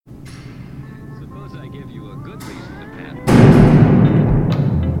I give you a good reason to pat.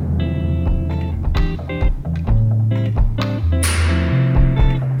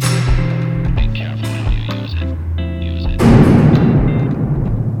 Be careful how you use it.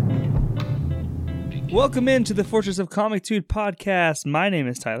 Welcome into the Fortress of Comictude podcast. My name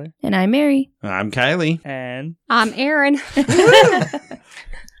is Tyler. And I'm Mary. I'm Kylie. And I'm Aaron.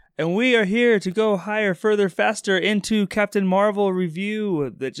 and we are here to go higher, further, faster into Captain Marvel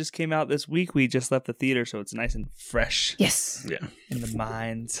review that just came out this week. We just left the theater, so it's nice and fresh Yes. Yeah. in the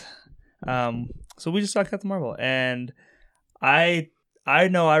minds. So we just saw Captain Marvel, and I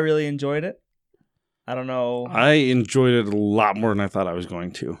know I really enjoyed it. I don't know. I enjoyed it a lot more than I thought I was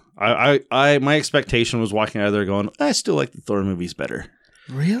going to. My expectation was walking out of there going, I still like the Thor movies better.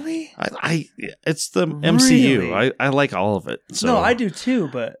 Really? It's the MCU. Really? I like all of it. So No, I do too,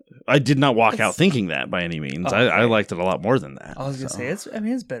 but I did not walk out It's- ting that by any means. Okay. I liked it a lot more than that. I was gonna so. say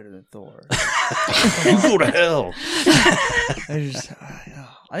it's better than Thor. You go to hell.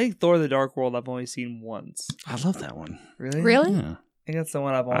 I think Thor: The Dark World I've only seen once. I love that one. Really? Really? Yeah. I think that's the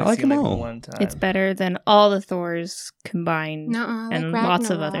one I've I only like seen them like all. one time. It's better than all the Thors combined Nuh-uh, like and lots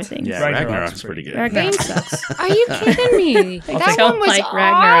of Ragnarok. other things. Yeah, Ragnarok's Ragnarok's pretty pretty good. good. Ragnarok Game sucks. Are you kidding me? That don't one was like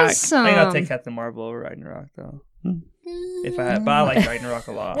Ragnarok. awesome. I think I'll take Captain Marvel over Ragnarok though. If I had, but I like Ragnarok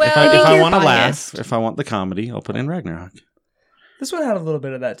a lot. Well, If I think I you're want to biased. laugh, if I want the comedy, I'll put in Ragnarok. This one had a little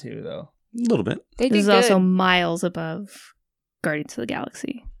bit of that too, though. A little bit. They This did is good. also miles above Guardians of the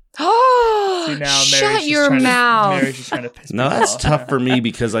Galaxy. Oh, See, now shut Mary's just your trying mouth. Mary's just trying to piss No, me that's off. tough for me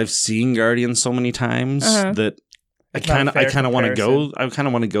because I've seen Guardians so many times Uh-huh. that I It's not a kind fair of want to go. comparison. I kind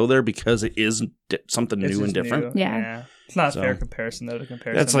of want to go there because it is something It's new and just different. new. Yeah. It's not a So- fair comparison though. To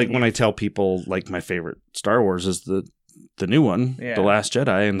compare, That's like when I tell people like my favorite Star Wars is the new one, Yeah. The Last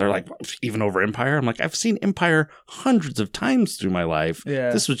Jedi, and they're like, even over Empire. I'm like, I've seen Empire hundreds of times through my life.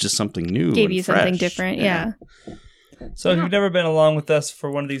 Yeah. This was just something new. Gave and you something fresh. different. Yeah. So if you've never been along with us for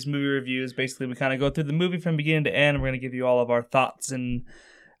one of these movie reviews, basically we kind of go through the movie from beginning to end. We're going to give you all of our thoughts and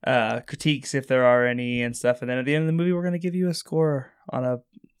critiques if there are any and stuff. And then at the end of the movie, we're going to give you a score on a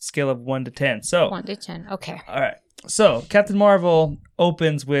scale of 1 to 10. So, 1 to 10. Okay. all right. So Captain Marvel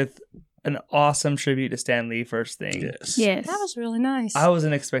opens with an awesome tribute to Stan Lee first thing. Yes. Yes. That was really nice. I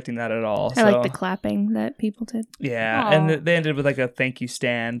wasn't expecting that at all. I like the clapping that people did. Yeah, Aw. and they ended with like a thank you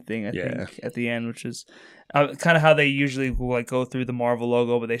Stan thing, I Yeah. think, at the end, which is kind of how they usually will like go through the Marvel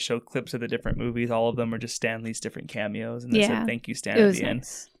logo, but they show clips of the different movies. All of them are just Stan Lee's different cameos, and they Yeah. said thank you Stan It at was the end.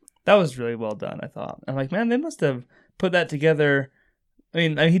 nice. That was really well done, I thought. I'm like, man, they must have put that together. I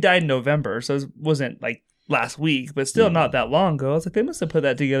mean he died in November, so it wasn't like last week, but still not that long ago. I was like, they must have put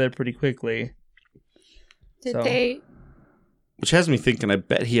that together pretty quickly. Did So- they? Which has me thinking. I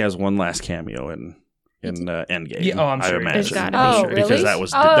bet he has one last cameo in Endgame. Yeah, oh, I'm sure he I does. imagine. There's gotta be. Oh, Because really? that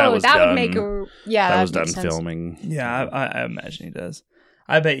was that would done. make a yeah. that That was done makes sense. filming. Yeah, I imagine he does.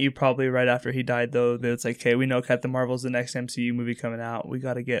 I bet you probably right after he died, though, that it's like, okay, we know Captain Marvel's the next MCU movie coming out. We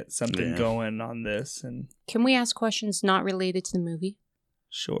got to get something Yeah. going on this. And Can we ask questions not related to the movie?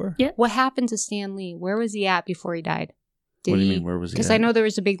 sure. Yeah. What happened to Stan Lee? Where was he at before he died? What do you mean? Where was he? Because at? I know there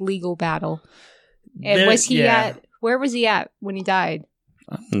was a big legal battle. And There- was he yeah. at? Where was he at when he died?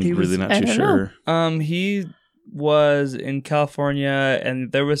 I'm he was- really not I too don't know. sure. He was in California,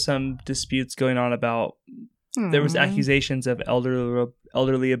 and there was some disputes going on about. There was Hmm. accusations of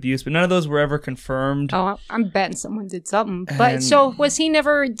elderly abuse, but none of those were ever confirmed. Oh, I'm betting someone did something. But And- so was he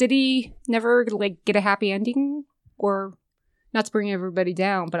never? Did he never like get a happy ending, or not to bring everybody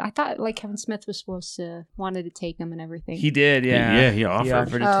down? But I thought like Kevin Smith was supposed to wanted to take him and everything. He did, yeah. Yeah, he He offered.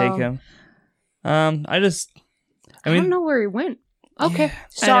 offered to take Oh. him. I I mean, don't know where he went. Okay, Yeah.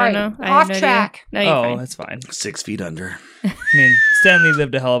 sorry, I don't know. I off have no track. idea. No, you're oh, fine. it's fine. 6 feet under. I mean, Stan Lee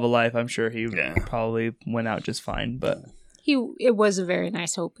lived a hell of a life. I'm sure he Yeah. probably went out just fine, but It was a very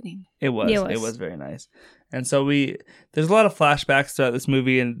nice opening. it was. It was. It was very nice. And so there's a lot of flashbacks throughout this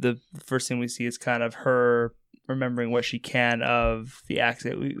movie, and the first thing we see is kind of her remembering what she can of the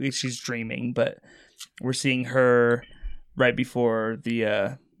accident. She's dreaming, but we're seeing her right before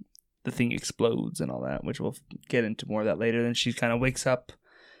the thing explodes and all that, which we'll get into more of that later. Then she kind of wakes up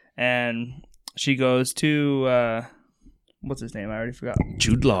and she goes to what's his name? I already forgot.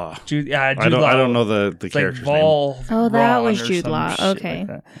 Jude Law. Jude I Law. don't know the It's like character's name. Vol. Oh, that Ron was or Jude some Law. shit Okay. like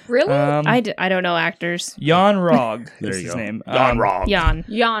that. Really? I don't know actors. Jan Rog There is you his go. name. Gone wrong. Jan.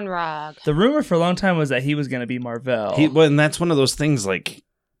 Jan Rog. The rumor for a long time was that he was going to be Marvel. Well, and that's one of those things like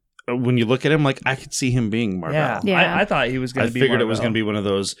when you look at him, like I could see him being Marvel. Yeah, Yeah. I thought he was going I to be. figured it was Marvel. going to be one of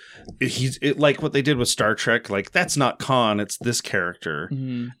those. Like what they did with Star Trek. Like that's not Khan, it's this character.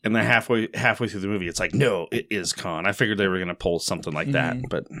 Mhm. And then halfway through the movie, it's like, no, it is Khan. I figured they were going to pull something like that,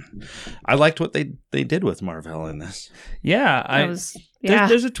 but I liked what they did with Marvel in this. Yeah, That was, yeah.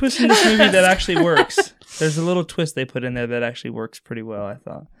 there's a twist in this movie that actually works. There's a little twist they put in there that actually works pretty well, I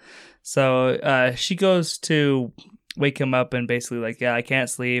thought. So she goes to wake him up and basically like, yeah, I can't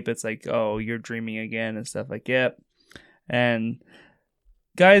sleep. It's like, oh, you're dreaming again and stuff like, yep. And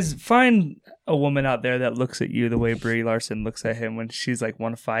guys, find a woman out there that looks at you the way Brie Larson looks at him when she's like,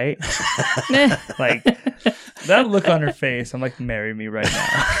 want to fight? Like that look on her face. I'm like, marry me right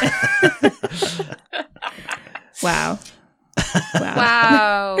now. Wow. Wow.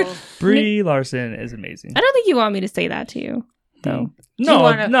 Wow. Brie Larson is amazing. I don't think you want me to say that to you, though. No, You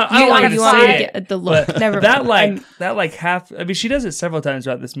wanna- no, I you don't wanna want you to want me say to it. get the look. But Never that mind. like half. I mean, she does it several times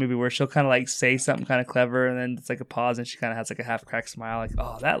throughout this movie where she'll kind of like say something kind of clever, and then it's like a pause, and she kind of has like a half cracked smile, like,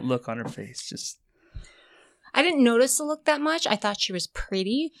 oh, that look on her face, just I didn't notice the look that much. I thought she was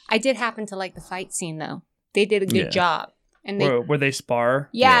pretty. I did happen to like the fight scene though. They did a good Yeah. job. And they where they spar.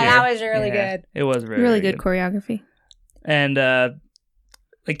 Yeah, here. that was really Yeah, good. It was very, really very good choreography. And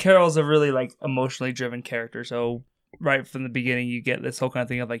like Carol's a really like emotionally driven character, so right from the beginning you get this whole kind of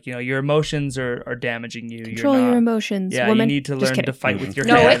thing of like, you know, your emotions are damaging you. Control You're not, your emotions, Yeah, woman. you need to Just learn kidding. to fight with your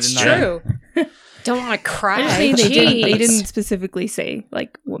No, head. it's and not- true. Don't want to cry. I'm just saying they Jeez. didn't specifically say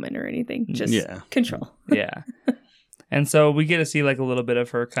like woman or anything. Just Yeah. control. Yeah. And so we get to see like a little bit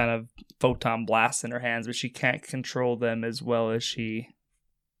of her kind of photon blasts in her hands, but she can't control them as well as she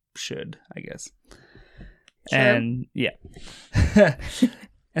should, I guess. Sure. And yeah.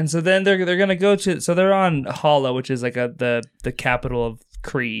 And so then they're gonna go to, so they're on Hala, which is like the capital of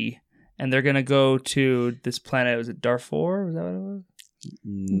Kree, and they're gonna go to this planet. Was it Darfur? Was that what it was?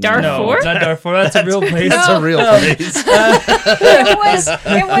 Darfur? No, not Darfur. That's a real place. That's a real No. place. It was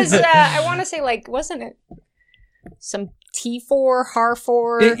I want to say like, wasn't it some T4,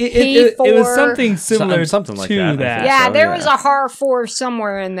 HAR4, It K4? was something similar Something like to that, I that. think. Yeah, So, there yeah. was a HAR4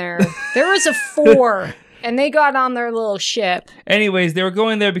 somewhere in there. There was a 4, and they got on their little ship. Anyways, they were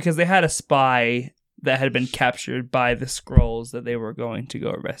going there because they had a spy that had been captured by the Skrulls that they were going to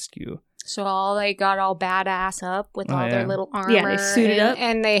go rescue. So they got all badass up with Oh, all their yeah. little armor. Yeah, they suited and, up.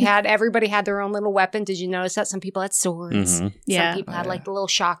 and they had everybody had their own little weapon. Did you notice that some people had swords? Mhm. Yeah. Some people Oh, had yeah. like the little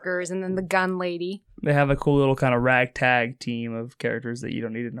shockers, and then the gun lady. They have a cool little kind of ragtag team of characters that you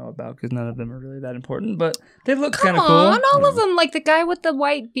don't need to know about because none of them are really that important, but they look Come kind of cool. on, all of them. Like the guy with the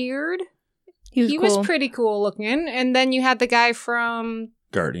white beard, He was cool. pretty cool looking. And then you had the guy from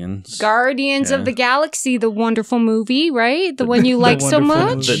Guardians. Guardians Yeah. of the Galaxy, the wonderful movie, right? The one you The like so wonderful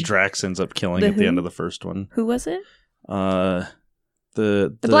much. movie. That Drax ends up killing The at the who? end of the first one. Who was it? The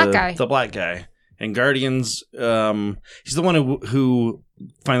black guy. The black guy. And Guardians, he's the one who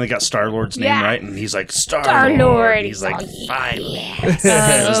finally got Star-Lord's name Yeah. right, and he's like, Star-Lord. Star-Lord. And he's like, Oh, finally. yes. It's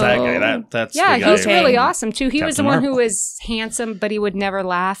that Oh. guy. That's Yeah, the guy. he's really from awesome too. He was the Captain one who Marvel. was handsome, but he would never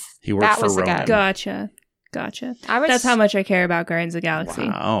laugh. He worked that for was the guy. Ronan. Gotcha. I was, That's how much I care about Guardians of the Galaxy.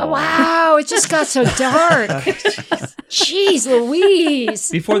 Wow. Oh, wow, it just got so dark. Jeez Louise.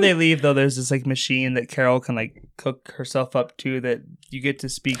 Before they leave, though, there's this like machine that Carol can like cook herself up to that you get to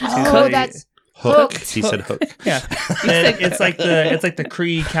speak to. Oh, the- that's Hook. Hooked. He said hook. yeah. And it's like the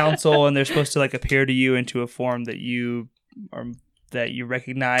Kree Council, and they're supposed to like appear to you into a form that you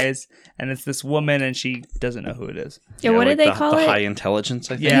recognize, and it's this woman, and she doesn't know who it is. Yeah, what did they the, call the it? high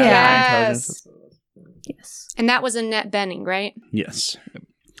intelligence, I think. Yeah, Yes. intelligence. Yes. And that was Annette Bening, right? Yes.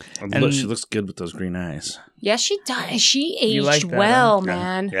 And And- look, she looks good with those green eyes. Yes, she does. She You aged like that, well, huh?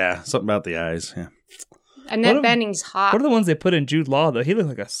 man. Yeah, something about the eyes. Yeah. Annette What a- Bening's hot. What are the ones they put in Jude Law though? He looked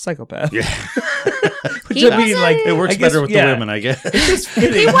like a psychopath. Yeah. Which He I mean, like wasn't- It works I guess- better with yeah. the women, I guess.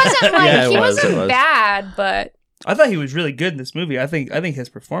 he wasn't like Yeah, it he was, wasn't it was. bad, but I thought he was really good in this movie. I think his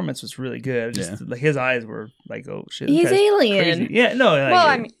performance was really good. Just Yeah. like his eyes were like, oh shit, this He's guy's alien. crazy. Yeah, no, like, well,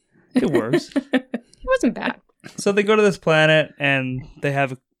 I mean, it works. he wasn't bad. So they go to this planet and they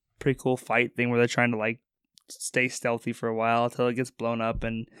have a pretty cool fight thing where they're trying to like stay stealthy for a while until it gets blown up,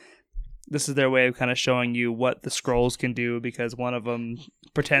 and this is their way of kind of showing you what the Skrulls can do because one of them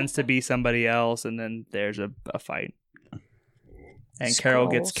pretends to be somebody else, and then there's a fight, and Carol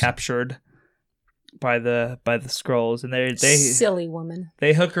gets Skrulls. captured by the Skrulls, and they Silly woman.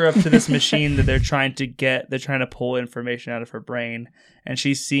 they hook her up to this machine that they're trying to pull information out of her brain, and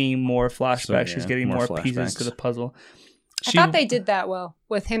she's seeing more flashbacks. So, She's yeah, getting more more pieces to flashbacks. the puzzle. I thought they did that well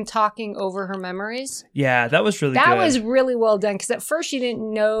with him talking over her memories. Yeah, that was really That good. was really well done because at first she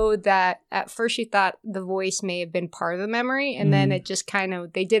didn't know that. At first she thought the voice may have been part of the memory, and then it just kind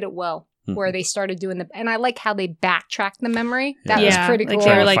of they did it well. Where they started doing and I like how they backtracked the memory. That was pretty cool. Like they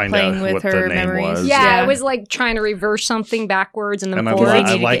were Trying to like find playing out with what the her name memories. was. Yeah, it was like trying to reverse something backwards and then And forward. They I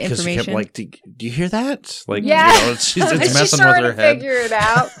needed to like get because she kept information. like, do you hear that? Like, Yeah. you know, it's And messing she's with trying her to head. figure it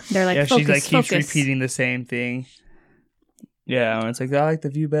out. They're like, yeah, focus, she like keeps focus. repeating the same thing. Yeah, and it's like I like the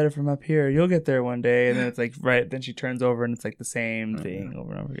view better from up here. You'll get there one day, and then it's like then she turns over and it's like the same thing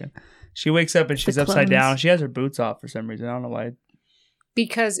over and over again. She wakes up and she's upside clones. down. She has her boots off for some reason. I don't know why.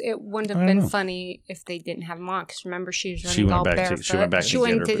 Because it wouldn't have I don't been know. funny if they didn't have them on. Because remember, she was running She went all back to- barefoot. she went back to She get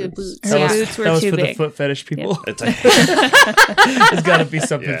went her to the boots. boots. Her Yeah. boots were that was too for the big. foot fetish people. It's like, There's got to be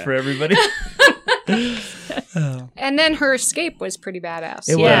something Yeah. for everybody. And then her escape was pretty badass.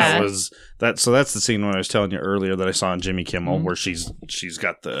 It Yeah. that was that. So that's the scene when I was telling you earlier that I saw on Jimmy Kimmel where she's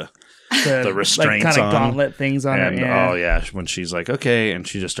got the restraints like, kind on. of gauntlet things on and it. Yeah. oh yeah, when she's like okay, and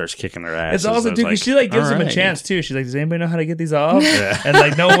she just starts kicking her ass. It's also too because she like gives him a chance too. She's like, "Does anybody know how to get these off?" Yeah. And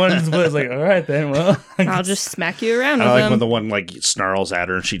like no one's was like, "All right then, well." I'll just smack you around I with like them. when the one like snarls at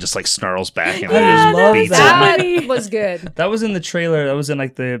her and she just like snarls back and I just love beats that. it. That was good. That was in the trailer. That was in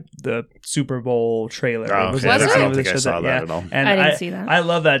like the Super Bowl trailer. Oh, It was okay. the Was scene it? where I don't they think I showed saw that yeah. at all. And I didn't see that. I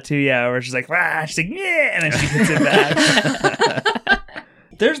love that too. Yeah, where she's like, "Rah," she's like, "Yeah," and then she hits it back.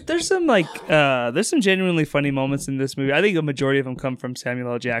 There's some like there's some genuinely funny moments in this movie. I think a majority of them come from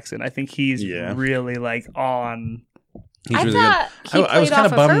Samuel L. Jackson. I think he's Yeah. really like on. He's I really thought good. he I was played kind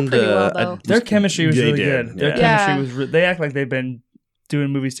off of of her bummed. pretty well, though. Their chemistry was They really did, good. Their yeah. chemistry was. They act like they've been doing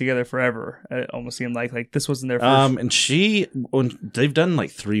movies together forever. It almost seemed like this wasn't their first. And they've done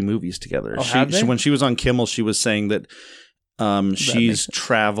like 3 movies together. Oh, have they? When she was on Kimmel, she was saying that she's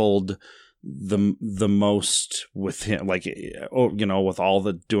traveled the most with him, like with all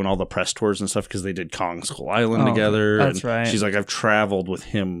the doing all the press tours and stuff because they did Kong Skull Island Oh, together. that's and right. She's like, I've traveled with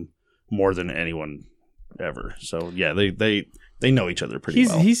him more than anyone ever. So yeah, they know each other pretty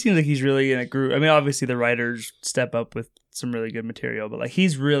well. He seems like he's really in a group. I mean, obviously the writers step up with some really good material, but like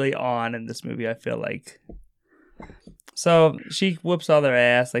he's really on in this movie. I feel like. So she whoops all their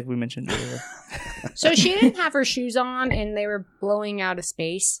ass, like we mentioned earlier. So she didn't have her shoes on, and they were blowing out of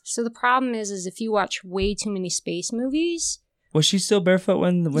space. So the problem is if you watch way too many space movies. Was she still barefoot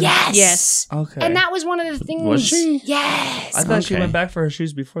when? Yes. Yes. Okay. And that was one of the things. Was she? Yes. I thought she Okay. went back for her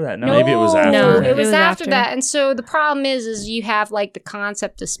shoes before that. No. Maybe it was after. No, it was it was after after. that. And so the problem is you have like the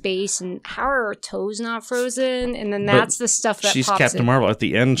concept of space and how are her toes not frozen? And then But that's the stuff that She's pops Captain in. Marvel. At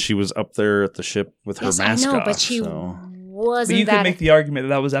the end, she was up there at the ship with her Yes, mask I know, off. but she so. wasn't But you that. could make the argument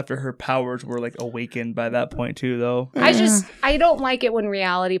that was after her powers were like awakened by that point too, though. I don't like it when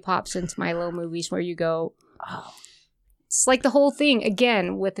reality pops into my little movies where you go, oh. It's like the whole thing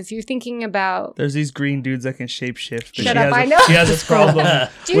again with if you're thinking about. There's these green dudes that can shapeshift. but Shut she up, has I a- know. She has a problem.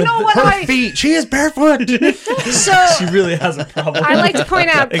 Do you with know what Her I? feet. She is barefoot. So She really has a problem. I like to point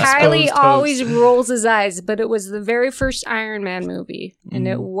out Exposed Kylie toes. always rolls his eyes, but it was the very first Iron Man movie, and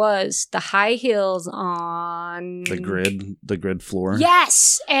Mm-hmm. it was the high heels on the grid floor.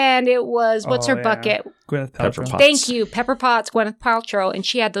 Yes, and it was what's Oh, her yeah. bucket? Gwyneth Pepper Paltrow. Potts. Thank you, Pepper Potts, Gwyneth Paltrow, and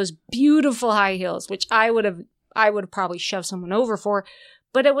she had those beautiful high heels, which I would have probably shoved someone over for,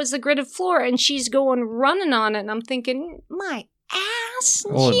 but it was the gridded floor, and she's going running on it, and I'm thinking, my ass,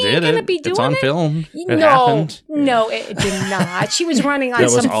 Well, she it ain't did gonna it. be It's doing on it. film. It No, happened. no, it did not. She was running on That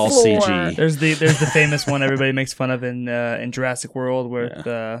was some all floor. CG. There's the famous one everybody makes fun of in Jurassic World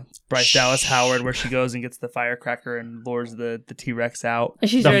where Bryce Dallas Howard, where she goes and gets the firecracker and lures the T-Rex out.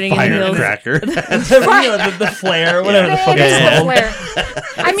 She's The running in the heels. firecracker. the flare, whatever the fuck It is it's the called. flare.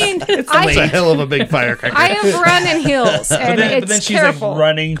 I mean, It's a hell of a big firecracker. I have run in hills, But and then, it's but then she's careful. like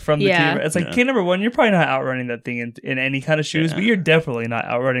running from the Yeah. T-Rex. It's like, Yeah. okay, number one, you're probably not outrunning that thing in any kind of shoes, Yeah. but you're definitely not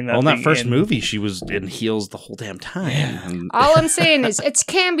outrunning that Well, in thing that first in- movie, she was in heels the whole damn time. And All I'm saying is it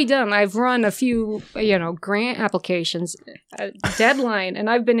can be done. I've run a few, grant applications, deadline, and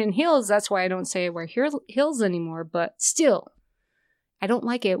I've been in heels. That's why I don't say I wear heels anymore. But still, I don't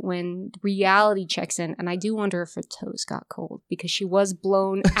like it when reality checks in, and I do wonder if her toes got cold because she was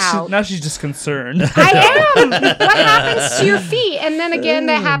blown out. Now she's just concerned. I am. What happens to your feet? And then again,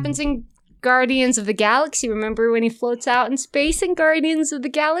 that happens in Guardians of the Galaxy. Remember when he floats out in space in Guardians of the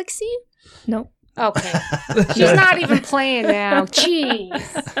Galaxy? Nope. Okay. She's not even playing now.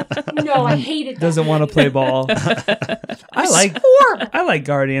 Jeez. No, I hated that. Doesn't want to play ball. It's horrible. I like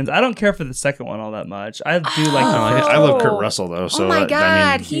Guardians. I don't care for the second one all that much. I do like Oh. the first I one. love Kurt Russell though. So Oh my that- god,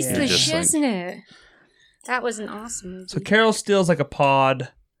 I mean, he's yeah. the just like- shiznit. That was an awesome movie. So Carol steals like a pod.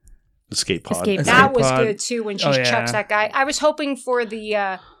 Escape pod. Escape That was pod. good too when she Oh, yeah. chucks that guy. I was hoping for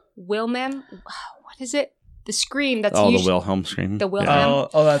the Wilhelm. What is it? The scream that's Oh, the usually Wilhelm scream. the Wilhelm.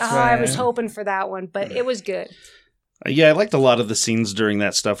 Oh, that's right. I was hoping for that one, but it was good. Yeah, I liked a lot of the scenes during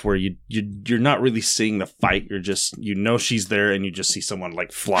that stuff where you're not really seeing the fight. You're just she's there and you just see someone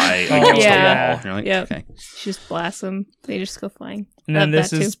like fly Oh, against yeah. the wall. You're like, Yep. okay. She just blasts them. They just go flying. And then Love this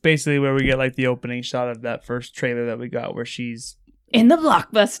that is basically where we get like the opening shot of that first trailer that we got, where she's In the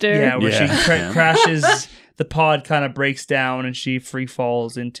blockbuster. where Yeah. she Yeah. crashes. The pod kind of breaks down and she free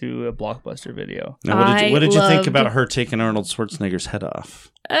falls into a Blockbuster video. Now, what did you think loved- about her taking Arnold Schwarzenegger's head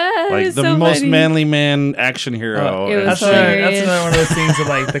off? It Like was the so most funny. manly man action hero. It was That's And another, hilarious. one of those things that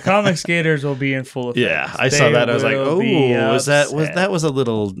like the comic skaters will be in full effect. yeah, I saw They that. I was like, will oh, be that upset. was a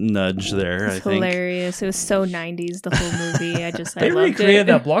little nudge there. It I was think hilarious. It was so 90s, the whole movie. I They loved recreated it.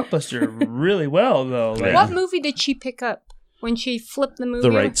 that Blockbuster really well, though. Like, Yeah. What movie did she pick up when she flipped the movie?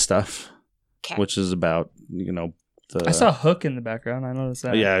 the right stuff, 'Kay. which is about the. I saw Hook in the background. I noticed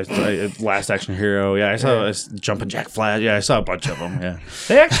that. Yeah, Last Action Hero. Yeah, I saw Jumpin' Jack Flash. Yeah, I saw a bunch of them. Yeah,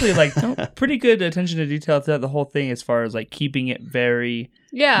 They actually like pretty good attention to detail throughout the whole thing, as far as like keeping it very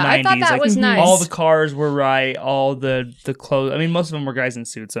Yeah, 90s. I thought that like, was nice. All the cars were right. All the clothes. I mean, most of them were guys in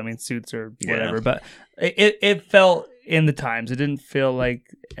suits. I mean, suits or Yeah. whatever. But it felt in the times. It didn't feel like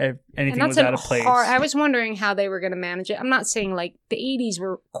anything was out of place. I was wondering how they were going to manage it. I'm not saying like the 80s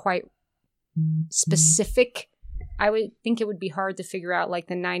were quite specific. I would think it would be hard to figure out, like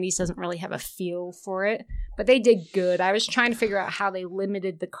the 90s doesn't really have a feel for it, but they did good. I was trying to figure out how they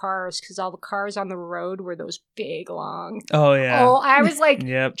limited the cars because all the cars on the road were those big, long. Oh yeah. Oh, I was like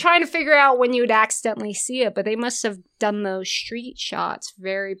Yep. trying to figure out when you would accidentally see it, but they must have done those street shots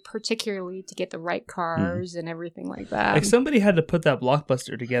very particularly to get the right cars and everything like that. Like somebody had to put that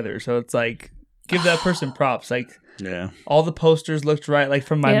Blockbuster together, so it's like give that person props. Like yeah. all the posters looked right, like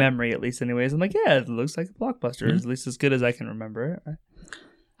from my Yep. memory at least. Anyways, I'm like, yeah, it looks like a Blockbuster. Mhm. At least as good as I can remember it.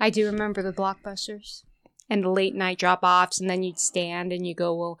 I do remember the Blockbusters and the late night drop offs, and then you'd stand and you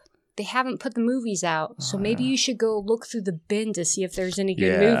go, well, they haven't put the movies out, so maybe you should go look through the bin to see if there's any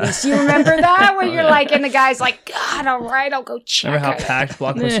good Yeah. movies. Do you remember that? When Oh, you're yeah. like, and the guy's like, God, all right, I'll go check Remember how it. packed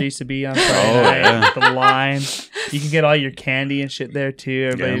Blockbuster used to be on Friday Oh, night? yeah. The line. You can get all your candy and shit there too.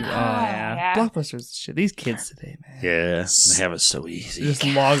 Everybody, Yeah. oh yeah. Yeah. Blockbusters shit. These kids today, man. Yeah, they have it so easy. Just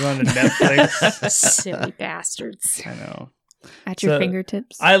log on to Netflix. Silly bastards. I know. At your So,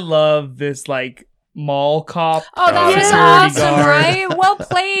 fingertips. I love this like mall cop. Oh, that Oh, was security awesome, guard. right? Well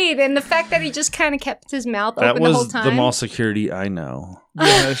played. And the fact that he just kind of kept his mouth That open the whole was time. the mall security I know.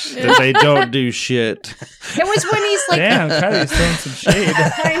 Yeah, shit. That they don't do shit. It was when he's like, Damn, Kylie's throwing some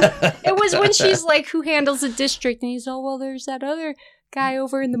shade. it was when she's like, who handles the district? And he's, oh, well, there's that other guy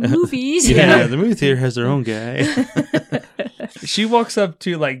over in the movies. Yeah, the movie theater has their own guy. She walks up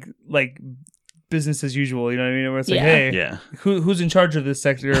to like business as usual. You know what I mean? Where it's like, Yeah. hey, Yeah. who's in charge of this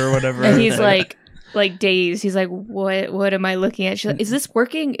sector or whatever? And he's It's like dazed. He's like, what am I looking at? She's like, is this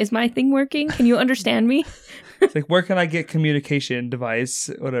working? Is my thing working? Can you understand me? it's like, where can I get communication device?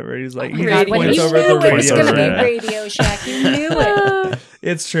 Whatever. He's like, Oh he my just God, when points you over at knew the it was radio. going to be Yeah. Radio Shack. You knew it.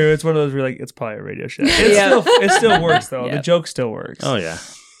 It's true. It's one of those where like it's probably a Radio Shack. It still works though. Yeah. The joke still works. Oh yeah.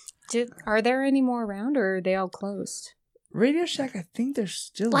 Are there any more around, or are they all closed? Radio Shack. I think there's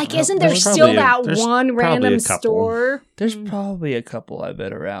still Like, out isn't there there's still probably that there's one probably random a couple. store? There's probably a couple. I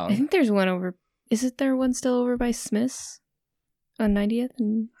bet I around. think there's one over. Isn't there one still over by Smith's on 90th?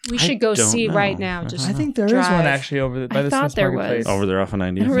 And We I should go don't see know. right now. I Just I think there is drive. one actually over by I the thought Smith's there Marketplace. was. Over there off of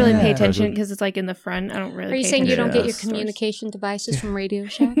 90th. I don't really pay Yeah. attention because it's like in the front. I don't really. Are you pay saying you attention don't to get your stores. communication devices from Radio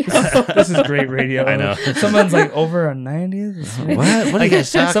Shack? This is great radio. I know. Someone's like over on 90th. What? What are Like, you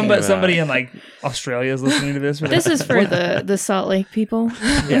guys talking about? Somebody in like Australia is listening to this. This is for the Salt Lake people.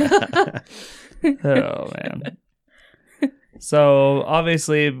 Oh man. So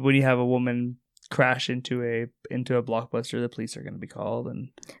obviously, when you have a woman crash into a Blockbuster, the police are going to be called, and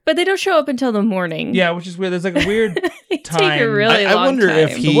But they don't show up until the morning. yeah, which is weird. There's like a weird. They take a time. really I long wonder time.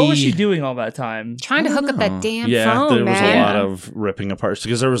 if So what was she doing all that time? Trying to I hook don't up that know. damn yeah, phone, there was man. a lot of ripping apart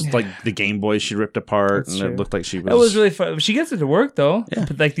because there was like the Game Boy she ripped apart, That's and true. it looked like she was. It was really fun. She gets it to work though. Yeah.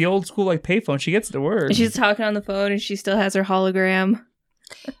 But, like the old school like payphone, she gets it to work. And she's talking on the phone, and she still has her hologram.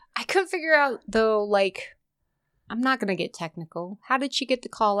 I couldn't figure out, though, like, I'm not going to get technical. How did she get the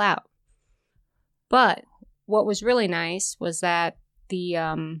call out? But what was really nice was that the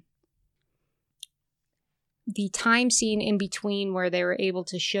time scene in between where they were able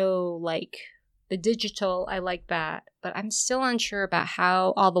to show, like, The digital, I like that, but I'm still unsure about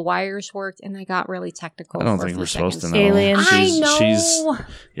how all the wires worked, and I got really technical. I don't for a think few we're supposed to seconds. know. Aliens. I know.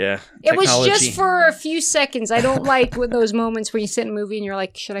 Yeah. It was technology. just for a few seconds. I don't like with those moments where you sit in a movie and you're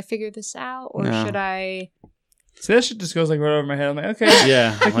like, should I figure this out or No. should I? See, that shit just goes like right over my head. I'm like, okay,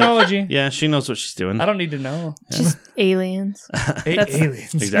 Yeah. technology. Yeah, she knows what she's doing. I don't need to know. Just aliens. That's-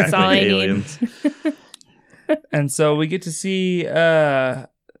 Aliens. Exactly. That's all I need. Aliens. And so we get to see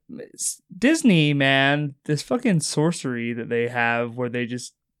Disney, man, this fucking sorcery that they have where they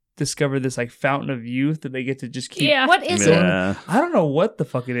just discover this like fountain of youth that they get to just keep. Yeah. What is it? Yeah. I don't know what the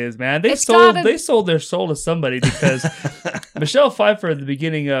fuck it is, man. It's gotta- They sold their soul to somebody because Michelle Pfeiffer at the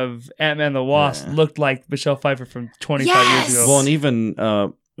beginning of Ant-Man and the Wasp Yeah. looked like Michelle Pfeiffer from 25 Yes! years ago. Well, and even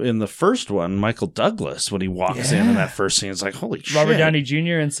in the first one, Michael Douglas, when he walks in Yeah. that first scene, it's like, holy shit. Robert Downey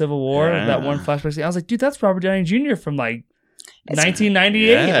Jr. in Civil War, Yeah. that one flashback scene. I was like, dude, that's Robert Downey Jr. from like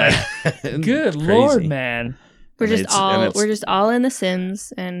 1998. Yeah. Like, good Crazy. lord, man. We're And just it's- we're just all in The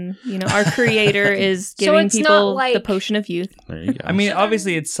Sims, and our creator is So giving it's not people like- the potion of youth. There you go. I mean,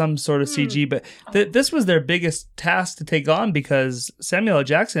 obviously it's some sort of CG, but this was their biggest task to take on because Samuel L.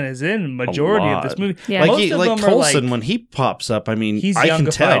 Jackson is in majority of this lot. movie. Yeah. like Most of them are Coulson, like, when he pops up, I mean, He's I can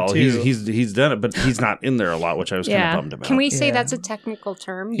youngified, tell too. he's done it, but he's not in there a lot, which I was kind Yeah. of bummed about. Can we say Yeah. that's a technical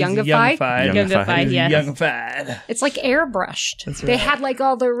term? he's Youngified? Youngified, yes. Youngified. It's like airbrushed. That's They right. had like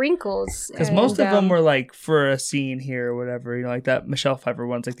all the wrinkles. Because most of and, them were like for a scene here or whatever, like that Michelle Pfeiffer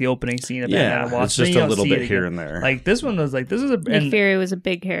one's like the opening scene of Yeah, Ant-Man and the Wasp. it's just Then you a don't little see bit it here again. and there. Like this one was like, this is a. Nick And Fury was a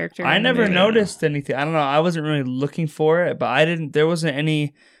big character. I in the never movie. noticed anything. I don't know. I wasn't really looking for it, but I didn't. There wasn't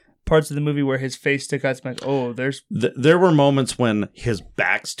any parts of the movie where his face stuck out. It's like, oh, there's. There were moments when his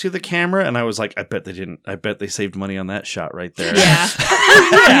back's to the camera, and I was like, I bet they saved money on that shot right there. Yeah.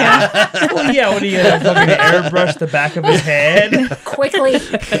 Well, yeah. What do you fucking airbrush the back of his head? quickly,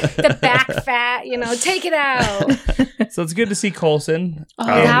 the back fat, take it out. So it's good to see Coulson Oh, Oh,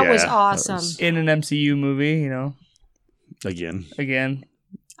 that was yeah. awesome. That was- in an MCU movie. Again. Again.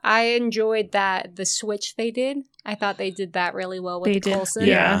 I enjoyed the switch they did. I thought they did that really well with They did. Coulson.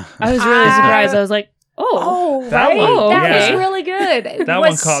 Yeah. I was really surprised. I was like, Oh, That right? one- that yeah. was really good. That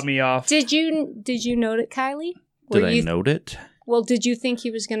one caught me off. Did you note it, Kylie? Did Were I you- note it? Well, did you think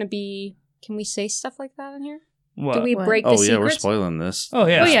he was going to be? Can we say stuff like that in here? What? Did we What? break the Oh, yeah, secrets? we're spoiling this. Oh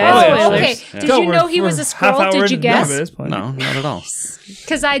yeah. Oh, yeah, Oh, spoilers. okay. Yeah. Did Go, you know he we're was a half squirrel? hour Did you into the movie guess? at this point. No, not at all.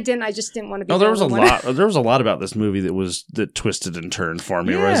 Because I didn't. I just didn't want to be. No, there was a the only one. lot. There was a lot about this movie that twisted and turned for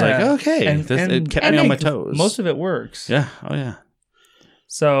me. Where I was like, Yeah. okay, it kept me on my toes. Most of it works. yeah. Oh yeah.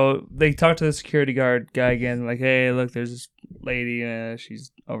 So they talk to the security guard guy again, like, hey, look, there's this lady,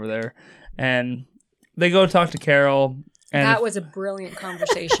 she's over there. And they go talk to Carol. And That was a brilliant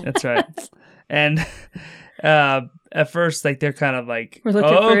conversation. that's right. And at first, like, they're kind of like, We're looking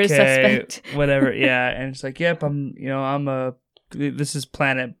for a suspect. whatever. Yeah. And it's like, yep, this is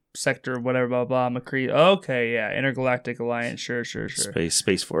planet sector, whatever, blah, blah. I'm a Cree. Okay. Yeah. Intergalactic Alliance. Sure.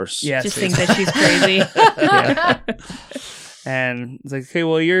 Space Force. Yeah. just Space think that she's crazy. Yeah. And it's like, okay,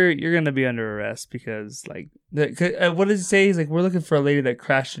 well, you're gonna be under arrest because, like, what does he say? He's like, we're looking for a lady that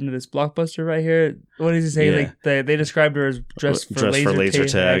crashed into this Blockbuster right here. What does he say? Yeah. Like, they described her as dressed for laser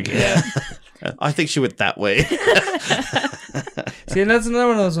tag. Yeah. I think she went that way. See, and that's another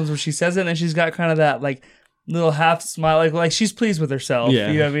one of those ones where she says it and she's got kind of that like little half smile, like she's pleased with herself.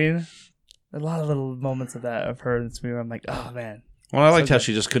 Yeah. You know what I mean? A lot of little moments of that of her in this movie. I'm like, oh man. Well, I liked So how good.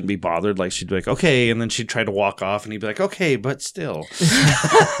 she just couldn't be bothered. Like, she'd be like, okay. And then she'd try to walk off and he'd be like, okay, but still.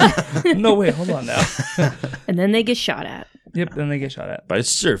 No, wait, hold on now. And then they get shot at. Yep, then they get shot at. By a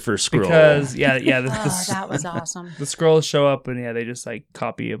surfer squirrel. Because, the Oh, that was awesome. the scrolls show up and they just like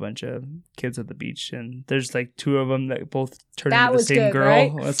copy a bunch of kids at the beach and there's like two of them that both turn That into the was same good, girl.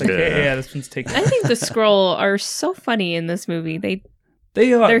 right? It's like, Yeah. hey, yeah, this one's taken. I think the Skrull are so funny in this movie.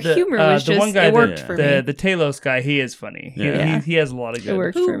 They are, their humor was the one just- guy it worked that- for the, me. The Talos guy, he is funny. Yeah. He has a lot of good. It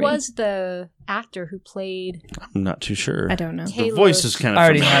worked Who for me. was the actor who played? I'm not too sure. I don't know. The Talos? voice is kind I of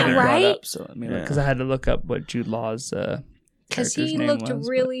already familiar. had it brought Right? up, so I mean, Yeah. because I had to look up what Jude Law's Because character's he name looked was,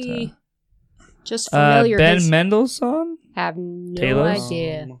 really just but, familiar. Ben His- Mendelsohn. have no Talos?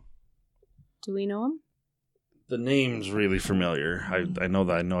 idea. Do we know him? The name's really familiar. I know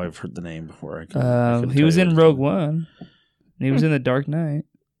that. I know I've heard the name before. I couldn't He tell was you in what Rogue it's One. And he was in The Dark Knight.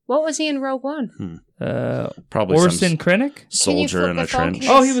 What was he in Rogue One? Probably Orson some Krennic. soldier flip in the a phone? trench. Can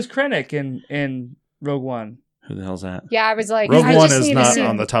Oh, he was Krennic in Rogue One. Who the hell's that? Yeah, I was like, Rogue I One just is need not to see,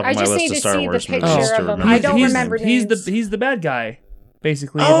 on the top of I my just list need of to Star see Wars the movies picture to of him. remember I don't his remember name. names. He's the bad guy,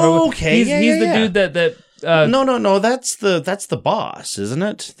 basically. Oh, okay. He's, Yeah, he's the yeah. dude that No. That's the boss, isn't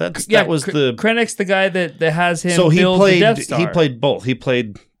it? That was the. Krennic's the guy that has him So he build the played. Death Star. He played both. He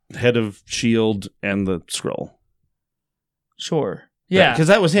played head of S.H.I.E.L.D. and the Skrull. Sure. Yeah. Because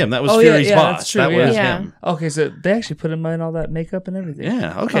that was him. That was Oh, Fury's yeah, boss. that's true, That yeah. was Yeah. him. Okay, so they actually put him in all that makeup and everything.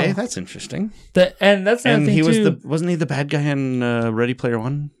 Yeah. Okay, Oh. that's interesting. And that's another And thing he was too. wasn't he the bad guy in Ready Player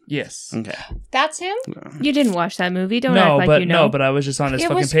One? Yes. Okay. That's him. You didn't watch that movie. Don't act like you know. but I was just on his It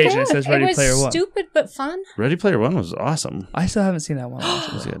fucking was page good. and it says Ready it was Player One. stupid but fun. Ready Player One was awesome. I still haven't seen that one.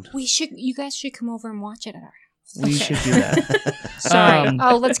 It was good. You guys should come over and watch it at our house. We should do that. Sorry. Um,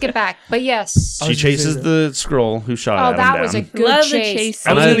 Let's get back. But yes. I She was gonna chases say the Skrull who shot Oh, Adam that down. was a good Love the chase. chase.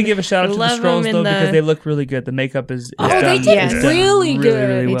 I was And going to give a shout out to the Love Skrulls them though in because the- they look really good. The makeup is Oh, done, they did is done really good.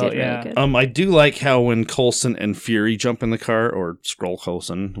 really They well. did yeah. really good. I do like how when Coulson and Fury jump in the car, or Skrull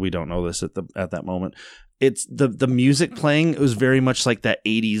Coulson, we don't know this at that moment. It's the music playing. It was very much like that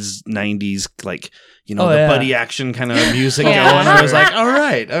 80s, 90s, like the buddy action kind of music Yeah. going. I was like, all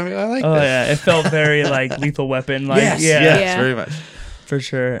right, I mean, I like Oh this. yeah, it felt very like Lethal Weapon. Like yes, yeah, yes, Yeah. very much. for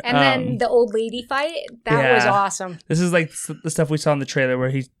sure. And then the old lady fight, that was Yeah. awesome. this is like the stuff we saw in the trailer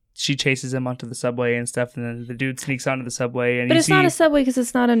where she chases him onto the subway and stuff, and then the dude sneaks onto the subway and But you it's see, not a subway because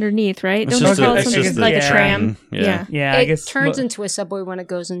it's not underneath, right? It's Don't just they call a- it it's something just like a a tram? train. Yeah. yeah, I It guess turns into a subway when it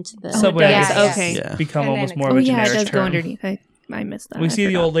goes into the subway. Yeah, I guess, yeah. Okay. Yeah. become And then almost it more Oh of a yeah, it generic does go term. underneath. I missed that. We I see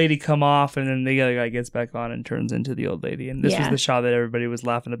the forgot. old lady come off, and then the other guy gets back on and turns into the old lady. And this was Yeah. the shot that everybody was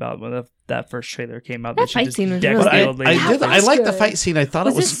laughing about when that first trailer came out. That she fight just scene was decked really the But good. old lady. That I was liked the good. fight scene. I thought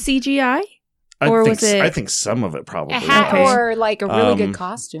Was it was. this CGI? I or think, was it- I think some of it probably. a hat Okay. or like a really Um, good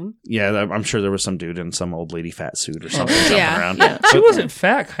costume. Yeah, I'm sure there was some dude in some old lady fat suit or something Okay. jumping Yeah, around. yeah. She But- wasn't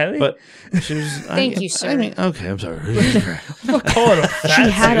fat, Kylie. But she was. Thank you, sir. I mean, okay, I'm sorry. I'm not calling her fat. She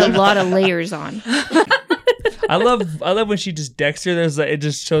had a dude. lot of layers on. I love when she just decks her. There's like, it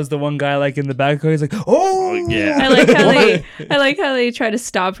just shows the one guy like in the back. He's like, oh yeah. I like how they try to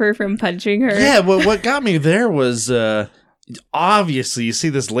stop her from punching her. Yeah, well, what got me there was obviously you see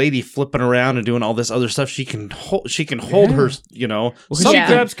this lady flipping around and doing all this other stuff. She can hold her, Well, 'cause something- she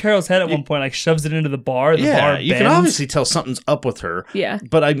grabs Carol's head at one point, like shoves it into the bar. The bar you can bends. obviously tell something's up with her. Yeah.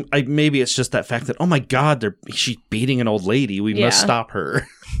 But I maybe it's just that fact that, oh my god, she's beating an old lady. We Yeah. must stop her.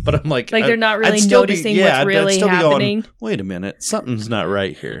 But I'm like Like, they're not really I'd still noticing what's I'd really still be happening. Going, wait a minute, something's not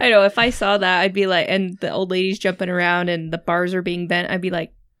right here. I know. If I saw that, I'd be like, and the old lady's jumping around and the bars are being bent, I'd be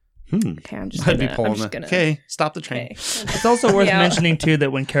like, okay, I'm just I'd gonna. be pulling I'm just the gonna. okay, stop the train. Okay. It's also worth Yeah. mentioning too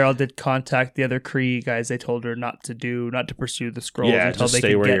that when Carol did contact the other Kree guys, they told her not to pursue the Skrulls Yeah, until just they stay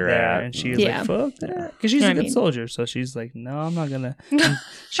could where get you're there. at. And she was Yeah. like, "Fuck that," because she's I a good mean- soldier. So she's like, "No, I'm not gonna." And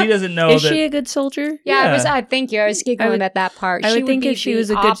she doesn't know Is that. she a good soldier? Yeah, Yeah. thank you. I was giggling would- at that part. I would would think be if she the was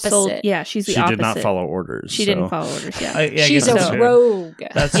a good soldier. opposite. Yeah, she's the She opposite. did not follow orders. She didn't follow orders. Yeah. I guess She's that's a true. rogue.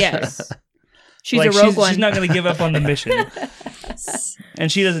 That's Yes. true. She's Like, a rogue one. She's not going to give up on the mission,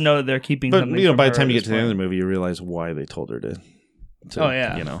 and she doesn't know that they're keeping. But something by the from time her you at get to the this end of the point. movie, you realize why they told her to Oh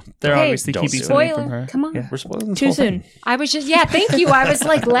yeah, they're Hey, obviously don't keeping do it. something Spoiler. from her. Come on. Yeah. We're spoiling this Too whole soon. thing. I was just thank you. I was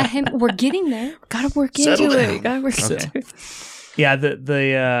like, let him. We're getting there. Gotta work Settle into down. it. Gotta work Okay. into it. Yeah,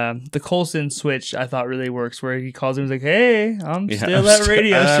 the Coulson switch I thought really works, where he calls him, he's like, "Hey, I'm still at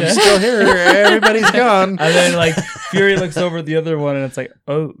Radio I'm Shack." still here. Everybody's gone. And then like Fury looks over at the other one, and it's like,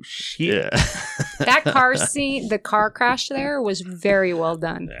 "Oh shit!" Yeah. That car scene, the car crash there was very well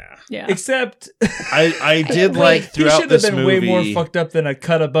done. Yeah. Except I did Wait, like he throughout should have this been movie. way more fucked up than a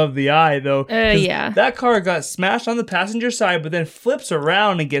cut above the eye, though. 'Cause Yeah. that car got smashed on the passenger side, but then flips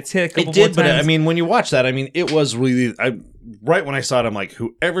around and gets hit a couple It did, more but times. I mean, when you watch that, I mean, it was really. Right when I saw it, I'm like,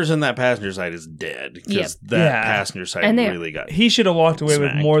 whoever's in that passenger side is dead because Yep. that Yeah. passenger side And they- really got. he should have walked away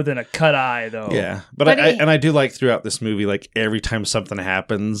with Smacked. more than a cut eye, though. Yeah, but But I do like throughout this movie, like every time something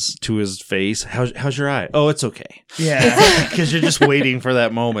happens to his face, how's your eye? Oh, it's okay, yeah. because you're just waiting for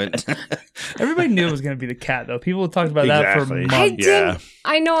that moment. Everybody knew it was going to be the cat, though. People talked about that for Exactly. months. I Yeah. didn't.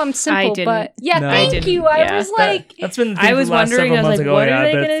 I know I'm simple, didn't. but yeah, No. I thank didn't. you. I Yeah. was like, That's been the thing I was for the last wondering, I several was months like, ago. what Yeah, are I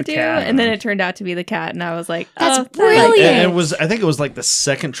they bet going it's to the do? cat. And then it turned out to be the cat. And I was like, That's oh, brilliant. And it was, I think it was like the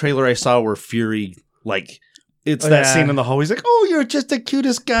second trailer I saw where Fury, like, it's Oh, that yeah. scene in the hall. He's like, "Oh, you're just the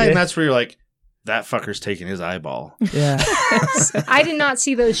cutest guy," Yeah. and that's where you're like, "That fucker's taking his eyeball." Yeah. I did not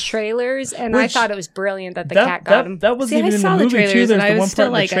see those trailers, and I Which- thought it was brilliant that the cat got him. That wasn't See, I even in saw the the movie, too. trailers, There's and I the was one still part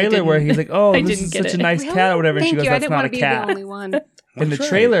in the like, I trailer where didn't- he's like, "Oh, I this didn't is get such a it. nice Really? cat," or whatever. And Thank she goes, you. I "That's didn't not want a to be cat." the only one. In the That's right.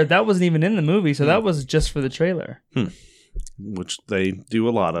 trailer, that wasn't even in the movie, so that was just for the trailer. Which they do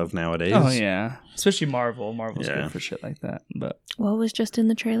a lot of nowadays. Oh yeah, especially Marvel. Marvel's Yeah. good for shit like that. But what was just in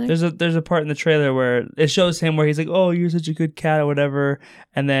the trailer? there's a part in the trailer where it shows him where he's like, "Oh, you're such a good cat," or whatever,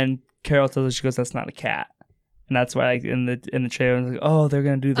 and then Carol tells her, she goes, "That's not a cat." And that's why, like, in the trailer, it's like, "Oh, they're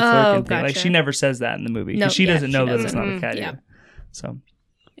gonna do the flirting thing." Like, gotcha. she never says that in the movie. 'Cause No, she yeah, doesn't she know that it's doesn't. not a cat Yeah. either. So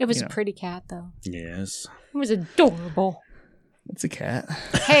It was You a know. pretty cat, though. Yes. It was adorable. It's a cat.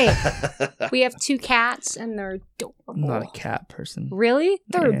 Hey, we have 2 cats and they're adorable. I'm not a cat person. Really?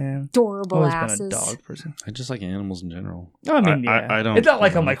 They're Yeah. adorable I've always asses. been a dog person. I just like animals in general. No, I mean, yeah. I don't. It's not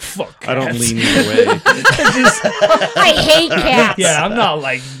like I'm like, fuck cats. I don't lean either way. I hate cats. Yeah, I'm not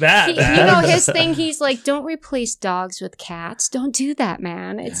like that. You bad. know his thing. He's like, don't replace dogs with cats. Don't do that,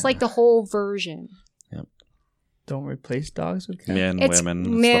 man. It's like the whole version. Don't replace dogs with cats. Men, It's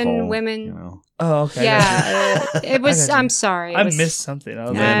women, men, it's the whole, women. You know. Oh, okay. Yeah, it was. I got you. I'm sorry. It I was- missed something. I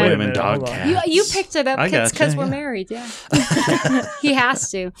was Man, like, wait a women, minute, dog, hold on. cat. You picked it up I because gotcha, we're yeah. married. Yeah, he has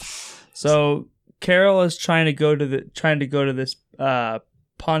to. So Carol is trying to go to this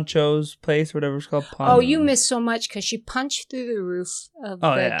Poncho's place, whatever it's called. Oh, you missed so much because she punched through the roof of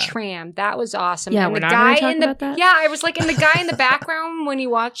Oh, the yeah. tram. That was awesome. Yeah, and we're the not gonna guy talk in the about that? yeah, I was like, and the guy in the background when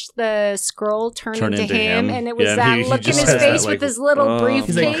you watched the scroll turn into him, and it was Yeah, that he look in just his says that, face like, with his little oh.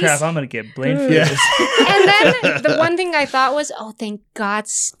 briefcase. He's like, crap, I'm gonna get blamed for Yeah. this. And then the one thing I thought was, oh, thank God,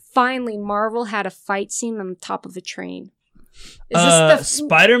 finally Marvel had a fight scene on the top of a train. Is this the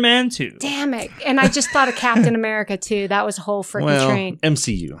Spider-Man 2. Damn it! And I just thought of Captain America too. That was a whole freaking train.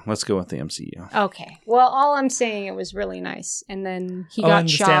 MCU. Let's go with the MCU. Okay. Well, all I'm saying, it was really nice. And then he Oh, got and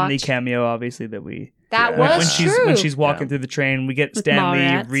the shot. Stan Lee cameo, obviously, that we... That Yeah. was when she's true. when she's walking Yeah. through the train, we get With Stan Lee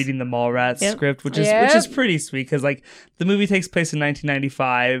Mallrats. reading the Mallrats Yep. script, which Yep. is pretty sweet because like the movie takes place in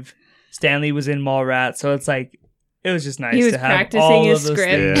 1995. Stan Lee was in Mallrats, so it's like it was just nice He was to have practicing all his of those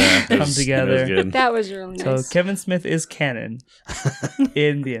script. things it come was- together. It was good. That was really So nice. Kevin Smith is canon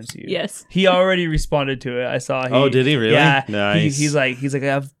in the MCU. Yes. He already responded to it. I saw. Oh, did he really? Yeah. Nice. He's like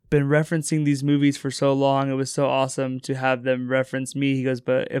I've been referencing these movies for so long. It was so awesome to have them reference me. He goes,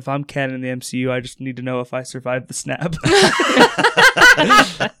 but if I'm canon in the MCU, I just need to know if I survived the snap.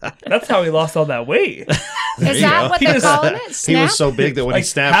 That's how he lost all that weight. There Is you that go. what He they're just- calling it? He Snap? was so big that when he Like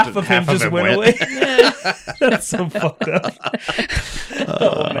snapped, half of him just went away. That's so fucked up.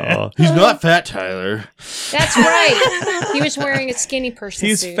 Oh, man. He's not fat, Tyler. That's right. He was wearing a skinny person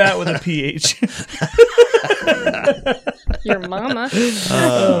He's suit. fat with a PH. Your mama.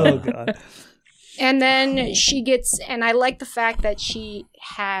 Oh god. And then she gets, and I like the fact that she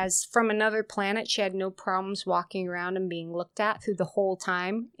has, from another planet, she had no problems walking around and being looked at through the whole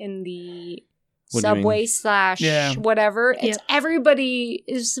time in the What do you mean? subway slash Yeah. whatever. It's Yep. everybody,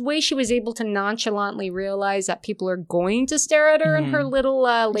 is the way she was able to nonchalantly realize that people are going to stare at her in her little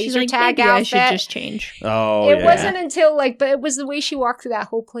She's laser like, tag maybe I outfit. should just change. Oh, It yeah. wasn't until but it was the way she walked through that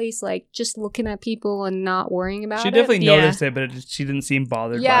whole place, like just looking at people and not worrying about She it. definitely Yeah. noticed it, but she didn't seem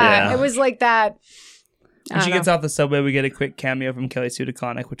bothered by it. Yeah, it was like that. I When she don't gets know. off the subway, we get a quick cameo from Kelly Sue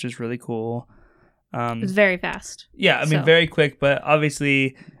DeConnick, which is really cool. It was very fast. Yeah, I mean, So- very quick, but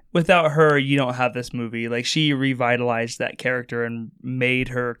obviously, without her, you don't have this movie. Like, she revitalized that character and made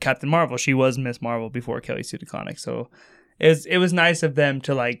her Captain Marvel. She was Miss Marvel before Kelly Sue DeConnick, so it was nice of them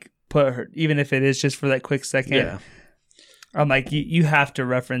to like put her, even if it is just for that quick second. Yeah. I'm like, you have to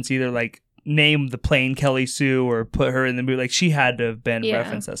reference either like name the plane Kelly Sue or put her in the movie. Like, she had to have been Yeah.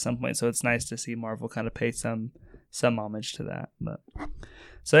 referenced at some point, so it's nice to see Marvel kind of pay some homage to that. But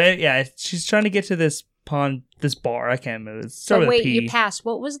so yeah, she's trying to get to this bar. I can't remember. It's So started with wait, P. you passed.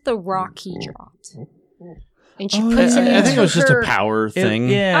 What was the rock he dropped? And she Oh, puts it yeah. into I think it was just her... a power thing.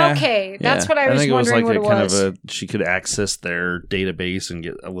 Yeah. Okay, that's what I was think it was wondering like what it was. kind of she could access their database and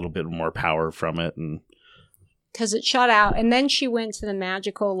get a little bit more power from it. And Because it shut out, and then she went to the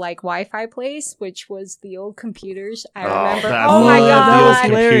magical like Wi-Fi place, which was the old computers. I remember. that Oh my was the old The old god!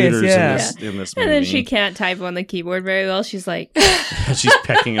 Hilarious, computers yeah. in this movie. And then she can't type on the keyboard very well. She's like, She's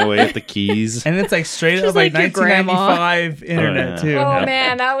pecking away at the keys. And it's like straight She's up like like your grandma. 1995 internet yeah. too. Oh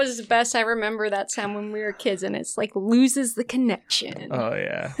man, that was the best. I remember that time when we were kids, and it's like loses the connection. Oh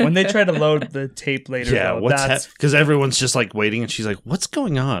yeah. When they try to load the tape later, Yeah, though, what's that's because everyone's just like waiting, and she's like, "What's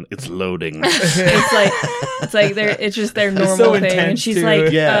going on? It's loading." it's like it's just their normal so thing, and intense, she's too.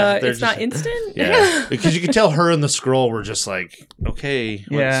 like, Yeah, they're it's not just- instant. Yeah, because you could tell her and the scroll were just like, "Okay,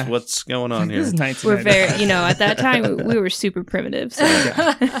 Yeah. what's going on this here?" is 1995. We're very, at that time we were super primitive. So.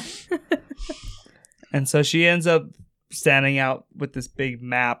 And so she ends up standing out with this big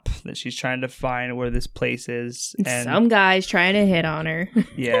map that she's trying to find where this place is. And Some guy's trying to hit on her.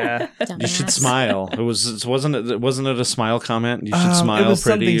 yeah. You should Dumbass. smile. Wasn't it a smile comment? You should It smile was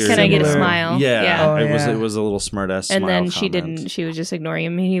pretty. something or Can I get a similar. smile? Yeah, Oh, it yeah. was a little smart ass. And then smile she comment. didn't. She was just ignoring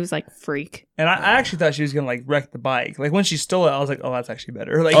him, and he was like, "Freak." And I actually thought she was gonna like wreck the bike. Like when she stole it, I was like, oh, that's actually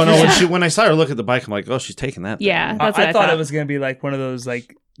better. Like Oh no! When I saw her look at the bike, I'm like, "Oh, she's taking that." thing. Yeah, that's I what I thought thought. it was gonna be like one of those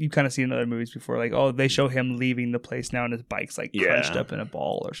like you kind of see in other movies before, like, oh, they show him leaving the place now and his bike's like Yeah. scrunched up in a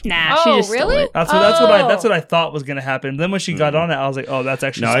ball or something. Nah, she Oh, just stole really? it. That's what I thought was gonna happen. Then when she got on it, I was like, oh, that's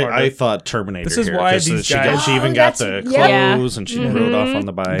actually No, smart. I thought Terminator. This is here, why 'cause these she guys- she even Oh, got that's- the yeah. clothes and she rode off on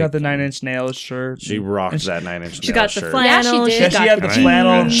the bike. got the 9 Inch Nails shirt. She rocked that 9 Inch. She got the shirt. flannel. Yeah, she Yeah, did. she had the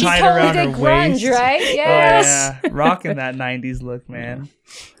flannel jeans. She tied totally around her did grunge, waist. right? Yes. Oh yeah, rocking that 90s look, man.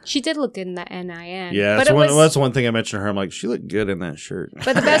 She did look good in that NIN. Yeah, but that's one thing I mentioned to her. I'm like, she looked good in that shirt.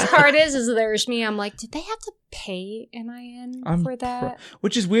 But the best part is there's me. I'm like, did they have to pay NIN I'm for that?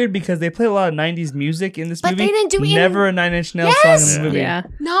 Which is weird because they play a lot of 90s music in this But movie. they didn't do any- Never a 9 Inch Nails Yes! song in the movie. Yeah.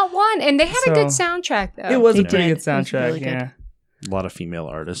 Not one. And they had a good So- soundtrack though. It was They a pretty did. good It was soundtrack, really good. yeah. A lot of female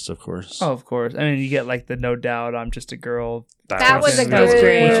artists, of course. Oh, of course. I mean, you get like the No Doubt, I'm Just a Girl. That was a That was good.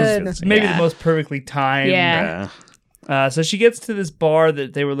 great. Which is maybe Yeah. the most perfectly timed. Yeah. So she gets to this bar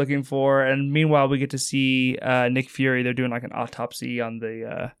that they were looking for, and meanwhile we get to see Nick Fury. They're doing like an autopsy on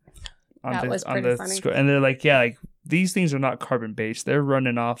the That was pretty funny. and they're like, yeah, like these things are not carbon based. They're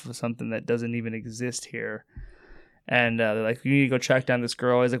running off of something that doesn't even exist here. And they're like, you need to go track down this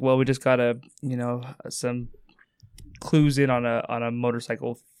girl. He's like, well, we just got some clues in on a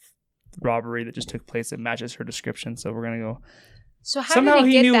motorcycle robbery that just took place that matches her description. So we're gonna go. So how Somehow did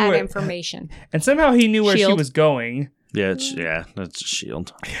he he knew get that where- information? And somehow he knew where she Shield. was going. Yeah, that's a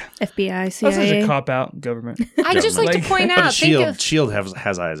shield. FBI, That's such CIA. a cop out, government. I just like to Like- point But out. Think shield of, shield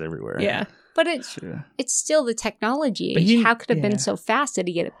has eyes everywhere. Yeah. but it's still the technology But age. he- How could it have yeah. been so fast? Did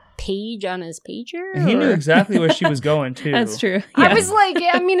he get a page on his pager? And he knew or- exactly where she was going too. That's true. I Yeah. was like,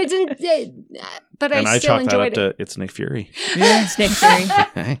 I mean, it didn't. But And I I still chalk that up enjoyed it. to it's Nick Fury. Yeah. It's Nick Fury.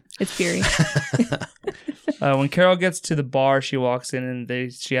 Okay. It's Fury. When Carol gets to the bar, she walks in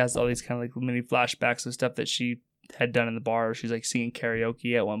and she has all these kind of like mini flashbacks of stuff that she had done in the bar. She's like singing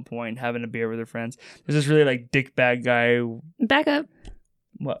karaoke at one point, having a beer with her friends. There's this really like dick bag guy. Back up.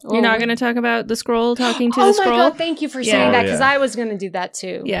 What? You're not going to talk about the scroll talking to the Oh my scroll? god! Thank you for Yeah. saying Oh, that because yeah. I was going to do that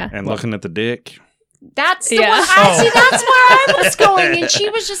too. Yeah. And looking at the dick. That's the Yeah. one. Oh. See, that's where I was going, and she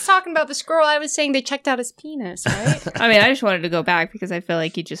was just talking about the scroll. I was saying they checked out his penis, right? I mean, I just wanted to go back because I feel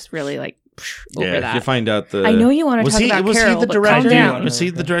like you just really like over Yeah, that. you find out the. I know you want to was talk he about was Carol, he the but calm director? down. Was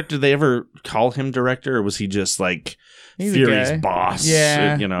he the director? Did they ever call him director, or was he just like He's a Fury's guy. boss?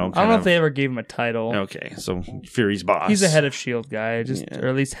 Yeah. you know. I don't know if they ever gave him a title. Okay, so Fury's boss. He's a head of Shield guy, just Yeah. or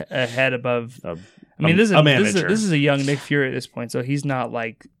at least a head above. A- I mean, a this is manager. this is a young Nick Fury at this point, so he's not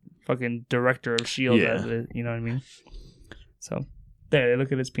like fucking director of Shield. Yeah. You know what I mean? So there,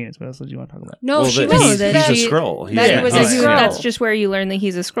 look at his penis. What else did you want to talk about? No, Well, she that was. he's, that he's he- a scroll. He's that he a- was a he's- scroll. That's just where you learn that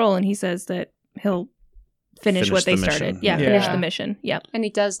he's a scroll, and he says that he'll finish Finish what they the mission. started. Yeah, Yeah. finish the mission. Yep. And he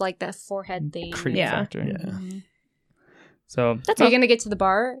does like that forehead thing. Creep Yeah. factor. Yeah. So That's Are all. you gonna get to the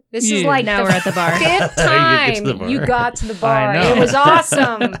bar? This is Yeah. like Now the we're at the bar. fifth You time get to the bar. you got to the bar. I know. It was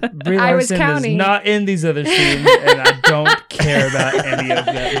awesome. Brie I was Larson counting. is not in these other scenes, and I don't care about any of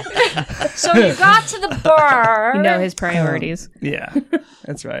them. So you got to the bar. You know his priorities. Yeah,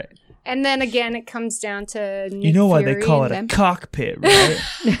 that's right. And then again, it comes down to Nick You know why Fury they call it and a them. cockpit, right?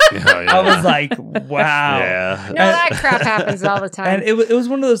 Yeah, yeah. I was like, wow. yeah. No, that crap happens all the time. And it was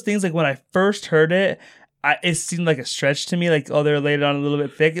one of those things like when I first heard it, it seemed like a stretch to me, like, oh, they're laid on a little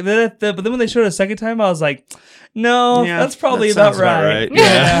bit thick. And then but then when they showed it a second time, I was like, no, Yeah, that's probably that about sounds about right. right.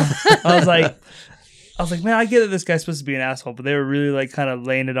 Yeah. I was like, man, I get that this guy's supposed to be an asshole, but they were really like kind of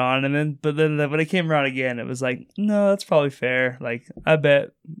laying it on. And then when it came around again, it was like, no, that's probably fair. Like, I bet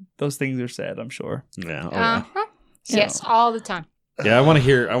those things are said, I'm sure. Yeah. Oh, yeah. uh-huh. Yes, all the time. Yeah, I want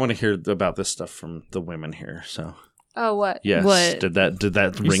to hear about this stuff from the women here. So Oh, what? yes, What? did that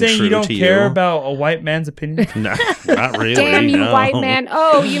You're ring saying true you don't to care you? about a white man's opinion? No, not really. Damn you, no. white man!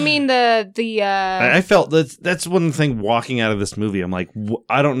 Oh, you mean the I felt that's one thing walking out of this movie. I'm like,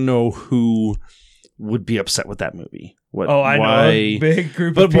 I don't know who would be upset with that movie. What? Oh, I know. why? A big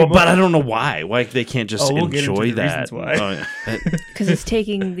group But of people. but I don't know why. Why they can't just Oh, we'll get into enjoy the that? reasons why. Oh, yeah. Because it's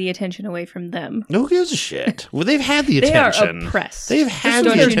taking the attention away from them. Who gives a shit? Well, they've had the They are attention. oppressed. They've had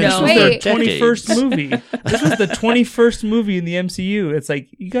Don't the you attention know? for Wait. decades. 21st movie. This was the 21st movie in the MCU. It's like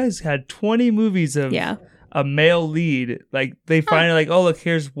you guys had 20 movies of Yeah. a male lead. Like they finally like, oh look,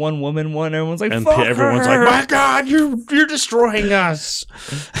 here's one woman, one. Everyone's like, And fuck everyone's her. like, "My God, you're destroying us."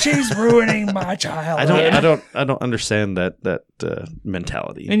 she's ruining my child. I don't understand that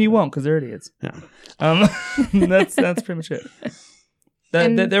mentality. And you won't because they're idiots. Yeah. That's pretty much it.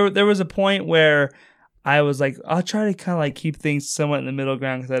 There was a point where I was like, I'll try to kind of like keep things somewhat in the middle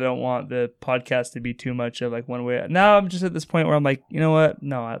ground because I don't want the podcast to be too much of like one way. Now I'm just at this point where I'm like, you know what?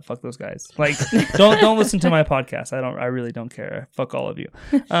 No, fuck those guys. Like, don't listen to my podcast. I really don't care. Fuck all of you.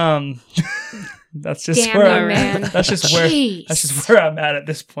 That's just Damn where you, man. That's just where Jeez. that's just where I'm at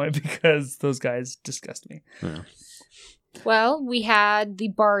this point because those guys disgust me. Yeah. Well, we had the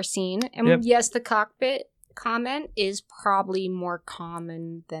bar scene, and Yep. yes, the cockpit comment is probably more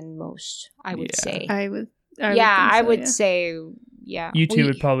common than most, I would Yeah. say. I would say, yeah. You two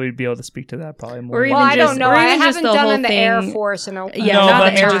would probably be able to speak to that probably more. Or than even Well, I me. don't just- know. or I even just haven't the done whole in the Air thing- Force. And Yeah, no, not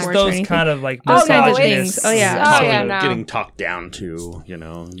but the Air just Force or those anything. kind of like Oh, no, misogynists. it's- oh, yeah. Oh, Talking- yeah, no. Getting talked down to, you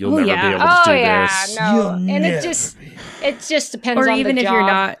know, you'll Oh, never yeah. be able to Oh do yeah, this. no, You'll and never it just depends Or on even the if job. you're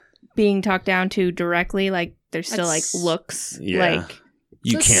not being talked down to directly, like there's still That's- like looks, Yeah. like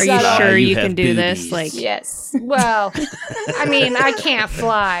You Are can't you fly, sure you have can do this? boobies. Like- Yes. Well, I mean, I can't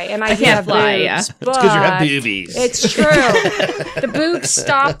fly, and I can't have fly, boobs, yeah. It's because you have but boobies. it's true. The boobs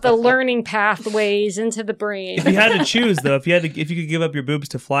stop the learning pathways into the brain. If you had to choose, though, if you could give up your boobs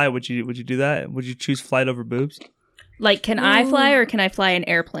to fly, would you do that? Would you choose flight over boobs? Like, can I fly or can I fly an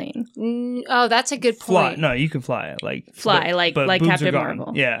airplane? Oh, that's a good Fly? point. No, you can fly. Like Fly, like but like boobs Captain are gone.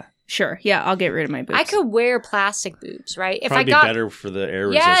 Marvel. Yeah, Sure. Yeah, I'll get rid of my boobs. I could wear plastic boobs, right? If Probably I got be better for the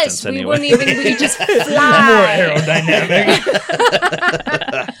air yes, resistance we anyway. wouldn't even. We could just more fly. aerodynamic.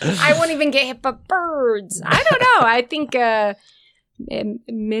 I wouldn't even get hit by birds. I don't know. I think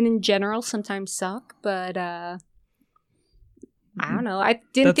men in general sometimes suck, but I don't know. I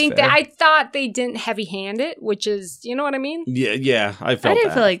didn't That's think fair. that. I thought they didn't heavy-hand it, which is, you know what I mean? yeah, I I felt didn't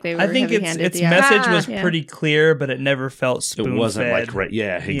that. feel like they were I think heavy-handed. its yeah. message was Yeah. pretty clear, but it never felt it spoon-fed. wasn't like right.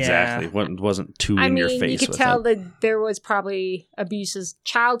 Yeah, exactly. It wasn't too I in mean, your face. you could with tell it. that there was probably abuses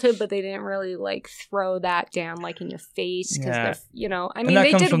childhood, but they didn't really like throw that down like in your face because Yeah. they're, you know, I mean, and that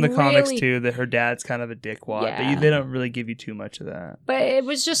they comes did from the comics really- too. That her dad's kind of a dickwad, but Yeah. they don't really give you too much of that. But it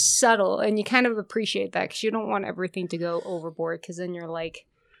was just subtle, and you kind of appreciate that because you don't want everything to go overboard. Because then you're like,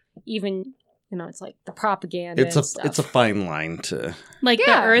 even it's like the propaganda. It's and a stuff. fine line to. Like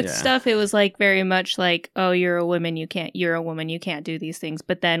Yeah. the Earth Yeah. stuff, it was like very much like, oh, you're a woman, you can't do these things.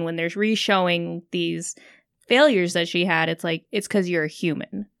 But then when there's re-showing these failures that she had, it's like it's because you're a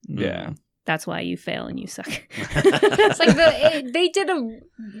human. Yeah, That's why you fail and you suck. It's like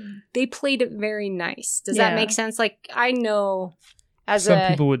they played it very nice. Does that Yeah. make sense? Like I know as some a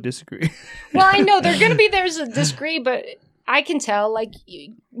people would disagree. well, I know there's a disagree, but I can tell. Like,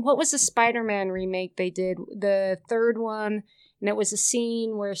 what was the Spider-Man remake they did? The third one, and it was a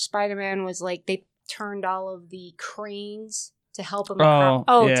scene where Spider-Man was like they turned all of the cranes to help him. Oh,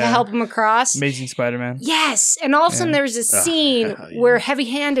 to yeah. help him across. Amazing Spider-Man. Yes, and all of a sudden Yeah. there was this Ugh, scene yeah. where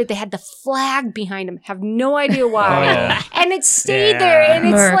heavy-handed they had the flag behind him. Have no idea why, Oh, yeah. and it stayed Yeah. there, and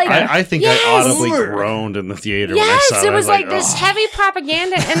it's Merc. like. I think Yes! I audibly groaned in the theater when I Yes, saw it. it was like this "Oh." heavy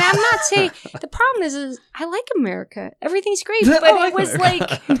propaganda, and I'm not saying the problem is I like America. Everything's great, I but it like was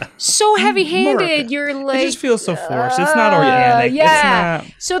America. like so heavy-handed. America. You're It like, just feels so forced. It's not organic. yeah. It's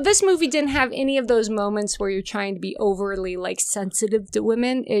not. So this movie didn't have any of those moments where you're trying to be overly like sensitive to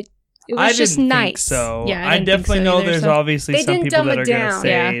women. It was I just didn't nice. think so. Yeah, I I didn't think definitely so know either, there's so- obviously They some didn't people dumb that it are going to down.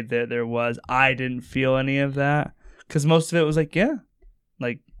 say Yeah. that there was. I didn't feel any of that because most of it was like, yeah,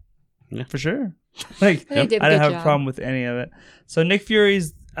 for sure. Like They did a I didn't good have job. a problem with any of it. So Nick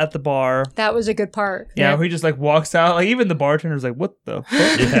Fury's at the bar. That was a good part. Yeah, where he just like walks out. Like even the bartender's like, "What the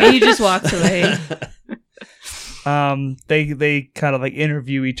fuck?" He just walks away. They kind of like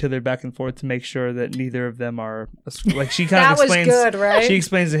interview each other back and forth to make sure that neither of them are like. She kind That of was explains. good, right? She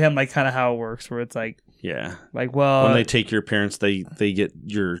explains to him like kind of how it works, where it's like, Yeah. well, When they take your parents, they get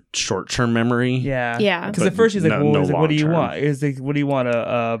your short-term memory. yeah, Yeah. Because But at first he's like, no- "Well, no he's like, what do you long-term. want? Is like, what do you want?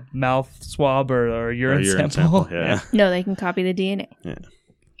 A mouth swab or a Or urine, urine sample? sample, yeah. No, they can copy the DNA.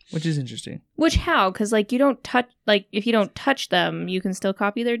 Which is interesting. Which how? Because like you don't touch, like if you don't touch them, you can still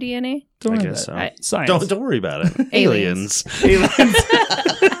copy their DNA. Don't I worry guess about so. it. Science. Don't worry about it. Aliens. Aliens.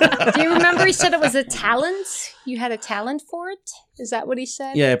 Do you remember he said it was a talent? You had a talent for it? Is that what he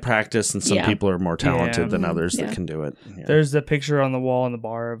said? Yeah, practice, and some Yeah. people are more talented than others Yeah. that can do it. Yeah. There's a picture on the wall in the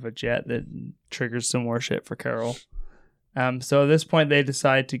bar of a jet that triggers some more shit for Carol. So at this point, they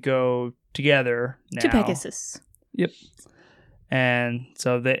decide to go together now. To Pegasus. Yep. And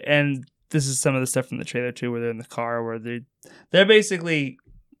so this is some of the stuff from the trailer too, where they're in the car, where they're basically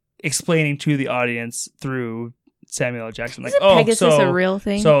explaining to the audience through Samuel L. Jackson, like, Isn't oh, Pegasus so a real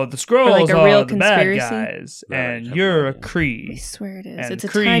thing? so the Skrulls Or like a are real the bad conspiracy? guys, Right, and have you're no a idea. I Kree. swear it is. And It's a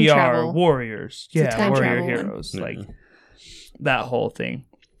Kree time are travel. warriors. a Yeah, time warrior travel one. heroes. Yeah. Like that whole thing.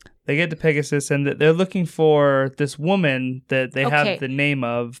 They get to Pegasus, and they're looking for this woman that they Okay. have the name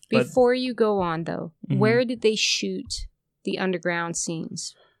of. But Before you go on, though, Mhm. where did they shoot the underground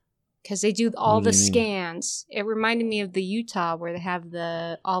scenes? because they do all What the do you mean? scans. It reminded me of the Utah where they have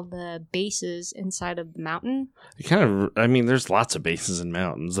all the bases inside of the mountain. It kind of, I mean, there's lots of bases and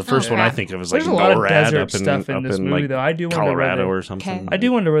mountains. The first one I yeah. think of is like There's a lot of NORAD desert up in, stuff in up this in movie, like though. I do wonder Colorado where or something. I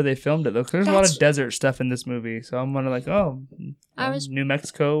do wonder where they filmed it, though, because there's a lot That's- of desert stuff in this movie. So I'm wondering, like, I was- New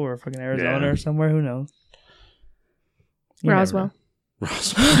Mexico or fucking Arizona Yeah. or somewhere. Who knows? You never Roswell. know.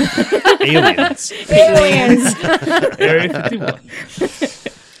 Aliens. Aliens. Area 51.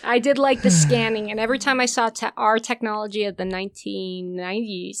 I did like the scanning, and every time I saw our technology of the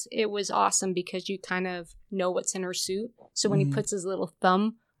 1990s, it was awesome because you kind of know what's in her suit. So when he puts his little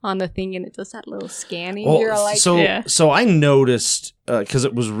thumb on the thing and it does that little scanning, you're like, so I noticed because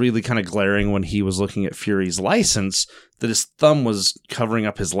it was really kind of glaring when he was looking at Fury's license that his thumb was covering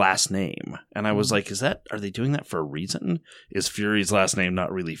up his last name, and I was like, are they doing that for a reason? Is Fury's last name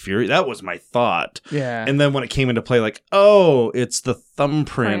not really Fury? That was my thought. Yeah. And then when it came into play, like, oh, it's the thumbprint,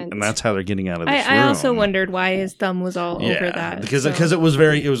 Print. and that's how they're getting out of this room. I also wondered why his thumb was all over that. because so. it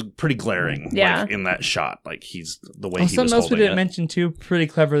was pretty glaring. Yeah. like, in that shot, like he's the way Oh, he was something else we holding didn't it. mention too, pretty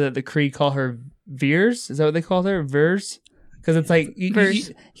clever that the Kree call her Veers. Is that what they call her? Veers? Because it's like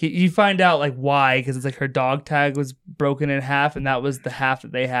you find out like why, because it's like her dog tag was broken in half, and that was the half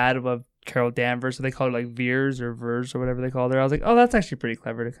that they had of Carol Danvers, so they called her like Veers or Vers or whatever they called her. I was like, oh, that's actually pretty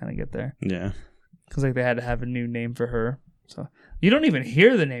clever to kind of get there, Yeah. because like they had to have a new name for her. So you don't even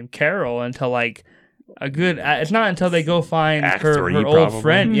hear the name Carol until like a good. It's not until they go find Act her 3, old probably.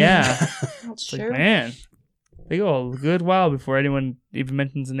 friend. Yeah. that's It's like, true. man, they go a good while before anyone even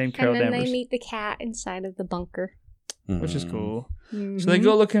mentions the name Carol And then Danvers, they meet the cat inside of the bunker. which is Mm. cool. Mhm. So they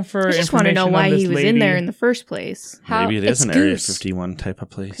go looking for. I just want to know information why on this he was in lady. there in the first place. How- Maybe it is it's an Area Goose. 51 type of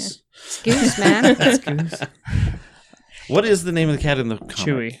place. It's Goose, man. That's Goose. What is the name of the cat in the comic?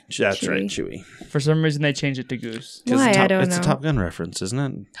 Chewie. That's Chewie. right, Chewie. For some reason, they changed it to Goose. 'Cause Why? it's I don't It's know. a Top Gun reference, isn't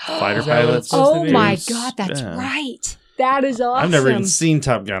it? Fighter Is that what pilots. it's supposed to Oh be? my Goose. god, that's Yeah. right. That is awesome. I've never even seen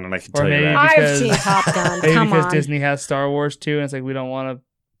Top Gun, and I can Or tell you maybe that. I've because- seen Top Gun. Maybe Come because on. Disney has Star Wars too, and it's like we don't want to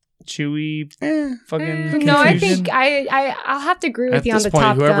Chewie fucking. No, I confusion. think I'll have to agree with At you on this the point,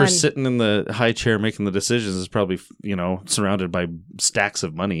 Top whoever's Gun. sitting in the high chair making the decisions is probably, surrounded by stacks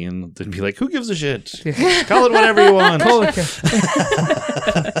of money, and they'd be like, "Who gives a shit? Call it whatever you want." Call it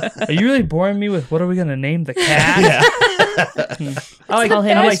cat. Are you really boring me with what are we gonna name the cat? Yeah. I Call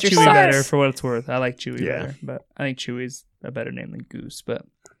him like Mr. Chewie Sauce. better for what it's worth. I like Chewie Yeah. better, but I think Chewie's a better name than Goose. But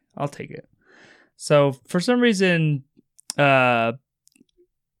I'll take it. So for some reason,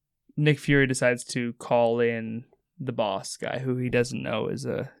 Nick Fury decides to call in the boss guy, who he doesn't know is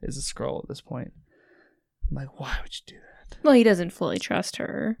a Skrull at this point. I'm like, why would you do that? Well, he doesn't fully trust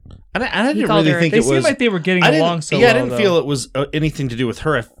her. And I He didn't called really her- think They it seemed was. like they were getting I didn't, along so yeah, well. I didn't though. feel it was anything to do with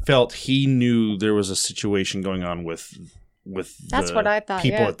her. I felt he knew there was a situation going on with That's the what I thought,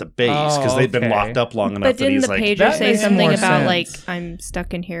 people yeah. at the base because Oh, they'd been okay. locked up long enough But that didn't he's the like, pager That say makes something more about like sense. I'm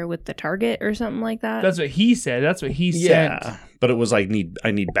stuck in here with the target or something like that? That's what he said. That's what he yeah, sent. but it was like I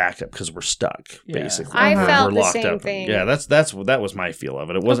need backup because we're stuck Yeah. basically. I Uh-huh. felt We're the locked same up. thing. Yeah, that was my feel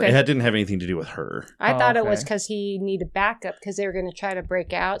of it. It wasn't. Okay. It didn't have anything to do with her. I Oh, thought it was okay. because he needed backup because they were going to try to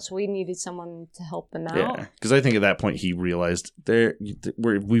break out, so we needed someone to help them out. Yeah, because I think at that point he realized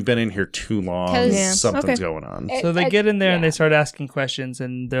we've been in here too long. 'Cause- Yeah. Something's Okay. going on. So they get in there and yeah. they start asking questions,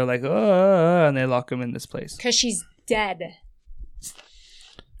 and they're like, and they lock him in this place. Because she's dead.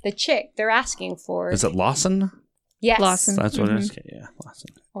 The chick they're asking for. Is it Lawson? Yes. Lawson? That's what it is. Mhm. Okay, yeah, Lawson.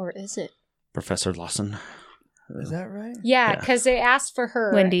 Or is it? Professor Lawson. Is that right? Yeah, Yeah. because they asked for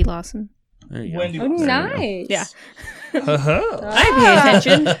her. Wendy Lawson. There you Wendy go. Oh, Lawson. There you nice. Yeah. Uh-huh. I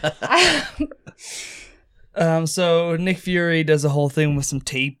pay attention. So Nick Fury does a whole thing with some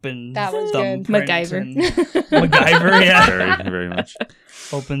tape and That was good. thumbprint MacGyver. and- MacGyver, yeah. Very, very much.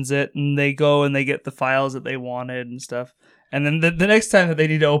 Opens it, and they go and they get the files that they wanted and stuff. And then the next time that they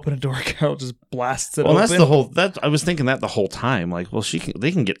need to open a door, Carol just blasts it Well, open. that's the whole. I was thinking that the whole time. Like, well,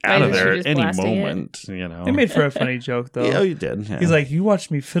 they can get out Why of is she there at just any blasting it? moment. You know. They made for a funny joke, though. Yeah, you did. Yeah. He's like, you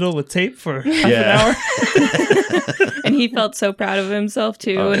watched me fiddle with tape for half Yeah. an hour? And he felt so proud of himself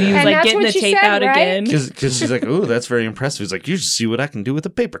too. Oh, And he was And like that's getting what the she tape said, out right? again. because she's like, "Ooh, that's very impressive." He's like, "You should see what I can do with a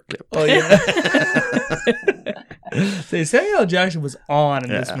paperclip." Oh, yeah. So Samuel L. Jackson was on in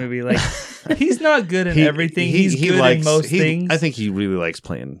this Yeah. movie. Like, he's not good in everything. He's good in most things. I think he really likes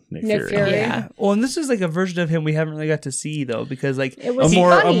playing Nick Nick Fury. Fury. Yeah. Well, and this is like a version of him we haven't really got to see, though, because, like, It A was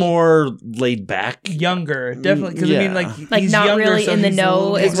more funny. laid back. younger, definitely. Because, I mean, Yeah. Like, he's not younger, really so in the he's a know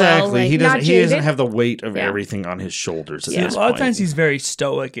little- as well, Exactly. like- He Not doesn't jaded. have the weight of Yeah. everything on his shoulders. At See, a this lot of point. times he's very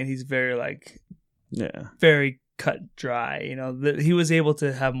stoic and he's very, like, yeah. very cut dry. You know, he was able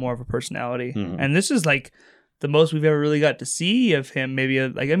to have more of a personality. Mhm. And this is, like, the most we've ever really got to see of him. Maybe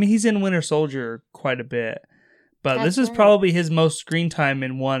he's in Winter Soldier quite a bit, but That's this is right. probably his most screen time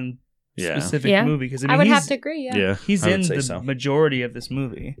in one specific Yeah. movie. Because I would have to agree. Yeah. Yeah, he's I would in say the so. majority of this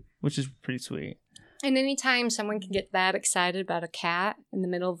movie, which is pretty sweet. And anytime someone can get that excited about a cat in the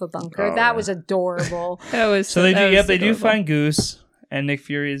middle of a bunker, Oh, that yeah. was adorable. That was So they that do. was Yep, they do adorable. find Goose, and Nick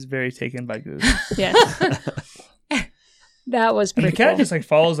Fury is very taken by Goose. Yes. That was And the pretty cat cool. just like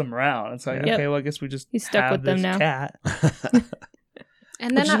follows them around. It's like, Yep. okay, well, I guess we just He's stuck have with them this now. cat.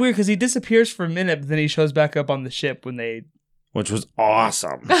 And Which then is weird because he disappears for a minute, but then he shows back up on the ship when they. Which was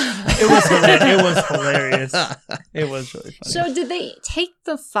awesome. It was hilarious. It was really funny. So did they take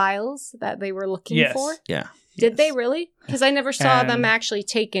the files that they were looking Yes. for? Yeah. Did they really? Because I never saw them And- actually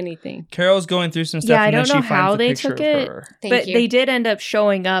take anything. Carol's going through some stuff. Yeah, I and then don't know she how finds a they picture took of it. her. Thank But you. they did end up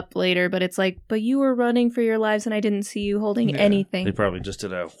showing up later, but it's like, but you were running for your lives and I didn't see you holding Yeah. anything. They probably just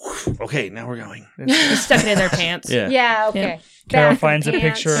did a, okay, now we're going. They stuck it in their pants. Yeah. Yeah, okay. Yeah. Carol Back finds a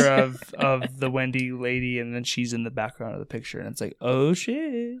pants. picture of the Wendy lady, and then she's in the background of the picture, and it's like, oh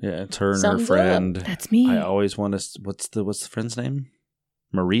shit. Yeah, it's her and her Something's friend. That's me. I always want to, what's the friend's name?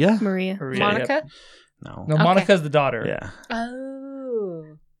 Maria? Maria. Maria, Monica? yep. No. No, Okay. Monica's the daughter. Yeah.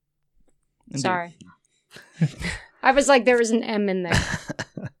 Oh. Indeed. Sorry. I was like, there was an M in there.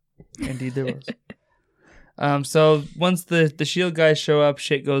 Indeed, there was. So once the shield guys show up,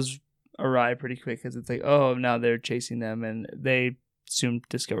 shit goes awry pretty quick because it's like, oh, now they're chasing them, and they soon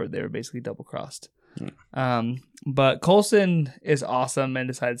discovered they were basically double crossed. But Coulson is awesome and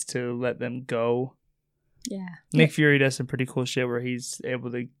decides to let them go. Yeah. Nick Fury does some pretty cool shit where he's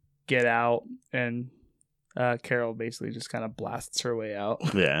able to get out, and Carol basically just kind of blasts her way out,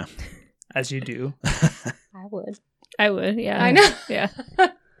 Yeah. as you do. I would. I would, yeah. I know. Yeah.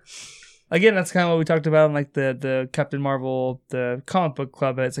 Again, that's kind of what we talked about in like the Captain Marvel, the comic book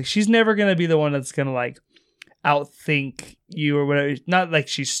club. It's like she's never gonna be the one that's gonna like outthink you or whatever. Not like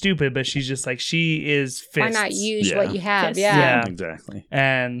she's stupid, but she's just like she is fists. Why not use Yeah. what you have? Yes. Yeah. Yeah. Exactly.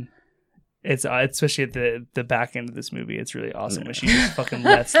 And it's especially at the back end of this movie, it's really awesome when she just fucking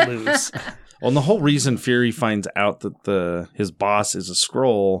lets loose. Well, and the whole reason Fury finds out that his boss is a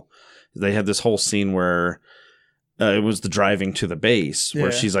Skrull, they had this whole scene where it was the driving to the base where Yeah.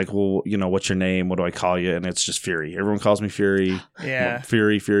 she's like, well, what's your name? What do I call you? And it's just Fury. Everyone calls me Fury. Yeah.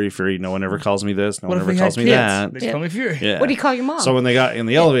 Fury, Fury, Fury. No one ever calls me this. No What one if ever we calls had me kids? that. They just call me Fury. Yeah. What do you call your mom? So when they got in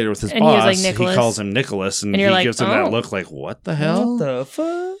the elevator with his And he was boss, like he Nicholas. calls him Nicholas, and And he you're like, gives him oh. that look like, what the hell? What the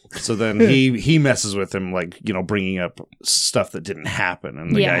fuck? So then he messes with him, like, bringing up stuff that didn't happen.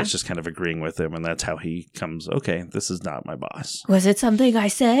 And the Yeah. guy's just kind of agreeing with him. And that's how he comes, okay, this is not my boss. Was it something I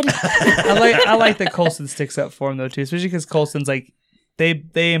said? I like that Coulson sticks up for him though too, especially because Coulson's like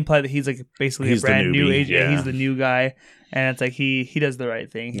they imply that he's like basically He's a the brand new newbie, agent. yeah. He's the new guy, and it's like he does the right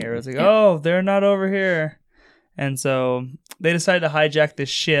thing here. It's like, oh, they're not over here, and so they decide to hijack this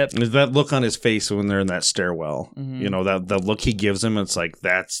ship. There's that look on his face when they're in that stairwell. Mhm. That the look he gives him, it's like,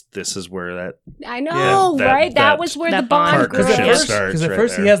 this is where that. I know, Yeah, right? that That was where that the bond bond grew. Because partnership at starts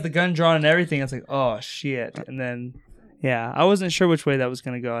first, right he there. has the gun drawn and everything. It's like, oh shit, and then. Yeah, I wasn't sure which way that was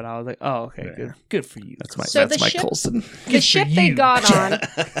going to go, and I was like, "Oh, okay, Yeah. good for you." That's my So that's the my ship- Coulson. The ship they you. got on,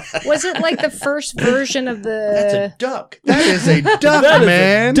 was it like the first version of the... duck. That is a duck, That is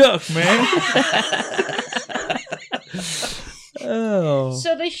man. a duck, man. Oh,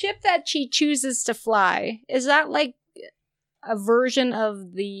 So the ship that she chooses to fly, is that like a version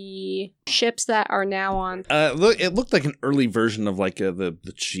of the ships that are now on... Look, it looked like an early version of like the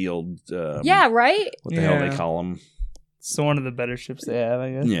Shield. yeah, right? What the hell Yeah. they call them? so one of the better ships they have,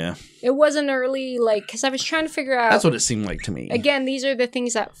 I guess. Yeah, It wasn't early, like... Because I was trying to figure out... that's what it seemed like to me. Again, these are the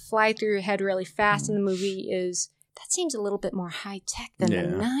things that fly through your head really fast in the movie is... That seems a little bit more high-tech than Yeah.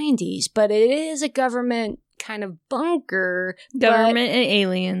 the 90s, but it is a government kind of bunker. but- Government and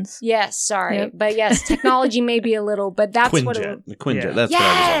aliens. Yes, sorry. Yep. But yes, technology may be a little, but that's what it Quinjet. The Quinjet. Yeah. That's what I was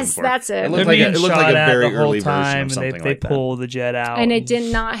Yes, looking for. that's it. It They're looked like being it looked shot like a at very the whole early version time, of and something they like that. pull the jet out, And it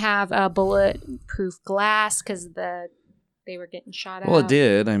did not have a bulletproof glass because they were getting shot at. Well, it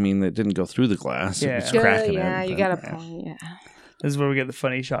did. I mean, it didn't go through the glass. Yeah. It was Good, cracking yeah, it. you but- got a yeah. point. Yeah. This is where we get the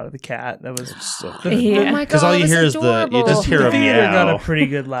funny shot of the cat. That was So The- Yeah. Oh my god, Because all you it was hear is you just adorable. hear the a theater got meow. a pretty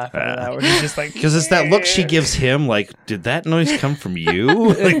good laugh out of that. Where he's just like, Because it's that look she gives him, like, did that noise come from you?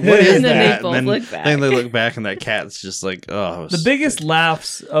 Like, what And is then they that? both and look back. then they look back, and that cat's just like, oh. it was the biggest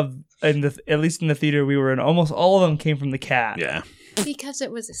laughs of at least in the theater we were in. Almost all of them came from the cat. Yeah. Because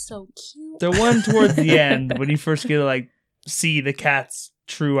it was so cute. The one towards the end when you first get to like see the cat's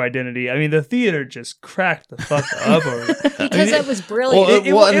true identity. I mean, the theater just cracked the fuck up over it. Because that was brilliant.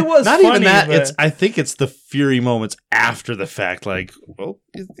 it was not funny, even that. but- I think it's the Fury moments after the fact. Like, oh,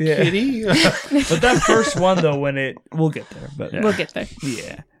 Yeah. kitty. But that first one though, we'll get there. But We'll get there.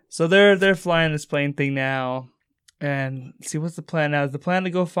 yeah. So they're flying this plane thing now, and see what's the plan now? Is the plan to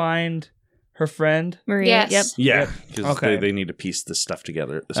go find her friend? Maria. Yes. Yep. Yeah, because Okay. they need to piece this stuff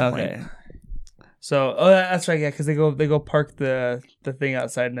together at this Okay. point. So, that's right, yeah, because they go park the thing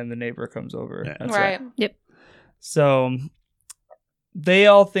outside, and then the neighbor comes over. Yeah. That's Right. So, they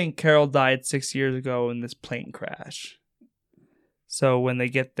all think Carol died 6 years ago in this plane crash. So when they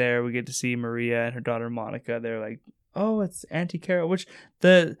get there, we get to see Maria and her daughter Monica. They're like, "Oh, it's Auntie Carol," which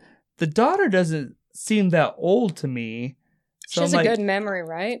the daughter doesn't seem that old to me. She So has I'm a like, good memory,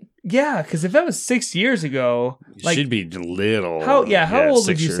 right? yeah, because if that was 6 years ago, like She'd be little. how old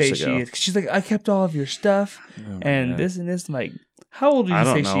would 6 you years say ago. she is? 'Cause she's like, I kept all of your stuff Oh, and yeah. this and this. I'm like, how old would I you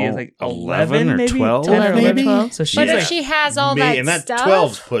say don't she is? know, Like 11 or maybe 12 10 or 11 or 11? 12. So she's But like, if she has all that and that stuff,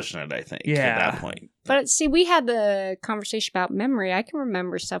 12's pushing it, I think. Yeah. At that point. But see, we had the conversation about memory. I can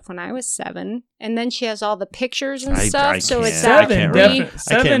remember stuff when I was 7, and then she has all the pictures and I stuff. So can't. it's I that can't we- remember. I can't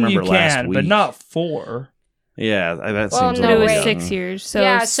seven you remember last can, but week. not 4. Yeah, that Well, seems a no, It little was wait. young. 6 years. So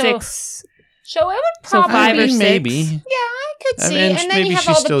Yeah, so- 6. So it would So probably 5 or be 6. Maybe. Yeah, I could I see. mean, And then maybe you have she's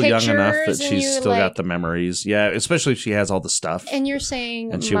all the still young pictures, enough that and she's you, still like, got the memories. Yeah, especially if she has all the stuff. And you're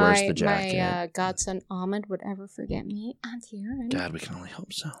saying And she wears the my jacket. godson Ahmed would ever forget me, Auntie Erin? God, we can only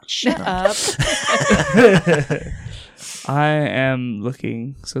hope so. Shut up. I am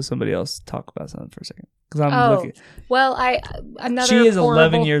looking. So somebody else talk about something for a second because I'm Oh, looking. well, another. She is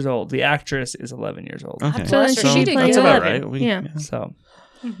 11 horrible- years old. The actress is 11 years old. Okay. So then she did plays good. about 11. right. Yeah. So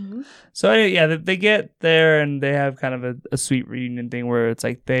Mhm. So anyway, yeah, they get there and they have kind of a sweet reunion thing where it's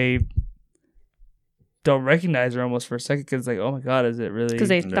like they don't recognize her almost for a second because like, oh my god, is it really? Because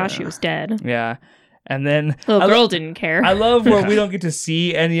they thought she was dead. Yeah, and then Little I girl lo- didn't care. I love where we don't get to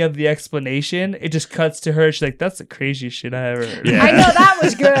see any of the explanation. It just cuts to her. She's like, "That's the craziest shit I ever heard." Yeah. I know that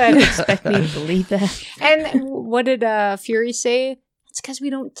was good. expect me to believe that. And what did Fury say? It's because we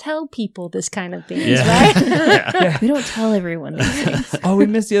don't tell people this kind of things, Yeah. right? Yeah. We don't tell everyone these things. Oh, we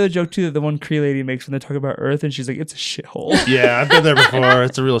missed the other joke too. That the one Cree lady makes when they talk about Earth, and she's like, "It's a shithole." Yeah, I've been there before.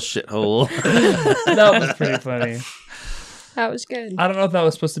 It's a real shithole. That was pretty funny. That was good. I don't know if that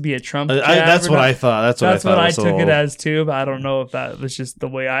was supposed to be a Trump. jab That's or what not. I thought. That's what I thought. took it as too, but I don't know if that was just the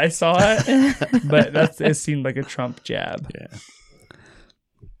way I saw it. But it seemed like a Trump jab. Yeah.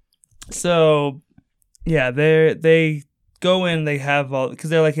 So, yeah, they go in. They have all because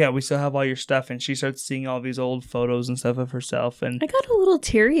they're like, yeah, we still have all your stuff, and she starts seeing all these old photos and stuff of herself, and I got a little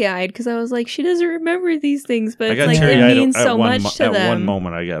teary eyed because I was like, she doesn't remember these things, but I it's got like teary it eyed means so much to at them. one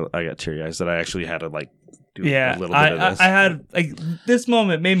moment. I got teary eyes that I actually had to like do yeah, a little bit of this. I had like this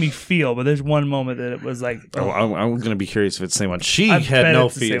moment made me feel, but there's one moment that it was like, Oh, I'm going to be curious if it's the same one. She I had bet no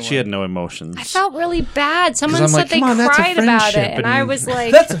it's the feel. same She one. had no emotions. I felt really bad. Someone I'm said like, they come on, that's a cried about it, friendship, and I and- was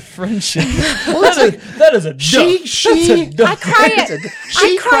like, that's a friendship. that is a joke. I cried.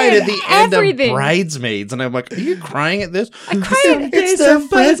 She cried at the end everything. of Bridesmaids, and I'm like, "Are you crying at this?" I cried. It's their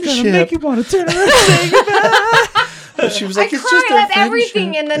friendship. want to turn around and say goodbye. She was I like, "It's just cried their at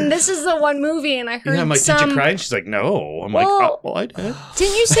everything, friendship." and then this is the one movie, and I heard Yeah, I'm like, some. "Did you cry?" And she's like, "No." I'm Well- like, "Oh, well, I did."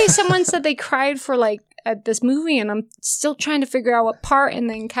 Didn't you say someone said they cried for like at this movie, and I'm still trying to figure out what part, and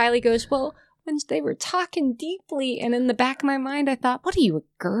then Kylie goes, "Well." When they were talking deeply, and in the back of my mind, I thought, "What are you, a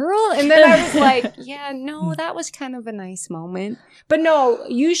girl?" And then I was like, "Yeah, no, that was kind of a nice moment." But no,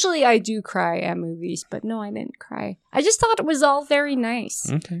 usually I do cry at movies, but no, I didn't cry. I just thought it was all very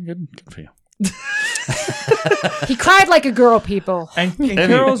nice. Okay, good for you. He cried like a girl, people. And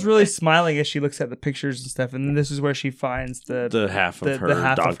Carol's really smiling as she looks at the pictures and stuff, and then this is where she finds The half of the her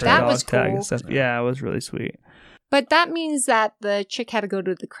half dog of her tag. That dog was tag cool. and stuff. Yeah, it was really sweet. But that means that the chick had to go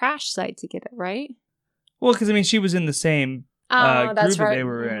to the crash site to get it, right? Well, because I mean, she was in the same Oh, group that's that right. they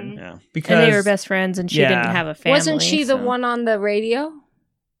were in Mhm. Yeah. because And they were best friends, and she Yeah. didn't have a family. Wasn't she the so- one on the radio?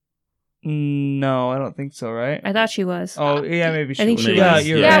 No, I don't think so. Right? I thought she was. Oh, yeah, maybe she I think was. she Yeah, was.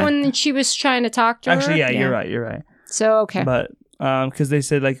 you're Yeah, right. when she was trying to talk to her. Actually, yeah, Yeah. you're right. So, okay. But because they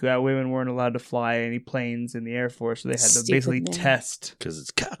said like women weren't allowed to fly any planes in the Air Force, so they had to Stupid basically man. test. Because it's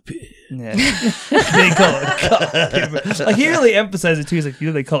cockpit. Yeah. They call it cockpit. Like he really emphasized it too. He's like,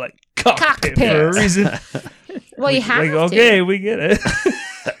 they call it cockpit, for a Cockpit. reason. Well, you have like, to. okay, we get it.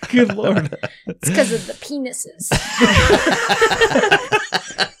 Good lord. It's because of the penises.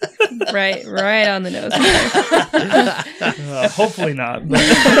 Right on the nose. Hopefully not. But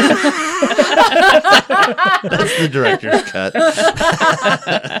That's the director's cut.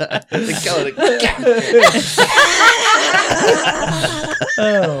 They call it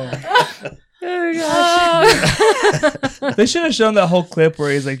They should have shown that whole clip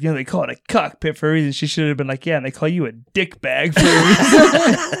where he's like, they call it a cockpit for a reason. She should have been like, and they call you a dick bag for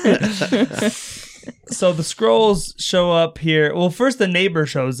a reason. So the Skrulls show up here. Well, first the neighbor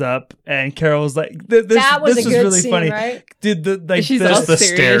shows up, and Carol's like, "This That was this a was good really scene, funny." right? Dude, She's the all the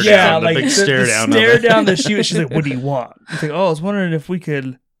serious. stare yeah, down, like the big stare down. of stare it. down the chute. She's like, "What do you want?" It's like, "Oh, I was wondering if we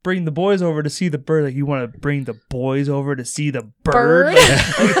could bring the boys over to see the bird." Like, you want to bring the boys over to see the bird? Bird? Like,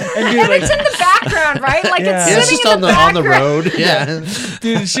 and dude, And like, it's in the background, right? Like Yeah. it's Yeah, it's sitting just in the on the background. road. Yeah.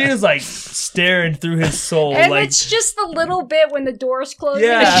 dude, she was like staring through his soul. And like, it's just the little bit when the doors close.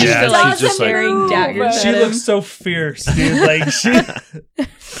 Yeah. and she Yeah, she's doesn't just like- staring daggers she at him. looks so fierce, dude. Like she,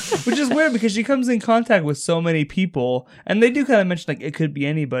 which is weird because she comes in contact with so many people, and they do kind of mention like it could be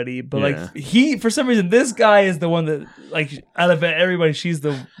anybody, but Yeah. like he, for some reason, this guy is the one that like out of everybody,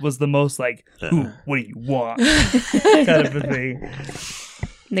 was the most like, "Ooh, what do you want?" kind of a thing.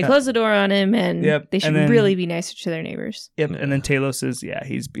 And they close the door on him, and Yep, they should and then- really be nicer to their neighbors. Yep, Yeah. and then Talos is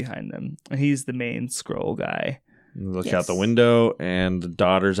he's behind them. He's the main scroll guy. Look Yes. out the window, and the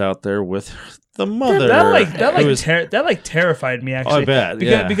daughter's out there with the mother. That who is- terrified me actually. I bet,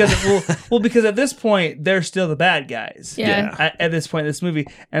 because, yeah. because at this point they're still the bad guys. Yeah. At this point in this movie,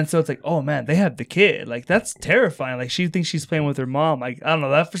 and so it's like, oh man, they have the kid. Like that's terrifying. Like she thinks she's playing with her mom. Like I don't know.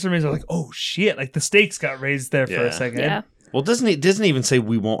 That for some reason, I was like, oh shit. Like the stakes got raised there for Yeah. a second. Yeah, Well, doesn't he even say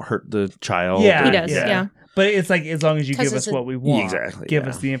we won't hurt the child? Yeah, he does. Yeah. But it's like as long as you 'Cause give us it's a- what we want, Exactly, give yeah.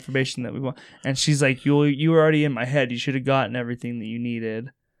 us the information that we want. And she's like, you were already in my head. You should have gotten everything that you needed,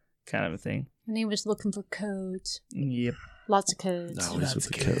 kind of a thing. And he was looking for codes. Yep. Lots of codes. Always with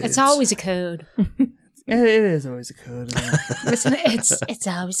the That's code. It's always a code. It is always a code. Isn't it? It's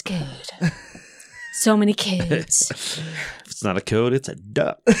always code. So many codes. If it's not a code, it's a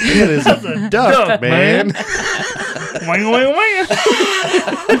duck. It is a duck, man. Wang, wang, wang.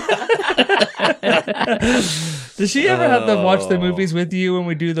 Does she ever have to watch the movies with you when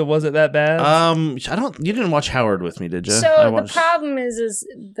we do the Was It That Bad? You didn't watch Howard with me, did you? So the problem is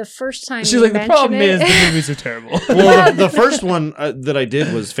the first time She's you like, the mention problem it, is the movies are terrible. Well, the first one that I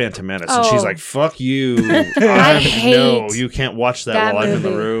did was Phantom Menace, and she's Oh. like, "Fuck you! I hate no, you can't watch that while I'm in the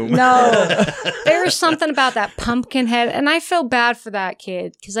movie. room." No, there was something about that pumpkin head, and I feel bad for that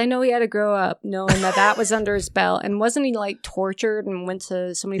kid because I know he had to grow up knowing that was under his belt, and wasn't he like tortured and went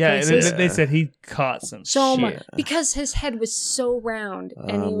to so many Yeah, and places? they said he caught some So shit. much because his head was so round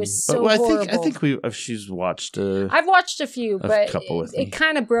and he was But so horrible. I think she's watched. I've watched a few, a but couple with me. it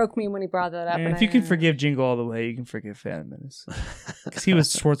kind of broke me when he brought that up. And and if you can I- forgive Jingle All the Way, you can forgive Phantom Menace. Because he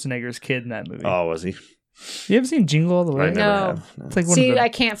was Schwarzenegger's kid in that movie. Oh, was he? You ever seen Jingle All the Way? I never No. have. No. It's like one see, of the, I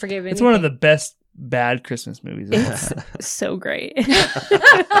can't forgive it's anything. one of the best bad Christmas movies. Of all It's time. so great.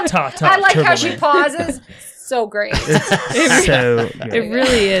 Top, I like how Turbo she Man. pauses. So great. It's so good. It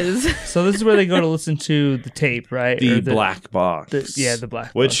really is. So this is where they go to listen to the tape, right? The Or black box. the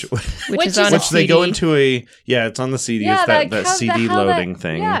black Which box. Which is is on which a they go CD. into it's on the CD. yeah, it's that like, how the CD hell loading that,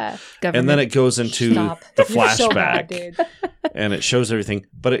 thing. Yeah. And then it goes into Stop. the You're so flashback, bad, dude. and it shows everything.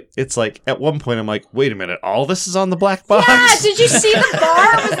 But it's like at one point I'm like, wait a minute, all this is on the black box. Yeah, did you see the bar?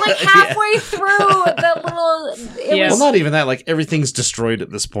 It was like halfway through the little. It Yeah. Well, was, not even that. Like everything's destroyed at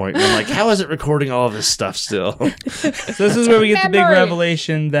this point. And I'm like, how is it recording all of this stuff still? So this is where we get the big Memory.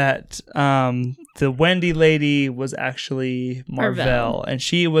 revelation that the Wendy lady was actually Marvel, Marvel. and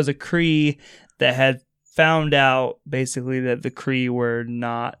she was a Kree that had found out basically that the Kree were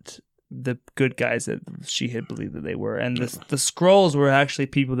not the good guys that she had believed that they were, and the Skrulls were actually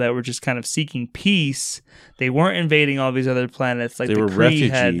people that were just kind of seeking peace. They weren't invading all these other planets like They the were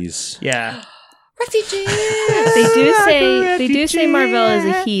Kree refugees. yeah. refugees. They do say Marvel is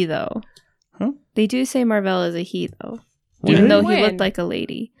a he though. Huh? They do say Marvel is a he though. When? Even though he When? looked like a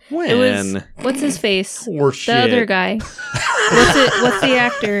lady. When? It was what's his face? Horseshit. The other guy. What's the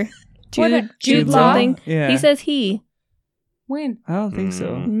actor? Jude Law? something. Yeah. He says he When? I don't think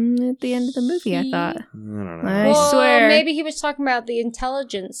so. at the end of the movie. I He- thought. I don't know. I Well, swear. maybe he was talking about the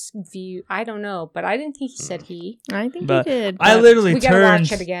intelligence view. I don't know, but I didn't think he said he. I think But he did. I but- literally We gotta turned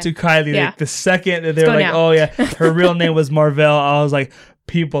watch it again. to Kylie Yeah. like the second that they were go like, now. "Oh yeah, her real name was Marvel." I was like,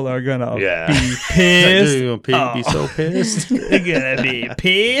 "People are gonna Yeah. be pissed. Dude, be so pissed. They're gonna be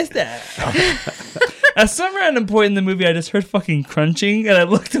pissed." At some random point in the movie, I just heard fucking crunching, and I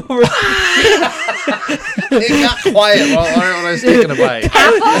looked over. It got quiet when I was taking a bite.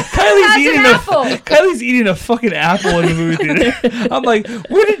 Kylie's eating a fucking apple in the movie theater. I'm like,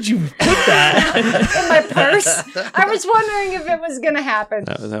 where did you put that? In my purse. I was wondering if it was gonna happen.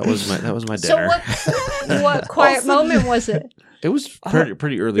 That was my So dinner. what quiet moment was it? It was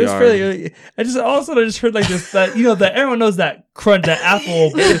pretty early It was on. fairly early. I just all of a sudden I just heard like this that that everyone knows that crunch, that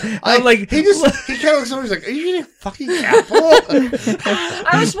apple. I'm like he kind of looks over. He's like, "Are you eating a fucking apple?"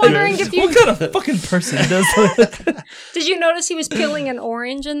 I was wondering if you what kind of fucking person does that? did you notice he was peeling an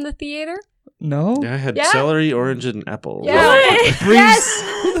orange in the theater? No. Yeah, I had Yeah. celery, orange, and apple. Yeah. Yes.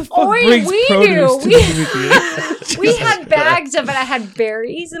 Who the fuck Oh, brings we produce do. to the movie theater? We had bags of it. I had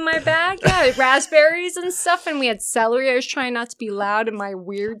berries in my bag. Yeah, raspberries and stuff, and we had celery. I was trying not to be loud in my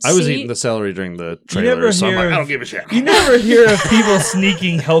weird seat. I was eating the celery during the never trailer, so I'm hear like, of- I don't give a shit. You never hear of people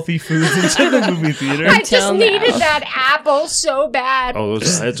sneaking healthy foods into the movie theater. I just Until needed now. that apple so bad. Oh,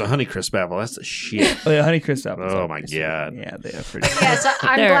 it's a Honeycrisp apple. That's the shit. Oh yeah, Honeycrisp apples. Oh, my God. Yeah, they are pretty. Yeah, so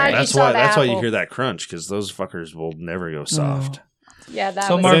I'm They're- glad you That's saw why. the That's why you apple. hear that crunch, because those fuckers will never go soft. Yeah, that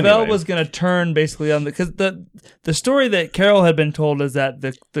So was Marvell Anyway. was going to turn basically on because the story that Carol had been told is that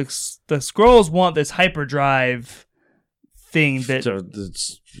the Skrulls want this hyperdrive thing that So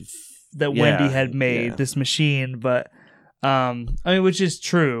it's that yeah, Wendy had made, yeah. this machine, but I mean, which is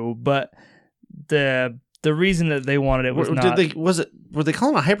true, but the reason that they wanted it was not. were they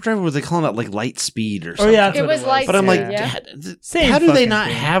calling it hyperdrive, or were they calling it like light speed or Oh something? yeah, that's It what was light But I'm like, Yeah. Same how do they fucking not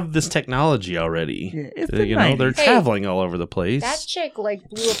thing. have this technology already? Yeah, it's the You know, they're 90s. Hey, traveling all over the place. that chick like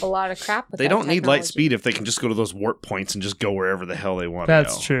blew up a lot of crap with They that don't need light technology. speed if they can just go to those warp points and just go wherever the hell they want.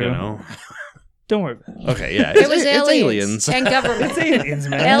 That's to go, true. You know? Don't worry about it. Okay, yeah, It was it's aliens and government. It's aliens,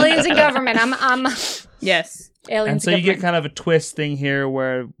 man. Aliens and government. I'm Yes. aliens. And so you get kind of a twist thing here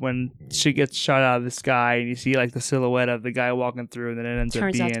where when she gets shot out of the sky and you see like the silhouette of the guy walking through and then it ends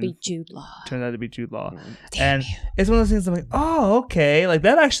turns up out being to be Jude Law. turns out to be Jude Law. And it's one of those things I'm like, oh, okay. Like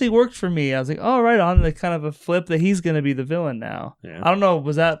that actually worked for me. I was like, oh, right on. Like kind of a flip that he's going to be the villain now. Yeah. I don't know.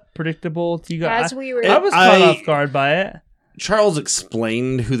 Was that predictable to you guys? As we were, I was caught off guard by it. Charles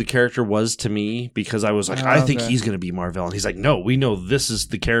explained who the character was to me because I was like, Oh, I think okay. he's going to be Marvel. And he's like, no, we know this is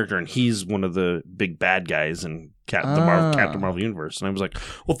the character and he's one of the big bad guys in Captain Marvel universe. And I was like,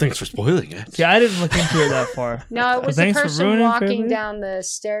 well, thanks for spoiling it. Yeah, I didn't look into it that far. no, it was the Thanks for person ruining it for walking me. down the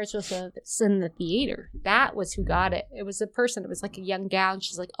stairs with us in the theater. That was who got it. It was the person. It was like a young gal, and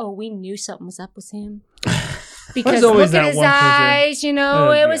she's like, "Oh, we knew something was up with him." Because There's always look at that his one person. eyes, you know,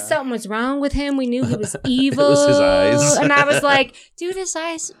 Oh, it was yeah. something was wrong with him. We knew he was evil. was his eyes. And I was like, dude, his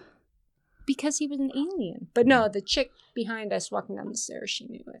eyes, because he was an alien. But no, the chick behind us walking down the stairs, she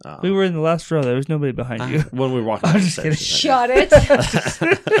knew it. We were in the last row. There was nobody behind you. When we were walking I'm down the just kidding. stairs. Shut it.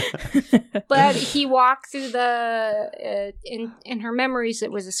 But he walked through the, in her memories,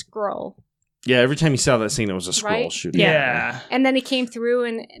 it was a scroll. Yeah, every time you saw that scene, it was a scroll Right? shooting. Yeah. And then he came through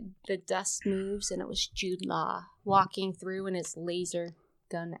and the dust moves and it was Jude Law walking through in his laser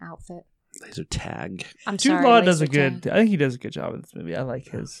gun outfit. Laser tag. I'm Jude sorry. Law laser does a tag. good. I think he does a good job in this movie. I like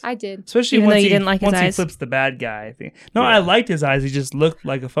his. I did. Especially Even though once you he didn't like his once he eyes? flips the bad guy. I think. No, Yeah. I liked his eyes. He just looked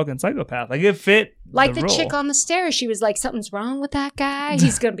like a fucking psychopath. Like it fit. Like the role. chick on the stairs, she was like, something's wrong with that guy.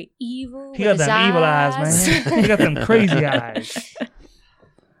 He's going to be evil. He with got his them evil eyes, man. He got them crazy eyes.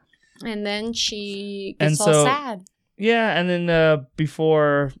 And then she And gets all so- sad. Yeah, and then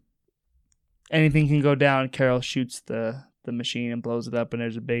before anything can go down, Carol shoots the machine and blows it up, and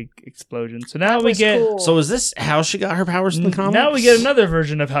there's a big explosion. So now That we was get. cool. So is this how she got her powers in the comics? Now we get another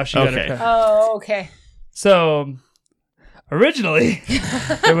version of how she got Okay. her power. Oh, okay. So originally,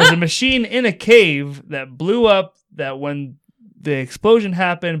 there was a machine in a cave that blew up. That when the explosion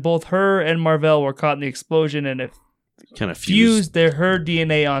happened, both her and Marvell were caught in the explosion, and it kind of fused her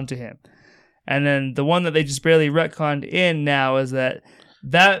DNA onto him. And then the one that they just barely retconned in now is that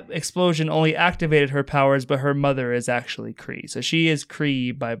explosion only activated her powers, but her mother is actually Kree. So she is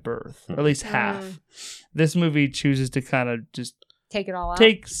Kree by birth, or at least half. This movie chooses to kind of just Take it all out.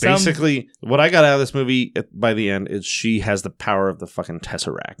 take some. Basically, what I got out of this movie by the end is she has the power of the fucking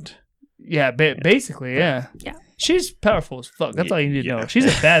Tesseract. Yeah, basically, yeah. Yeah. She's powerful as fuck. That's all you need to Yeah. know. She's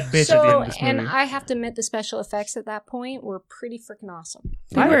a bad bitch at the end of this movie. and I have to admit, the special effects at that point were pretty freaking awesome.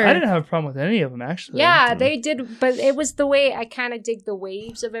 I were- didn't have a problem with any of them, actually. Yeah, they did, but it was the way I kind of dig the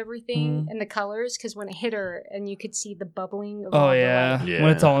waves of everything Mm. and the colors because when it hit her and you could see the bubbling of Oh, all yeah. the Yeah.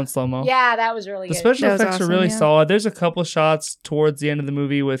 When it's all in slow mo. light. Yeah, that was really The good. special That was effects are awesome, really yeah. solid. There's a couple shots towards the end of the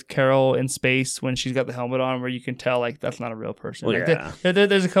movie with Carol in space when she's got the helmet on where you can tell like that's not a real person. Well, Like, yeah.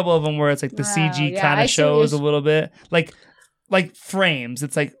 there's a couple of them where it's like the Oh, CG yeah, kind I of see what shows a you're- little bit. like frames.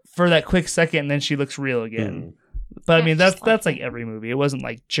 It's like for that quick second, and then she looks real again. But I mean, that's like every movie. It wasn't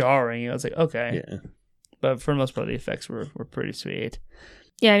like jarring. I was like, okay. Yeah. But for the most part, the effects were pretty sweet.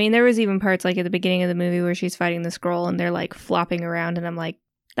 Yeah, I mean, there was even parts like at the beginning of the movie where she's fighting the scroll and they're like flopping around, and I'm like,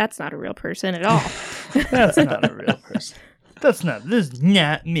 that's not a real person at all. That's not a real person. This is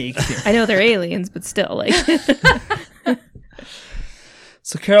not me. I know they're aliens, but still, like,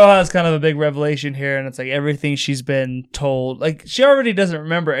 So Carol has kind of a big revelation here, and it's like everything she's been told. Like, she already doesn't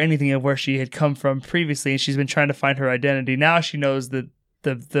remember anything of where she had come from previously, and she's been trying to find her identity. Now she knows that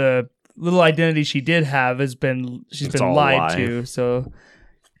the little identity she did have she's been all a lied lie. to. So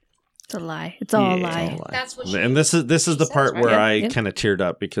it's a lie. It's all a lie. That's what she And this is the says, part right? where Yeah, I yeah. kind of teared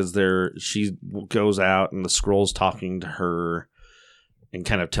up because she goes out and the scroll's talking to her and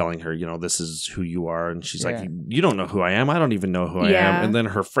kind of telling her, this is who you are, and she's Yeah. like, you don't know who I am. I don't even know who I Yeah. am. And then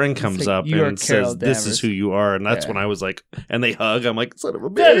her friend comes like, up "You are and Carol says, this is Danvers." who you are, and that's Yeah. when I was like, and they hug. I'm like, son of a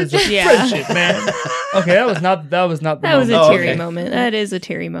that is bitch. a Yeah. friendship, man. Okay, that was not the That was a moment. Oh, teary okay. moment. That is a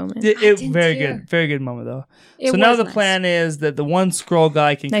teary moment. didn't Very care. good moment though. It So now was the nice. plan is that the one scroll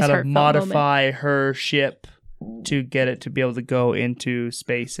guy can Nice kind of heartfelt modify her ship to get it to be able to go into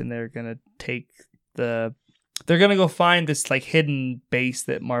space, and they're gonna go find this like hidden base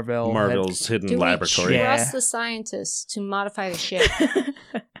that Marvel's hidden Do we laboratory. Yeah. trust the scientists to modify the ship?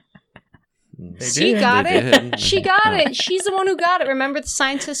 They She did. got They it. did. She got it. She's the one who got it. Remember, the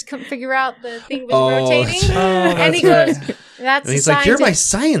scientists couldn't figure out the thing was Oh, rotating, Oh, and he that's goes, right. "That's And the he's like, you're my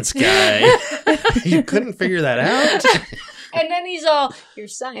scientist." science guy. You couldn't figure that out? And then he's all, "You're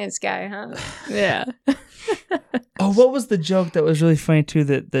science guy, huh?" Yeah. Oh, what was the joke that was really funny too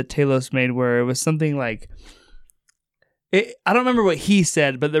that Talos made, where it was something like, I don't remember what he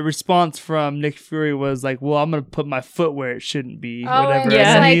said, but the response from Nick Fury was like, "Well, I'm gonna put my foot where it shouldn't be." Oh, Whatever. and And it's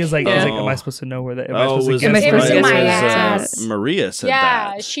then like- he was like, Oh. "Am I supposed to know where that? Am I Oh, supposed was to Am I guess supposed to where guess that where is?" that's ass. Maria said Yeah,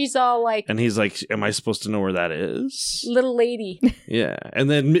 that. she's all like, And he's like, am I supposed to know where that is? "Little lady." Yeah. And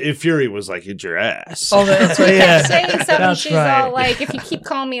then Fury was like, it's your ass. Oh, that's right. She Yeah, kept saying something. That's She's right. all like, "If you keep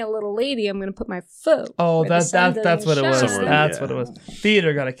calling me a little lady, I'm gonna put my foot." Oh, where the sun that's what it was. doesn't Somewhere, shine." That's yeah. what it was.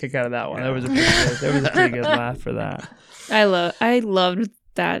 Theater got a kick out of that one. Yeah. There was a pretty good laugh for that. I loved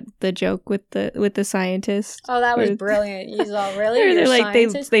that the joke with the scientist. Oh, that was Where- brilliant. He's all, "Really? Where You're they're like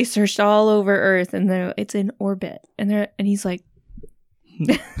scientist?" they searched all over Earth and it's in orbit and he's like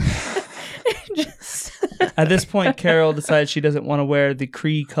just At this point, Carol decides she doesn't want to wear the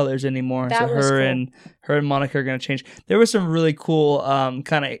Kree colors anymore. That so was her cool. and Monica are going to change. There were some really cool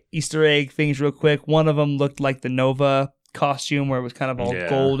kind of Easter egg things real quick. One of them looked like the Nova costume where it was kind of all Yeah.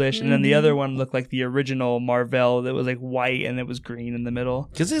 goldish, and then the other one looked like the original Marvel that was like white and it was green in the middle.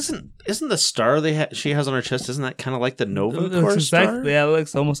 Because isn't the star she has on her chest, isn't that kind of like the Nova It looks Corps star? exactly, yeah, it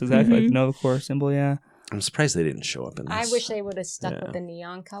looks almost exactly like the Nova Corps symbol, yeah. I'm surprised they didn't show up in this. I wish they would have stuck Yeah. with the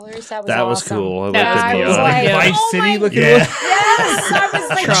neon colors. That was That was awesome. cool. I like That the I neon. was like, Yeah. Vice oh City my looking Yeah. look. Yes, I was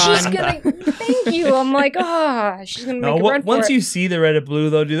like, she's Tron. gonna. Thank you. I'm like, she's gonna No, make a run once for you it. see the red and blue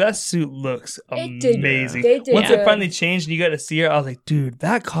though, dude, that suit looks It did. amazing. They did Once good. it finally changed and you got to see her, I was like, dude,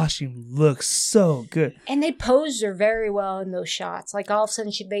 that costume looks so good. And they posed her very well in those shots. Like all of a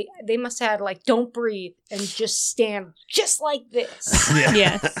sudden, they must have had like, "Don't breathe" and just stand just like this.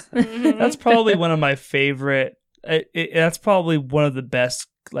 yes. Mhm. That's probably one of my favorite. That's probably one of the best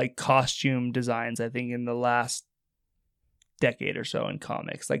like costume designs I think in the last decade or so in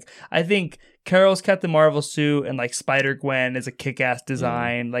comics. Like I think Carol's Captain Marvel suit and like Spider-Gwen is a kick-ass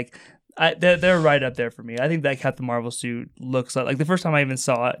design. Like they're right up there for me. I think that Captain Marvel suit looks like the first time I even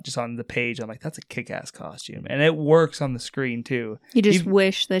saw it just on the page, I'm like, that's a kick-ass costume, and it works on the screen too. You just Even-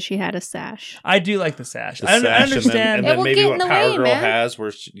 wish that she had a sash. I do like the sash. The I sash understand. and It then will maybe get what in the Power way, Girl man. has,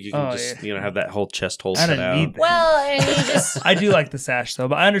 where you can Oh, just yeah. have that whole chest hole I set didn't out. need that. Well, and you just I do like the sash though,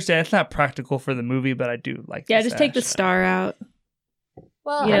 but I understand it's not practical for the movie, but I do like Yeah, the just take the sash. star out.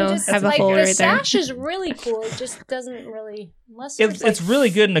 well, You I'm know, just have a like hole the right there. sash is really cool. It just doesn't really unless there's, It's really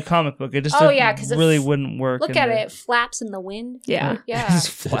good in the comic book. It just Oh, yeah, 'cause it really wouldn't work. Look in at the- it. It flaps in the wind. Yeah. It Yeah. just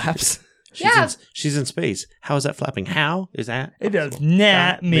flaps. Yeah. She's in space. How is that flapping? How is that? It does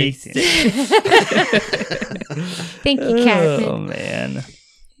not make sense. Thank you, Catherine. Oh man.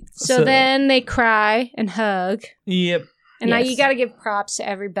 So then they cry and hug. Yep. And now Yes. you got to give props to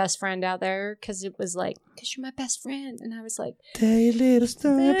every best friend out there because it was like, because you're my best friend. And I was like, Tell your little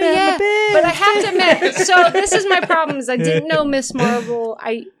story about yeah. my best But I have to friend. admit, so this is my problem is I didn't know Miss Marvel.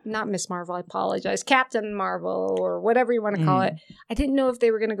 Not Miss Marvel, I apologize. Captain Marvel or whatever you want to call it. I didn't know if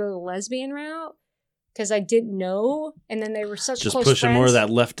they were going to go the lesbian route. because I didn't know, and then they were such Just close pushing friends. more of that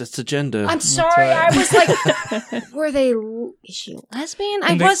leftist agenda. I'm sorry. right. I was like, were they? Is she lesbian?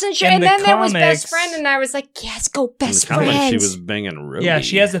 I In the- wasn't sure. in And the then there was comics- best friend, and I was like, yes, go In best the comic, friends. she was banging Rhodey. Yeah,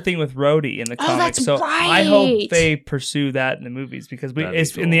 she has a thing with Rhodey in the Oh, comics, that's so I hope right. they pursue that in the movies because That'd be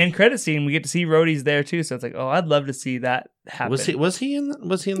it's in the end credit scene we get to see Rhodey's there too. So it's like, oh, I'd love to see that happen. Was he in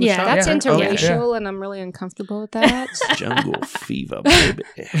the Yeah, shot? That's Yeah. interracial, and I'm really uncomfortable with that. Jungle Fever, baby.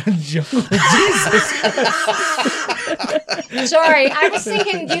 Jesus. Sorry, I was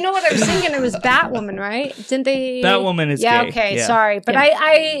thinking. You know what I was thinking? It was Batwoman, right? Didn't they? Batwoman is Yeah. gay. Okay. Yeah. Sorry, but Yeah.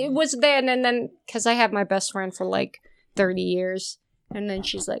 I was then and then because I had my best friend for like 30 years, and then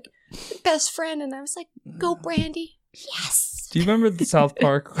she's like, best friend, and I was like, go Brandy. Yes. Do you remember the South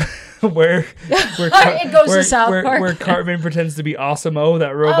Park where It goes to South Park. where Cartman pretends to be Awesome-O,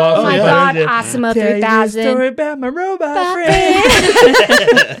 that robot? Oh my from God, Butternut? Awesome-O Tell you a 3000. story about my robot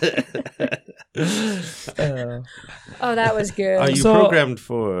friend. Oh, that was good. Are you So- programmed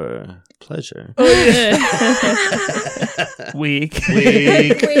for pleasure? Weak.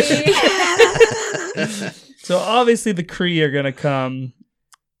 Weak. So obviously the Kree are gonna come,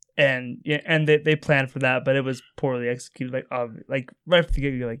 and they planned for that, but it was poorly executed. Like right from the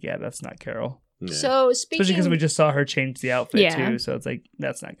get, you're like, yeah, that's not Carol. Yeah. So speaking, Especially because we just saw her change the outfit Yeah. too, so it's like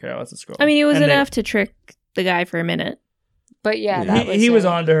that's not Carol, that's a scroll. I mean, it was And they- enough to trick the guy for a minute. but yeah, Yeah. that He was it.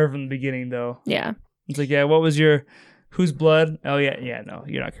 on to her from the beginning though. Yeah. It's like, yeah, what was your whose blood? Oh yeah, no,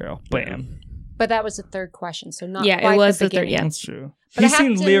 you're not Carol. Bam. But that was the third question, so not Yeah, it quite was the the third- beginning. yeah. That's true. But He I have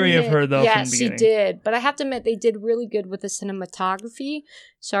seemed to leery of admit- her though Yes, from the he beginning. did. But I have to admit, they did really good with the cinematography.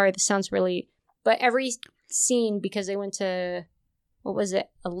 Sorry, this sounds really. But every scene, because they went to, what was it?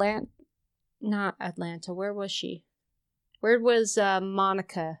 Not Atlanta. Where was she? Where was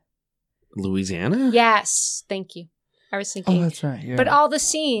Monica? Louisiana? Yes, thank you. I was thinking. Oh, that's right. Yeah. But all the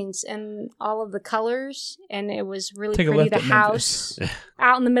scenes and all of the colors, and it was really Take a pretty. left The at house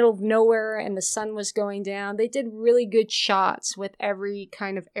out in the middle of nowhere, and the sun was going down. They did really good shots with every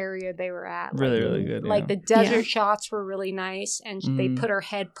kind of area they were at. Really, Like, really good, Like yeah. the desert Yeah. shots were really nice, and they Mhm. put her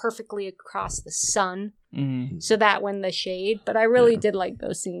head perfectly across the sun, Mhm. so that when the shade. But I really did like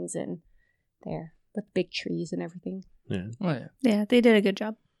those scenes in there with big trees and everything. Yeah. Oh yeah. Yeah, they did a good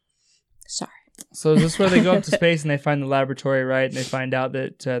job. Sorry. So is this where they go up to space and they find the laboratory, right? And they find out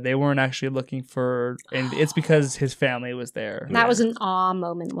that they weren't actually looking for, and it's because his family was there. That was an awe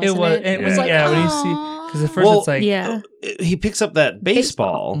moment, wasn't it? It was Yeah. like, yeah, when you see, because at first Well, it's like, Yeah. He picks up that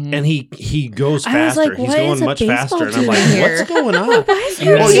baseball, Mhm. and he goes I was faster. like, He's what going is a much baseball faster, and I'm doing like, here? what's going on? Why is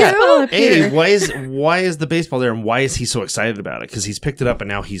there a Well, yeah. baseball up Hey, here? why is the baseball there, and why is he so excited about it? Because he's picked it up, and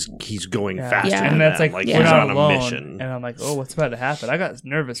now he's going yeah. faster. Yeah. than And that's them. like, he's we're not on alone. a mission. And I'm like, oh, what's about to happen? I got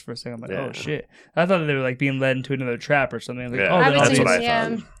nervous for a second. I'm like, Yeah. oh shit! I thought they were like being led into another trap or something. I was like, Yeah, oh, I then was all that's these, what I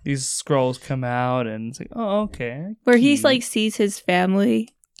thinking, thought. these scrolls come out, and it's like, oh, okay. Where he's Cute. like sees his family.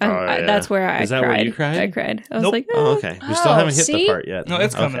 Oh, yeah. That's where I Is that cried. where you cried? I cried. I was Nope. like, Oh, okay. We still Oh, haven't hit the see? part yet. No,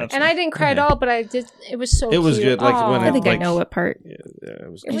 it's coming Okay. up. And I didn't cry at Okay. all, but I did. It was so. It was cute. good, like, when Aw. I think I like- know what part. Yeah, it It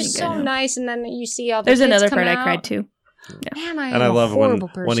was I so know. nice, and then you see all the There's kids another come part I out. cried too. Man, I And I am a love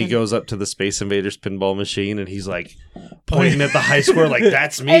horrible when he person. goes up to the Space Invaders pinball machine and he's like pointing at the high score like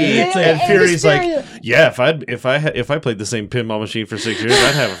that's me. And And, Fury's like, Fury- yeah, if I played the same pinball machine for 6 years,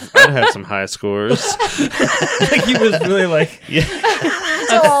 I'd have some high scores. Like he was really like, Yeah.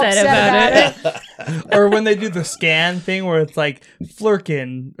 so upset about it. or when they do the scan thing where it's like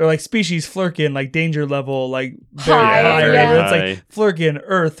Flurkin or like species Flurkin, like danger level, like very High, high, or yeah. it's like Flurkin,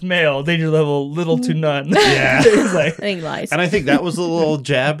 Earth, male, danger level, little to none. Yeah. It's like, I think lies. And I think that was a little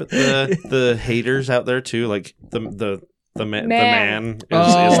jab at the haters out there too, like the man is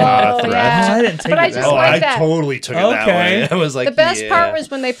not a Oh, threat. yeah. I didn't take But I it just that Oh, way. like I that. totally took it that Okay. way. I was like, The best yeah. part was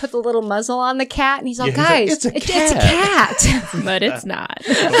when they put the little muzzle on the cat, and he's like, Yeah, he's like, "Guys, "It's a it's a cat. but it's not.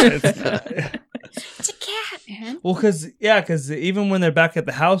 It's not. It's a cat, man." Well, because even when they're back at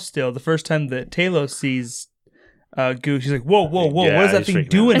the house still, the first time that Talos sees Goo, she's like, whoa, Yeah, what is that he's thing freaking out.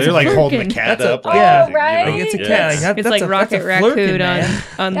 doing? They're It's like a holding the Flurkin. cat That's a- up. oh, right? Like, Like, it's a yeah. cat. Like, It's that's like a Rocket Flurkin, Raccoon man.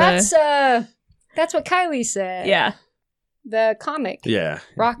 on That's what Kylie said. yeah. The comic. Yeah,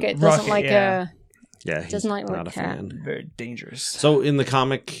 Rocket doesn't Rocket, like yeah. yeah, he's Doesn't like not a cat. fan. Very dangerous. So in the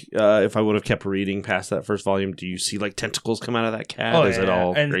comic, if I would have kept reading past that first volume, do you see like tentacles come out of that cat? Is it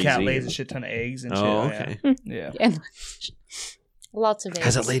all and crazy? the cat lays a shit ton of eggs and Oh, shit. okay. Yeah. and lots of eggs.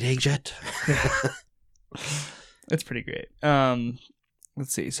 Has it laid eggs yet? It's pretty great.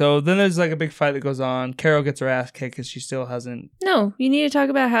 Let's see. So then there's like a big fight that goes on. Carol gets her ass kicked because she still hasn't. No, you need to talk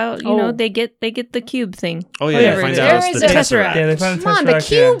about how you know Oh. they get the cube thing. Oh yeah, Whatever yeah, it find is. out There it's is the a- Tesseract. Yeah, they find the Come on, the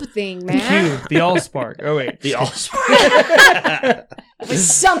Tesseract, yeah. cube thing, The man. cube, the Allspark. Oh wait, The Allspark. It was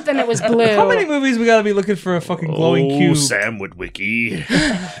something that was blue. How many movies we gotta be looking for a fucking glowing cube? Sam Witwicky.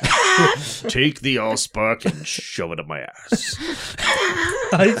 Take the Allspark and shove it up my ass.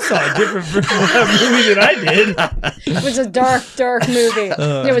 I saw a different version of that movie than I did. It was a dark, dark movie.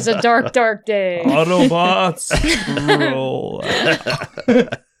 It was a dark, dark day. Autobots roll.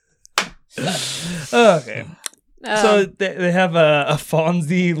 Okay. So they have a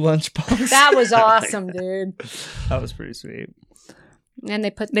Fonzie lunchbox. That was awesome, dude. That was pretty sweet. And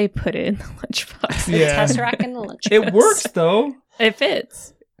they put They put it in the lunchbox. the Yeah. Tesseract in the lunch. It works though. It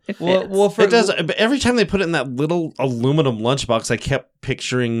fits. It fits. Well, for It does. But every time they put it in that little aluminum lunchbox, I kept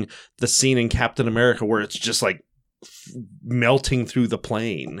picturing the scene in Captain America where it's just like melting through the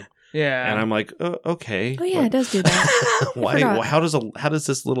plane, yeah. and I'm like, okay. Oh yeah, it does do that. Why? forgot. How does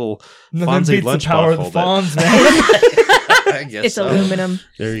this little Nothing Fonzie beats the lunchbox power of the hold it? Fonz, man. I guess It's so. aluminum.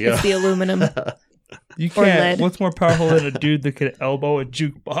 There you go. It's the aluminum. You Or can't. lead. What's more powerful than a dude that could elbow a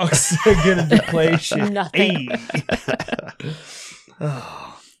jukebox and get him to play shit? Nothing. Hey.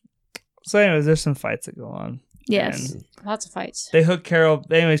 Oh. So, anyways, there's some fights that go on. Yes. And Lots of fights. they hook Carol.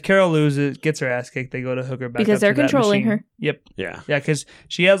 Anyways, Carol loses, gets her ass kicked. They go to hook her back Because up they're to that controlling machine. her. Yep. Yeah. Yeah, because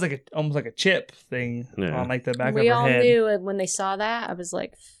she has like almost like a chip thing Yeah. on like the back We of her all head. knew it when they saw that. I was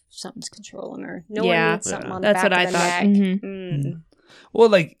like, something's controlling her. No Yeah. one needs something Yeah. on the That's back what I of the thought. neck. Mhm. Well,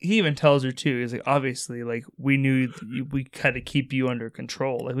 like he even tells her too. He's like, obviously, like we knew we had to keep you under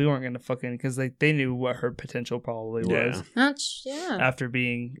control. Like we weren't gonna fucking because like they knew what her potential probably was Yeah. after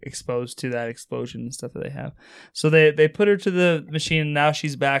being exposed to that explosion and stuff that they have. So they put her to the machine. And now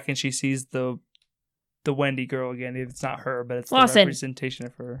she's back and she sees the Wendy girl again. It's not her, but it's Lawson. the representation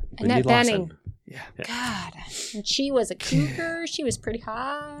of her. Annette Wendy Bening. Lawson. Yeah. God. And she was a cougar. She was pretty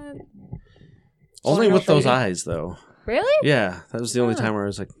hot. Only Just with those don't eyes, though. Really? Yeah, that was the only Huh. time where I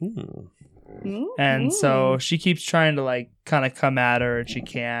was like, And so she keeps trying to like kind of come at her and she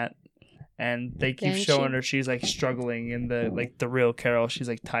can't. And they keep Then showing she- her she's like struggling in the real Carol. She's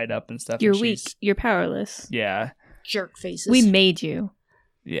like tied up and stuff. You're and weak. she's- You're powerless. Yeah. Jerk faces. We made you.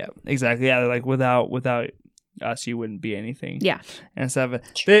 Yeah. Exactly. Yeah. Like without us, you wouldn't be anything. Yeah. And stuff.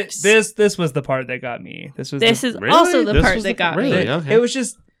 Jerks. This was the part that got me. This was This the, is Really? also the This part was that the- got really? me. Okay. It was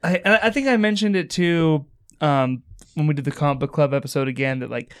just I think I mentioned it too when we did the comic book club episode again, that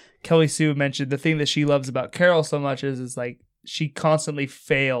like Kelly Sue mentioned the thing that she loves about Carol so much is like she constantly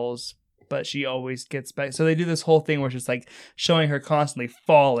fails, but she always gets back. So they do this whole thing where it's just like showing her constantly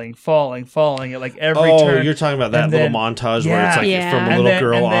falling at like every turn. you're talking about that And little then- montage where it's like Yeah. from a And little then-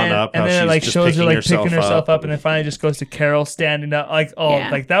 girl and then- on up, and how then she's it like just shows her like picking herself up, up, and then finally just goes to Carol standing up. Like Yeah.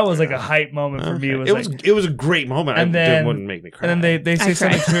 like that was like a hype moment for me. It was like, it was a great moment. And It then- wouldn't make me cry. and then they say I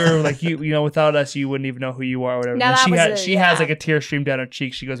something cried. to her like you know without us you wouldn't even know who you are or whatever. Now And that she was had a- she has yeah. like a tear stream down her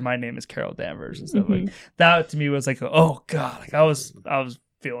cheek. She goes, "My name is Carol Danvers," and stuff Mhm. like that. To me was like, oh god, like I was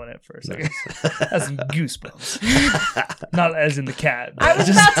feeling it for a second. That's some goosebumps. Not as in the cat. But I was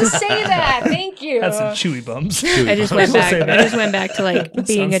just- about to say that. Thank you. That's some chewy bums. I just went We'll back. say I that. just went back to like That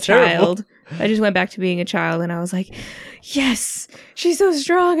being a sounds terrible. child. I just went back to being a child, and I was like, "Yes, she's so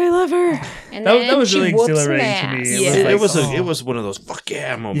strong. I love her." And That then was she really whoops exhilarating some to me. ass. It Yeah. was like, it was one of those fuck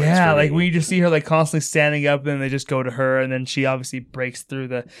yeah moments. yeah, for like me. we just see her like constantly standing up, and then they just go to her, and then she obviously breaks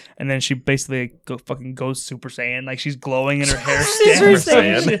through and then she basically goes Super Saiyan, like she's glowing in her hair. Super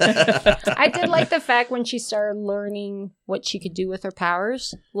stands. Saiyan. I did like the fact when she started learning what she could do with her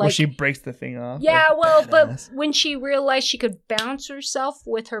powers. Where Like, she breaks the thing off. yeah, like, well, but badass. when she realized she could bounce herself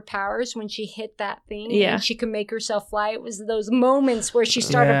with her powers when she hit that thing, Yeah. and she could make herself fly. It was those moments where she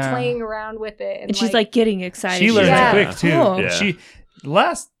started Yeah. playing around with it, And she's like getting excited. she She's learns Yeah. quick too. Oh. Yeah. She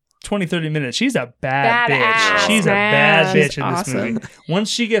last 20-30 minutes, she's a bad Badass, bitch. She's a man. bad She's bitch in this awesome. movie. Once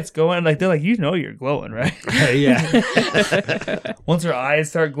she gets going, like they're like, you know, you're glowing, right? yeah. Once her eyes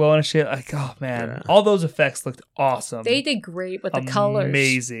start glowing and shit, like, oh man, Yeah. all those effects looked awesome. They did great with the colors.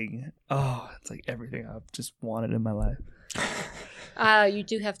 Amazing. Oh, it's like everything I've just wanted in my life. You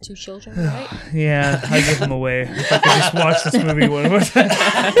do have 2 children, right? Yeah, I give them away. If I could just watch this movie one more time,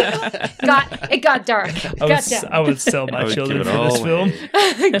 It got dark. I would sell my I would children give it for this all film.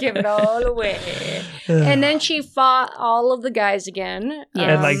 away. Give it all away. And then she fought all of the guys again.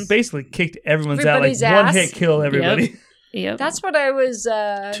 Yeah. And like basically kicked everyone's out. Like Everybody's one ass. hit kill everybody. Yep. That's what I was.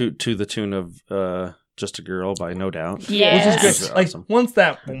 to the tune of Just a Girl by No Doubt. Yes. Which is Those good. are Like awesome. once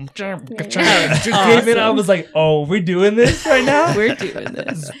that boom, just came in, I Awesome. was like, "Oh, we're doing this right now." We're doing this.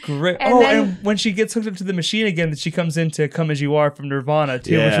 This is great. And then- and when she gets hooked up to the machine again, that she comes into "Come as You Are" from Nirvana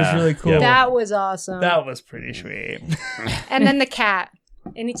too, which was Yeah. really cool. Yeah. that was awesome. That was pretty sweet. And then the cat.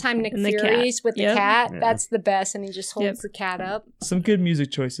 Anytime Nick And the cat. Fury's with the Yep. cat, Yeah. that's the best. And he just holds Yep. the cat up. Some good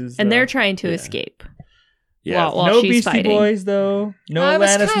music choices. And though. they're trying to Yeah. escape. Yeah. while no she's Beastie fighting. Boys though. No I was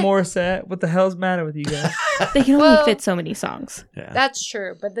Alanis kind- Morissette. What the hell's the matter with you guys? They can only Well- fit so many songs. Yeah. That's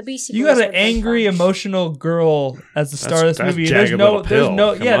true, but the Beastie You Boys got an would've been angry, fun. emotional girl as the star of this That's movie. Jagged Little There's Pill.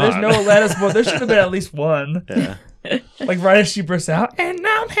 no, Come yeah, there's on. no Alanis Morissette. There should have been at least one. Yeah. Like right as she bursts out, and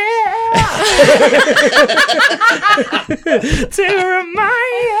I'm here to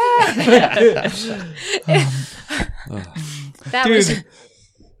remind you. That was Dude,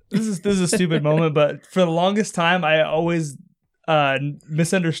 this is a stupid moment, but for the longest time, I always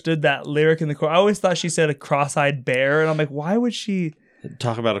misunderstood that lyric in the chorus. I always thought she said a cross-eyed bear, and I'm like, why would she?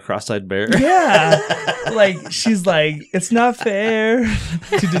 Talk about a cross-eyed bear. Yeah, like she's like, it's not fair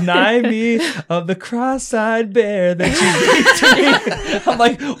to deny me of the cross-eyed bear that you gave to me. I'm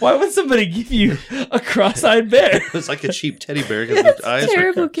like, why would somebody give you a cross-eyed bear? It's like a cheap teddy bear because the eyes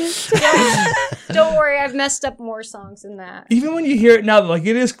Terrible are. gift. Don't worry, I've messed up more songs than that. Even when you hear it now, like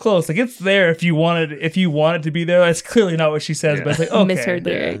it is close. Like it's there if you want it to be there. That's clearly not what she says, but it's like okay, Misheard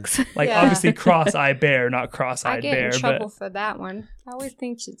lyrics. like Yeah. obviously cross-eyed bear, not I cross-eyed get bear. in trouble But for that one. I always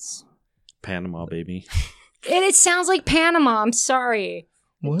think it's. Panama, baby. It sounds like Panama. I'm sorry.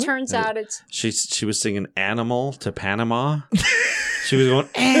 what? Turns out it's She was singing "Animal" to Panama. She was going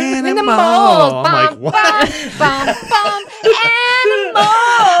animals. "Animal." I'm like, what? Bum, bum,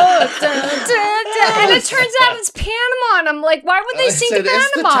 animals. Dun, dun, dun. And it turns out it's Panama. And I'm like, why would they sing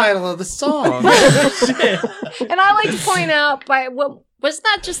Panama? of the song. And I like to point out, wasn't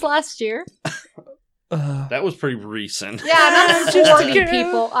that just last year? That was pretty recent. Yeah, and I'm Just a 40, girl.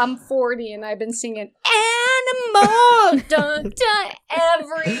 people. I'm 40, and I've been singing animal dun, dun,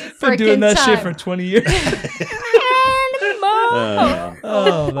 every Been freaking doing that time. shit for 20 years. Animal.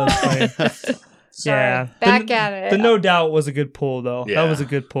 Oh, that's funny. Sorry, Yeah. back The- at it. The No Doubt was a a good pull, though. Yeah. That was a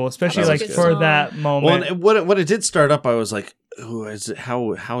good pull, especially That like was good. for Song. that Well, moment. and when it did start up, I was like, "Ooh, is it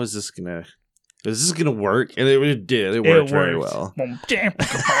how is this gonna work?" And it did. It worked very well.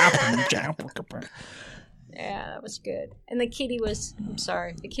 Yeah, that was good. And the kitty was. I'm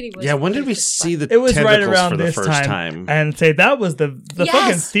sorry, the kitty was. Yeah, when did we see the It was right tentacles around for the this first time? And say that was the Yes.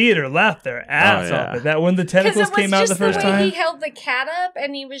 fucking theater laughed their ass Oh, yeah. off at that when the Because tentacles it was came out the just first the way time. he held the cat up,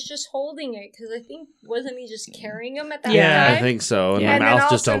 and he was just holding it. Because I think wasn't he just carrying him at that Yeah. time? I think so. And Yeah. the And then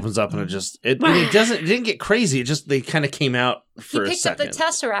mouth just also- opens up, and it didn't get crazy. It just they kind of came out He for a picked up the second.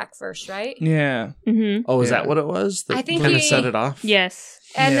 Tesseract first, right? Yeah. Mm-hmm. Oh, is Yeah. that what it was? That I think kind of he- set it off. Yes.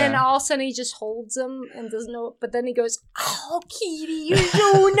 And then Yeah. all of a sudden he just holds him and doesn't know. But then he goes, "Oh, Kitty, you're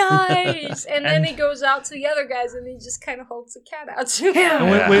so nice." And then he goes out to the other guys and he just kind of holds the cat out to him.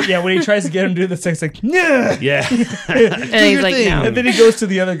 And when he tries to get him to do the sex, like, yeah. Yeah. And he's like, no. And then he goes to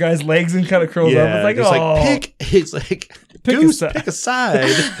the other guy's legs and kind of curls up. It's like, he's oh, he's like, Pick a Goose, side." pick a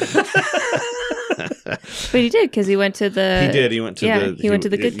side. But he did because he went to the. He did. He went to the. he went to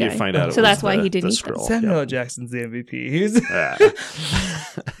the good you guy. find out it So was that's why the- he didn't the eat them. scroll. Samuel L. Yeah. Jackson's the MVP. He's Yeah.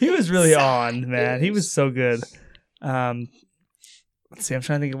 he was really on, man. He was so good. Let's see, I'm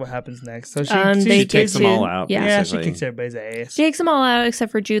trying to think of what happens next. So They She get takes them to- all out. yeah. yeah, she basically. kicks everybody's ass. She takes them all out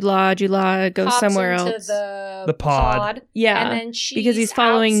except for Jude Law. Jude Law goes Pops somewhere into else. The pod. Yeah, And then she's because he's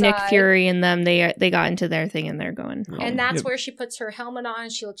following Nick outside, Fury and them. They got into their thing and they're going. And that's Yep. where she puts her helmet on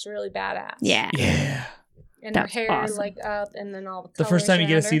and she looks really badass. Yeah. Yeah. And That's her hair awesome. like up and then all The first time you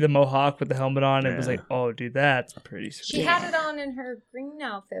get to colors see around the mohawk with the helmet on, it was Yeah. like, oh, dude, that's pretty her. sweet. She had it on in her green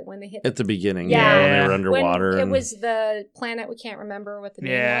outfit when they hit At the beginning, Yeah. when they were when underwater. it and was the planet we can't remember what the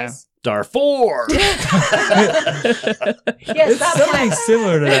name Yeah. was. Darfur. Yes, It's that something planet.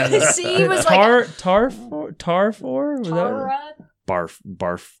 similar to that. See, he was like Tarfor? Was that? Tara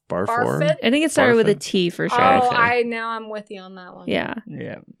Barfor. Barfit. I think it started with a Barfin? T for sure. Oh, Okay. now I'm with you on that one. Yeah.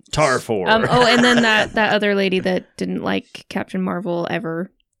 Yeah. Tarfor. And then that other lady that didn't like Captain Marvel ever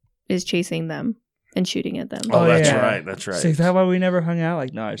is chasing them and shooting at them. Oh, Oh, that's yeah. right. That's So right. is that why we never hung out?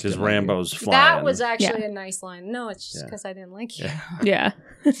 Like, no, I just Because didn't like you. Rambo's flying. That was actually a nice line. No, it's just Yeah. because I didn't like you. Yeah. Yeah.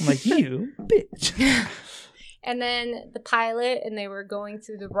 I'm like, you bitch. And then the pilot, and they were going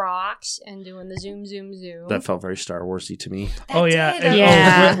through the rocks and doing the zoom, zoom, zoom. That felt very Star Warsy to me. Oh, yeah. did. And,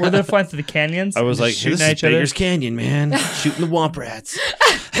 Yeah. were they flying through the canyons? I was Just like, shooting this at is each other? Baker's Canyon, man. Shooting the womp rats.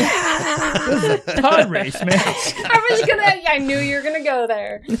 Pod race, man. I knew you were gonna go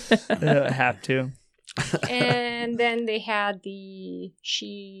there. Have to. And then they had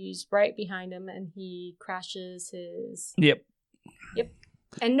she's right behind him, and he crashes his. Yep.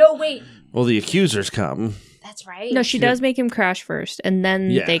 And no, wait, Well, the accusers come. that's right. No, she does make him crash first, and then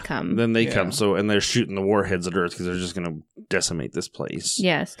Yeah. they come. Then they Yeah. come. So, and they're shooting the warheads at Earth because they're just going to decimate this place.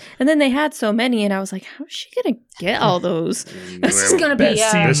 Yes. And then they had so many, and I was like, how is she going to get all those? This is gonna be.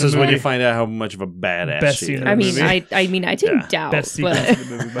 Best scene. This is when movie. you find out how much of a badass Best she scene is. in I the mean, movie. I didn't Yeah. doubt, Best sequence but of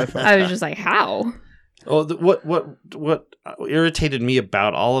the movie by far. I was just like, how? Oh, what irritated me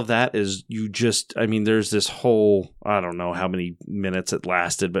about all of that is there's this whole, I don't know how many minutes it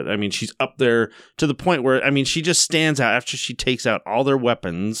lasted, but I mean, she's up there to the point where, I mean, she just stands out after she takes out all their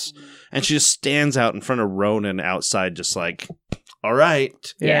weapons, and she just stands out in front of Ronan outside, just like, all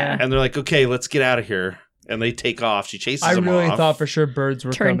right. Yeah. And they're like, okay, let's get out of here. And they take off. She chases them off. I really thought for sure birds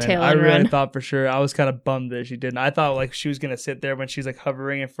were Turn coming. tail I and really run. thought for sure. I was kind of bummed that she didn't. I thought like she was gonna sit there when she's like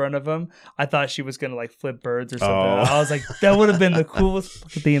hovering in front of him. I thought she was gonna like flip birds or something. Oh. I was like, that would have been the coolest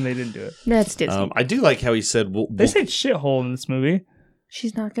fucking thing. And they didn't do it. That's Disney. I do like how he said, They said shithole in this movie.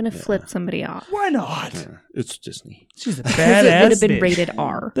 She's not going to flip somebody off. Why not? Yeah, it's Disney. She's a Because badass. it would have been bitch. rated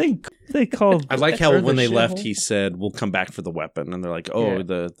R. They called. I like how her when the they left, shithole. he said, we'll come back for the weapon. And they're like, oh,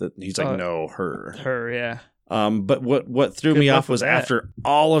 Yeah. he's like, no, her. Her, yeah. But what threw Good me luck off with was that. after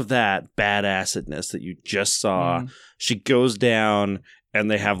all of that badassedness that you just saw, she goes down and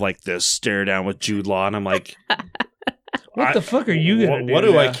they have like this stare down with Jude Law, and I'm like, What the fuck are you gonna do? What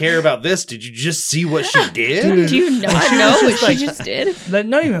do I now? care about this? Did you just see what she did? Dude. Do you not She know was what just she like- just did? Like,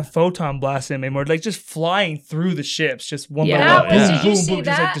 not even photon blasting anymore. Like just flying through the ships, just one Yeah. by one. That was- Boom, did you boom, see boom,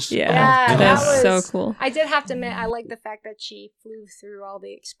 just like that? this. Yeah, Yeah, that's that so was- cool. I did have to admit, I like the fact that she flew through all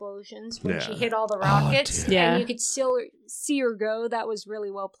the explosions when she Yeah. hit all the rockets, dude. Yeah. and you could still see her go. That was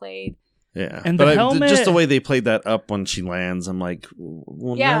really well played. Yeah, And but the helmet- just the way they played that up when she lands, I'm like,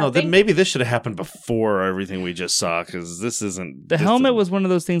 well, Yeah, no, they- then maybe this should have happened before everything we just saw, because this isn't. The this helmet isn't- was one of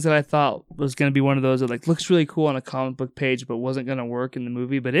those things that I thought was going to be one of those that like looks really cool on a comic book page, but wasn't going to work in the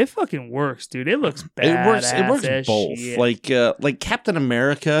movie. But it fucking works, dude. It looks bad. It works as both. shit. Like Captain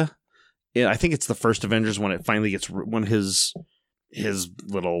America. Yeah, I think it's the first Avengers when it finally gets when his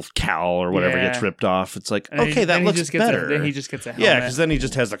little cowl or whatever Yeah. gets ripped off. It's like, And okay, that then he looks just gets better. then he just gets a helmet. Yeah, because then he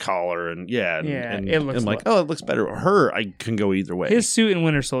just has the collar and Yeah, it looks I'm like, lo- oh, it looks better. Her, I can go either way. his suit in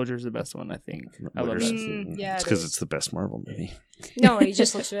Winter Soldier is the best one, I think. I love Winter that Soldier. suit. Yeah, it's it because is. it's the best Marvel movie. No, he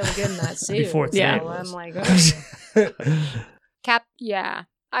just looks really good in that suit. Before it's Yeah. So made. I'm like, yeah.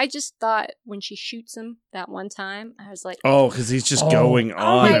 I just thought when she shoots him that one time, I was like, Oh, because he's just Oh. going Oh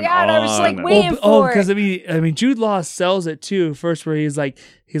on my and God, I was like, on. wait. waiting for because it. I mean, Jude Law sells it too. First, where he's like,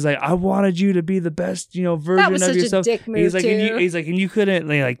 I wanted you to be the best, version That was of such yourself. a dick move, He's like, too. and you couldn't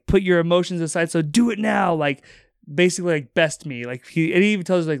like put your emotions aside, so do it now. Like, basically, like best me. Like he even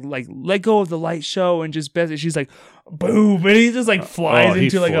tells her like let go of the light show and just best it. She's like, boom, and he just like flies he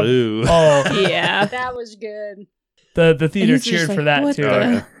into like flew. Yeah. that was good. the theater He's just cheered like, for that what too.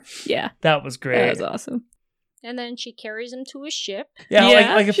 the- Yeah. That was great. That was awesome. And then she carries him to a ship. Yeah,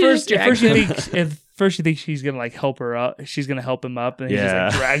 Yeah, like at she first, just drags him. first you think she's gonna like help her up. She's gonna help him up, and he just Yeah.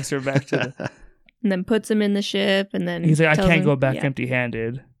 like drags her back to the. And then puts him in the ship, and then He's like, I tells can't him- go back yeah.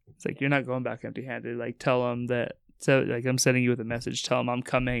 empty-handed. It's like, you're not going back empty-handed. Like, tell him that. So, like, I'm sending you with a message. Tell him I'm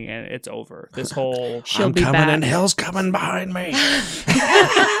coming, and it's over. This whole. She'll I'm be coming back. and hell's coming behind me.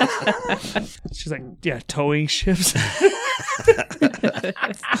 She's like, yeah, towing ships.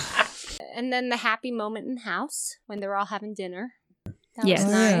 And then the happy moment in the house when they're all having dinner. That Yes.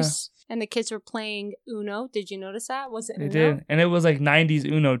 was Oh, yeah. nice. And the kids were playing Uno. Did you notice that? Was it They Uno? did, and it was like '90s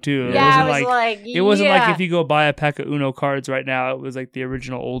Uno too. It Yeah, wasn't I was like, it wasn't yeah. like if you go buy a pack of Uno cards right now. It was like the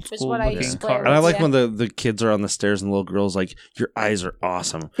original old Which is school what I looking used to play cards. And I like Yeah. when the kids are on the stairs and the little girl's like, your eyes are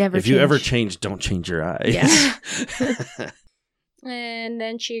awesome. Never if you ever change. change, don't change your eyes. Yeah. And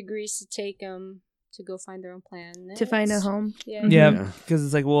then she agrees to take him to go find their own planet. To find a home. Yeah. Mhm. Yeah, Yeah. because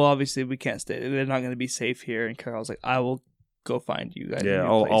it's like, well, obviously we can't stay. They're not going to be safe here. And Carol's like, I will go find you guys. Yeah,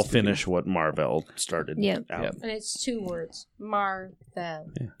 I'll finish what Marvel started. Yep. out. Yep. And it's 2 words. Marvel. Yeah,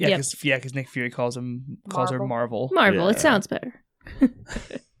 Yep. because Nick Fury calls her Marvel. Marvel. It Yeah. sounds better.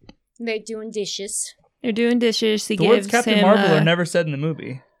 They're doing dishes. They're doing dishes. He The words gives Captain him. Marvel are never said in the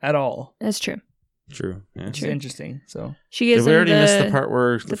movie at all, That's true. True. Yeah. which is True. interesting. So She Did gives we him already the, miss the part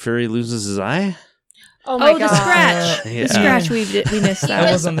where the Fury loses his eye? Oh my Oh, the god. scratch. Yeah. The scratch. We missed that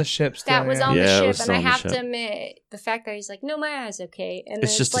that. was on the ship. Still, That was yeah. on Yeah, it the was ship, still and I on the have ship. to admit the fact that he's like, "No, my eye's okay," and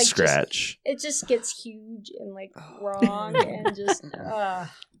It's then just a like scratch. it just gets huge and like wrong and just.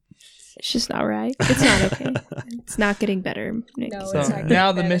 It's just not right. It's not okay. It's not getting better. Nick. No, So it's not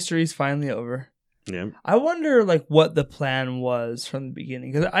now good. the mystery's finally over. Yeah. I wonder, like, what the plan was from the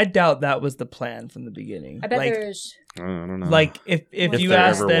beginning, because I doubt that was the plan from the beginning. I bet like, there's. I don't know. like if If you there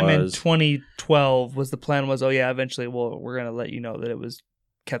asked ever them in was. 2012, was the plan was, oh yeah, eventually, well, we're gonna let you know that it was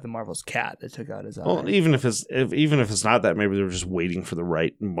Captain Marvel's cat that took out his eye. Well, even if it's not that, maybe they were just waiting for the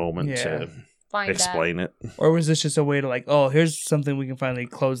right moment Yeah. to Find explain it. Or was this just a way to like, oh, here's something we can finally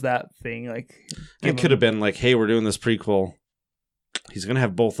close that thing? Like, It could have been like, hey, we're doing this prequel. He's gonna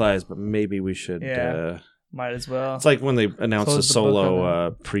have both eyes, but maybe we should. Yeah. Might as well. It's like when they announce Close a the book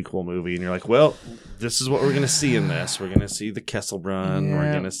solo prequel movie, and you're like, well, this is what we're going to see in this. We're going to see the Kessel Run. Yeah.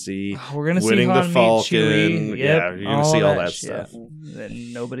 We're going to see We're gonna winning see the Han meet Falcon. Chewie. Yeah, Yep, you're going to see all that shit stuff. that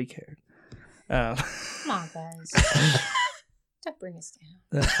nobody cared. Come on, guys. Don't bring us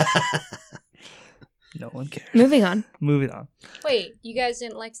down. No one cared. Moving on. Moving on. Wait, you guys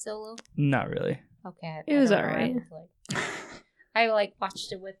didn't like Solo? Not really. Okay. It was don't know. alright. I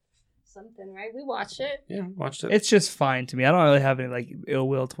watched it with something, right? We watched it. Yeah, watched it. It's just fine to me. I don't really have any like ill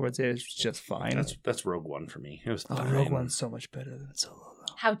will towards it. It's just fine. That's Rogue One for me. It was Oh, fine. Rogue One's so much better than Solo,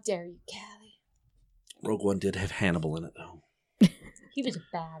 though. How dare you, Callie? Rogue One did have Hannibal in it, though. He was a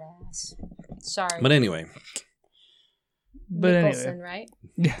badass. Sorry. But anyway, But Nicholson, anyway, right?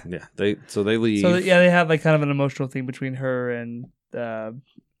 yeah, they leave. so yeah, they have like kind of an emotional thing between her and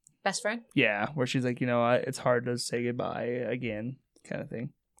Best friend? yeah, where she's like, it's hard to say goodbye again, kind of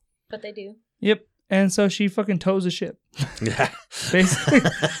thing. But they do. Yep. And so she fucking tows a ship, Yeah. basically.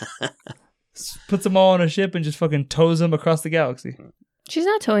 Puts them all on a ship and just fucking tows them across the galaxy. She's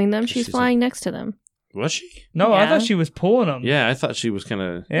not towing them. She's She's flying next to them. Was she? No, I Yeah. thought she was pulling them. Yeah, I thought she was kind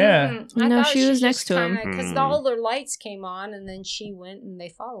of. Yeah. No, she was next to him. Because Hmm. all their lights came on, and then she went and they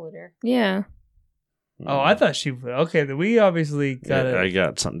followed her. Yeah. Oh, I thought she would. Okay, then we obviously got I it.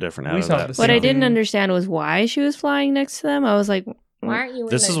 got something different We out of saw that. the What I Same didn't thing. understand was why she was flying next to them. I was like, Why aren't you in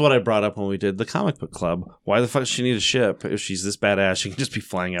This the... is what I brought up when we did the comic book club. Why the fuck does she need a ship? If she's this badass, she can just be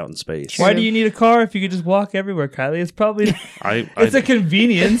flying out in space. Why do you need a car if you could just walk everywhere, Kylie? It's probably it's I a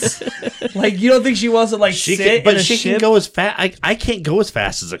convenience. Like you don't think she wants to like she sit can, but in a she ship? can go as fast. I can't go as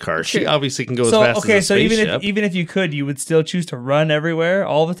fast as a car. She True. obviously can go So as fast okay, as a so spaceship. even if you could, you would still choose to run everywhere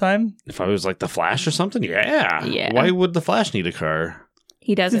all the time. If I was like the Flash or something, yeah. Yeah. Why would the Flash need a car?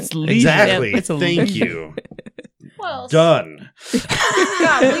 he doesn't. It's leisure. Exactly. It's a Thank leisure. you. Well, Done.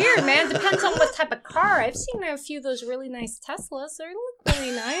 got weird, man. Depends on what type of car. I've seen a few of those really nice Teslas. They look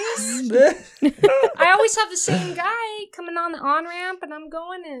really nice. I always have the same guy coming on the on-ramp, and I'm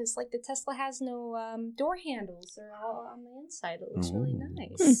going, and it's like the Tesla has no door handles. They're all on the inside. It looks really Ooh.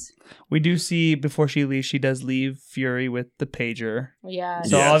 nice. We do see before she leaves, she does leave Fury with the pager. Yeah.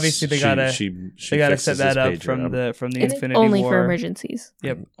 So obviously they gotta- she They got to fixes set that his up pager from up. the And Infinity only War. for emergencies.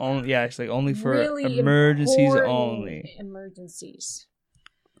 Yep. Only it's like only for Really emergencies important only. Emergencies.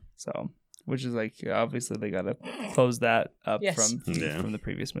 So, which is like obviously they got to close that up Yes. Yeah. from the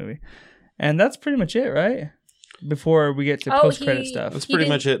previous movie, and that's pretty much it, right? Before we get to Oh, post credit he- stuff. That's He pretty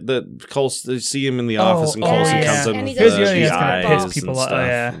didn't- much it. The Coles, they see him in the Oh, office, and oh, Coulson yeah. comes in And with he does the the thing that's gonna eyes piss and people off. stuff. Oh,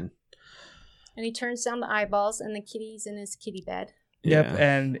 yeah. And he turns down the eyeballs, and the kitty's in his kitty bed. Yep,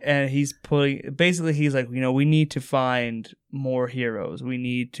 Yeah. and he's putting basically he's like, we need to find more heroes.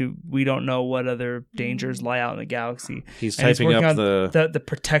 We don't know what other dangers lie out in the galaxy. He's And he's typing working up on the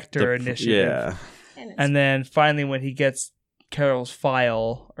Protector the- initiative. Yeah. And then finally when he gets Carol's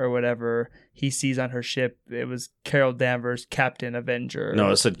file or whatever, he sees on her ship it was Carol Danvers, Captain Avenger. No,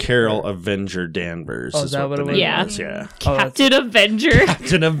 it said Carol Avenger Danvers. Oh, is that what the it was? name Yeah. was, yeah. Oh, that's- Captain Avenger.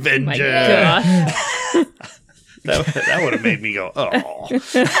 Captain Avenger. My God. That would have made me go, oh.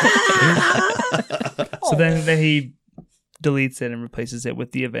 So then he deletes it and replaces it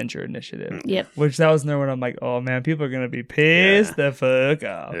with the Avenger Initiative. Yep. Which that was another one I'm like, oh man, people are gonna be pissed the fuck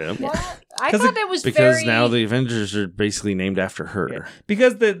off. Yeah. What? I 'Cause thought that was Because very... now the Avengers are basically named after her. Yeah.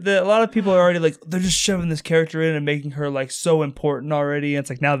 Because a lot of people are already like they're just shoving this character in and making her like so important already. And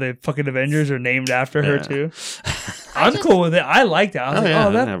it's like now the fucking Avengers are named after her Yeah. too. I I'm just- cool with it. I liked it. I was Oh, like, yeah, I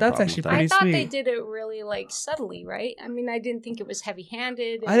oh, didn't have a that's problem actually with that. pretty I thought sweet. they did it really subtly, right? I mean, I didn't think it was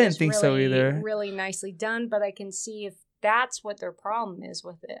heavy-handed. I didn't was think so really, either. Really nicely done, but I can see if that's what their problem is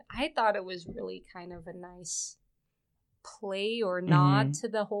with it. I thought it was really kind of a nice play or nod Mm-hmm. to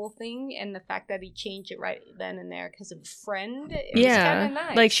the whole thing, and the fact that he changed it right then and there because of a friend. It Yeah. was kinda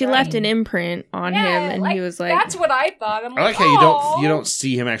nice, Like she right? left an imprint on him, and he was like, "That's what I thought." I'm I like like, how "Oh." you don't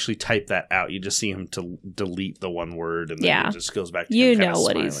see him actually type that out. You just see him to delete the one word, and then Yeah. it just goes back to you him kinda know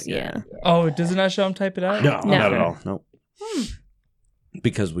what smiling. he's, yeah. Oh, does it not show him type it out? No, No. not at all. No.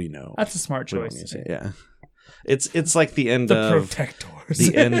 Because we know. That's a smart We don't choice. need to say- yeah. It's like the end The of Protectors.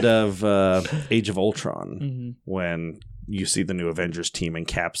 the end of Age of Ultron Mhm. when you see the new Avengers team and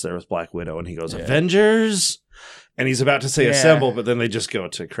Cap's there with Black Widow and he goes, Yeah. Avengers, and he's about to say Yeah. assemble, but then they just go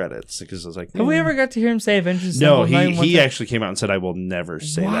to credits because it's like, Have we ever got to hear him say Avengers? No, Assemble? Not even one he time? actually came out and said, I will never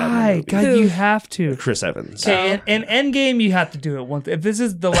say that. in a Why? movie." God, you have to. Chris Evans. Okay, in Endgame, you have to do it once. If this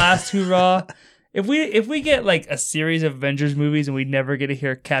is the last hurrah, if we get like a series of Avengers movies and we never get to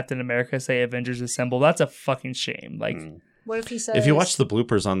hear Captain America say Avengers Assemble, that's a fucking shame. Like, What if he says? If you watch the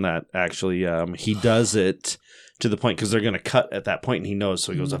bloopers on that, actually, he does it to the point because they're going to cut at that point, and he knows.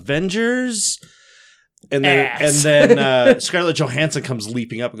 So he goes, Avengers, And Ass. then Scarlett Johansson comes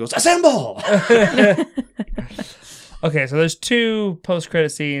leaping up and goes, "Assemble!" Okay, so there's 2 post-credit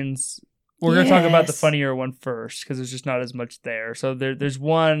scenes. We're going to talk about the Yes. funnier one first because there's just not as much there. So there's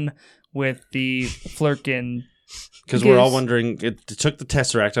one with the Flurkin. Because we're all Goose. wondering, it took the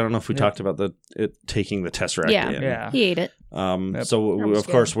Tesseract. I don't know if we talked about it taking the Tesseract Yeah. in. Yeah. He ate it. Yep. So That was of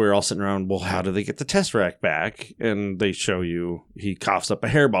course good. we're all sitting around. Well, how do they get the Tesseract back? And they show you he coughs up a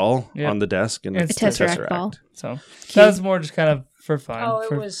hairball Yep. on the desk, and It's it's A the Tesseract ball. So that's more just kind of for fun. Oh, it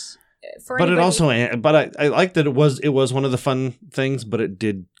for- was. For But it anybody- also, but I like that it was one of the fun things, but it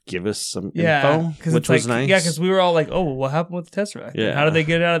did give us some Yeah, info, because which it's was like, nice. yeah, because we were all like, "Oh, what happened with the Tesseract? Yeah. How did they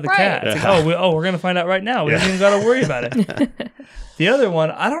get it out of the Right. cat?" It's Yeah. like, we're gonna find out right now. We don't even got to worry about it. The other one,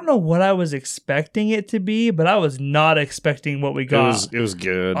 I don't know what I was expecting it to be, but I was not expecting what we got. It was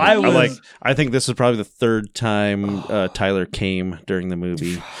good. I I think this is probably the 3rd time Tyler came during the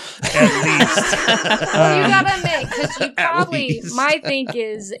movie. At least. Well, you Um, gotta admit, because you probably. least. My think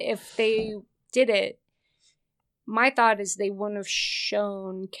is, if they did it, my thought is they wouldn't have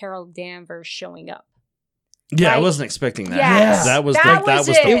shown Carol Danvers showing up. Yeah, I Right. wasn't expecting that. Yes. That was That like that was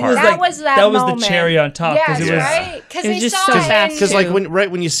was it. the It part. was That like was that that was moment. the cherry on top Yes, because Yeah. right? Because It was they just saw so it fast, in- Because like too.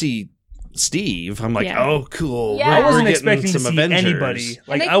 when you see Steve, I'm like, Yeah. oh, cool. Yeah. I We're wasn't getting expecting to some see Avengers. anybody.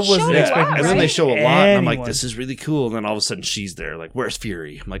 Like they I wasn't showed a Yeah. expecting. lot, And then they right? show a lot. And I'm like, Anyone. this is really cool. And then all of a sudden she's there. Like, where's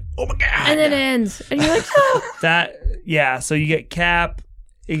Fury? I'm like, oh my god. And then it ends. And you're like, oh. That yeah. So you get Cap.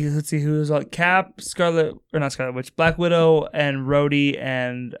 Let's see who's like Cap, Scarlet or not Scarlet Witch, Black Widow, and Rhodey,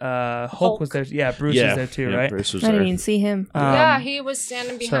 and Hulk was there. Yeah, Bruce yeah, was there too, yeah, right? Bruce was I didn't there. even see him. Yeah, he was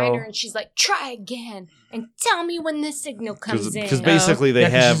standing behind so- her, and she's like, "Try again, and tell me when the signal comes in." Because basically they Yeah,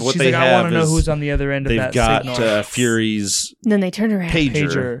 'cause have she's what like, they I have want to know is who's on the other end of they've that got signal. Fury's And then they turn around.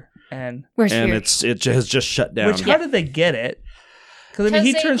 pager, and Where's and Fury? it has just shut down. which how did they get it? Because I mean, 'Cause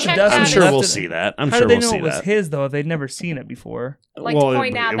he they turns to checked dust. out I'm and his- sure left we'll it- see that. I'm How sure did they we'll know see it was that. his though? If they'd never seen it before. Like to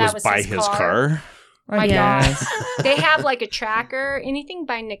point out it that was was by his his car. car. My Yeah. God, they have like a tracker. Anything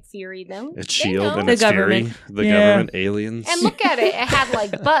by Nick Fury, though. It's they Shield know. and The it's Fury, government. the Yeah. government aliens. And look at it; it had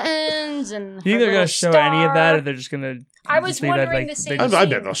like buttons and. Do you think her they're gonna little show star. any of that, or they're just gonna? I was just leave that, wondering like, the they same just- I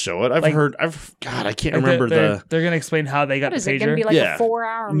bet they'll show it. I've Like- heard. God, I can't like, remember they're gonna explain how they got What is the it going to pager. be like Yeah. a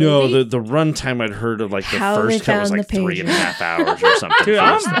 4-hour No, movie? the runtime I'd heard of like the How they first cut was found like the 3.5 hours or something. Dude, for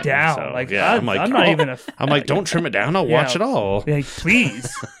I'm this thing. down. So, like, yeah, I'm not even a. I'm like, don't trim it down. I'll Yeah. watch it all. Like,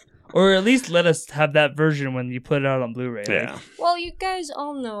 please, or at least let us have that version when you put it out on Blu-ray. Like, Yeah. Well, you guys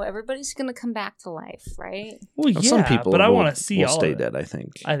all know everybody's going to come back to life, right? well, yeah, Some people, but I will- want to see will all stay of it. dead. I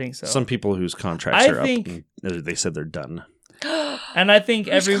think. I think so. Some people whose contracts I are think- up, and they said they're done. And I think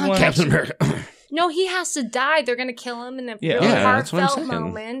Whose everyone. contract- Captain America. No, he has to die. They're going to kill him in a Yeah. really Yeah, that's what I'm heartfelt saying.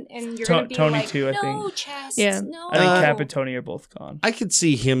 moment. And you're To- going to be Tony like, too, I no, think. Chess, Yeah. no. I think Uh, Cap and Tony are both gone. I could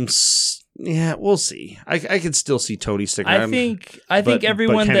see him. Yeah, we'll see. I could still see Tony stick around. I think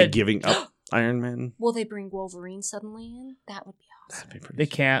everyone kinda that giving up Iron Man. Will they bring Wolverine suddenly in? That would be awesome. That'd be pretty they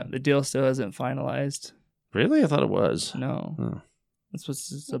can't. The deal still hasn't finalized. Really? I thought it was. No, Oh. it's supposed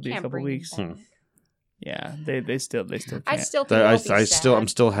to They still be a can't couple bring him weeks. back. Yeah, they still can't. I still think I it'll be sad.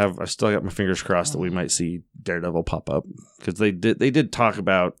 I still got my fingers crossed that we might see Daredevil pop up because they did talk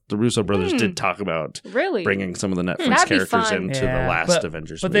about the Russo brothers did talk about Really? bringing some of the Netflix That'd be characters fun. into Yeah, the last but-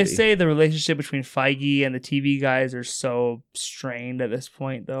 Avengers But movie. they say the relationship between Feige and the TV guys are so strained at this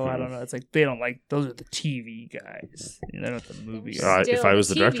point, though. I don't know. It's like they don't like those are the TV guys. They're not the movie guys. Still if I was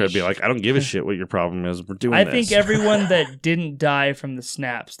the the director, TV I'd be like, I don't give a shit what your problem is. We're doing I this. think everyone that didn't die from the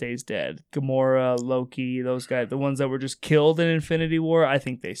snap stays dead. Gamora, Loki, those guys, the ones that were just killed in Infinity War, I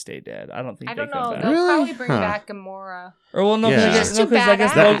think they stay dead. I don't think I they don't come know. back. They'll Really? probably bring Huh. back Gamora. Or well, no, Yeah. because I She's guess, just no, too 'cause I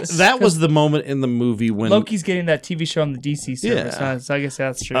guess badass. that was the moment in the movie when Loki's getting that TV show on the DC service. Yeah. So I guess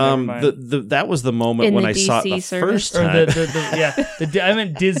that's true. Never mind. that was the moment In when the I saw it the DC service? first or time. I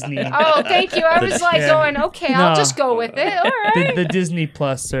meant Disney. Oh, thank you. I was like Yeah. going, okay, I'll No. just go with it. All right. the Disney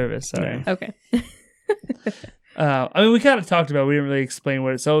Plus service. Sorry. Okay. I mean, we kind of talked about it. We didn't really explain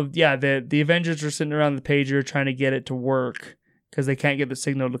what it. So yeah, the Avengers are sitting around the pager trying to get it to work because they can't get the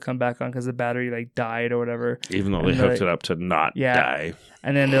signal to come back on because the battery like died or whatever. Even though they And they're hooked like- it up to not Yeah. die.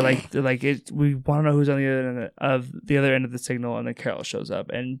 And then they're like we want to know who's on the other end of the signal, and then Carol shows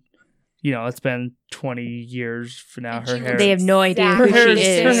up, and it's been 20 years for now. And Her she hair, looks They have no idea exactly who her hair, she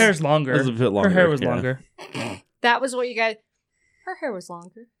is, her is. hair's longer. It was a bit longer, Her hair was yeah. longer. That was what you guys. Her hair was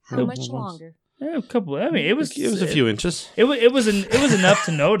longer. How It much was. longer? Yeah, a couple. I mean, it was a few inches. It was enough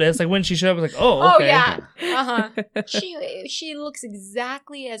to notice. Like when she showed up, I was like, oh, okay. Oh yeah. Uh-huh. She looks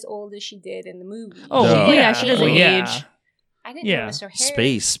exactly as old as she did in the movie. Oh, No. yeah. Yeah, she doesn't Well, yeah. age. I didn't Yeah. notice her hair.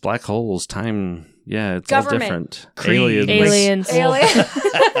 Space, black holes, time. Yeah, it's Government. all different. Creed. Aliens. Aliens.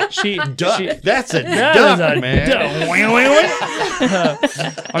 She, Duck. she That's a that duck, is a man. duck.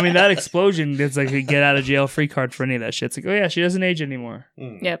 I mean, that explosion is like a get out of jail free card for any of that shit. It's like, oh yeah, she doesn't age anymore.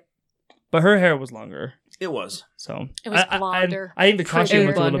 Yep. But her hair was longer. It was. So It was I- blonder. I think the costume Prettier.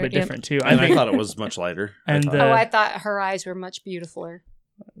 looked a little Blonder, bit yep. different too. And I think, thought it was much lighter. And I thought- the- Oh, I thought her eyes were much beautifuler.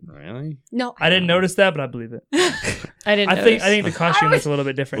 really? No, I didn't notice that, but I believe it. I didn't. I think notice. the costume I was- looked a little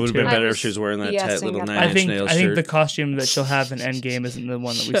bit It different would have too. been better was if she was wearing that tight BSing little at that. 9 I think Nails I think shirt. the costume that she'll have in Endgame isn't the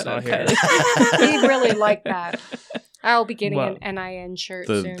one that we Shut saw up, here. Kylie. he really liked that. I'll be getting What? an NIN shirt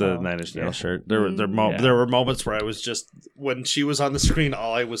the soon. the 9 Inch Nails shirt. There were Yeah. there were moments where I was just when she was on the screen,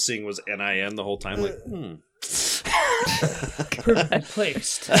 all I was seeing was NIN the whole time. Like, Perfectly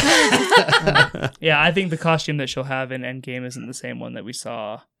placed. Yeah, I think the costume that she'll have in Endgame isn't the same one that we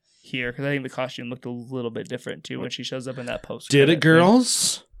saw here because I think the costume looked a little bit different too when she shows up in that post. Did it,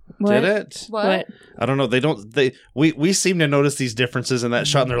 girls? What? Did it? What? I don't know. We seem to notice these differences in that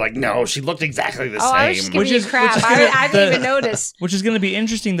shot, and they're like, no, she looked exactly the Oh, I was just same. giving Which you is- crap. which is I gonna- didn't the- even notice. Which is going to be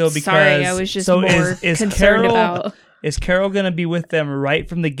interesting though because Sorry, I was just so more is concerned Carol, about. Is Carol going to be with them right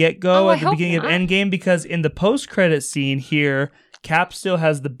from the get-go Oh, I at the hope beginning not. of Endgame? Because in the post-credit scene here, Cap still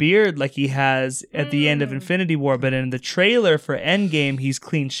has the beard like he has at the end of Infinity War, but in the trailer for Endgame, he's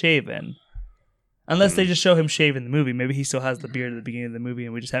clean-shaven. Unless they just show him shave in the movie. Maybe he still has the beard at the beginning of the movie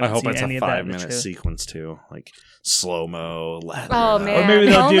and we just I haven't hope seen it's any a of that in the 5-minute trailer. sequence too, like slow mo. Oh man! Or maybe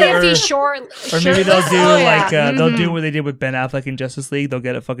they'll Only do- if or- he's short. Or maybe they'll do Oh, yeah. they'll do Mhm. what they did with Ben Affleck in Justice League. They'll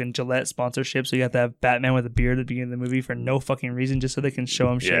get a fucking Gillette sponsorship, so you have to have Batman with a beard at the beginning of the movie for no fucking reason, just so they can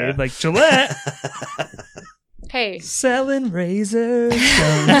show him Yeah. shaved. Like Gillette Hey, selling razors.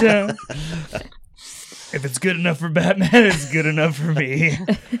 Dun, dun. If it's good enough for Batman, it's good enough for me.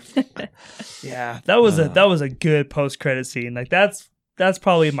 Yeah, that was a good post credit scene. Like that's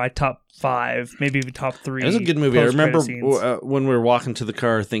probably my top 5, maybe even top 3. It was a good movie. I remember post-credit scenes. when we were walking to the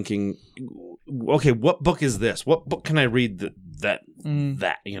car, thinking, "Okay, what book is this? What book can I read that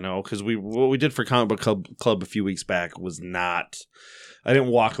you know?" Because what we did for Comic Book Club a few weeks back was not. I didn't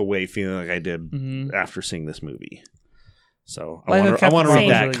walk away feeling like I did Mhm. after seeing this movie. So Life I of want Captain to read Marvel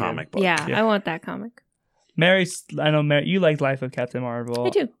that is really comic book. Yeah, Yeah. I want that comic. Mary, I know Mary, you liked Life of Captain Marvel. I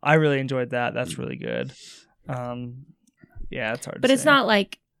do. I really enjoyed that. That's really good. Yeah, it's hard. But to it's say. not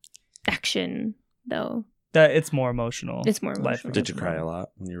like action though. that. It's more emotional. It's more Life emotional. of Did you Captain cry a Marvel. lot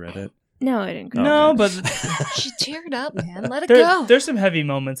when you read it? No, I didn't. cry. No, but she teared up, man. Let it go. there's some heavy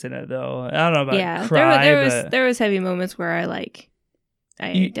moments in it though. I don't know about yeah, cry, there was heavy moments where I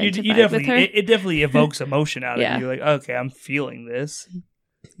you identified with definitely her. it definitely evokes emotion out Yeah. of you. Like, okay, I'm feeling this.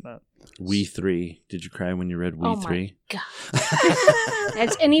 But We 3. Did you cry when you read We Oh my 3?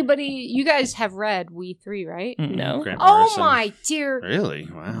 Has anybody? You guys have read We 3, right? mm-mm. No. Grant Oh Morrison. my dear Really?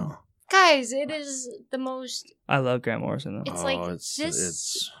 Wow. guys! It is the most. I love Grant Morrison though. It's Oh, like it's- this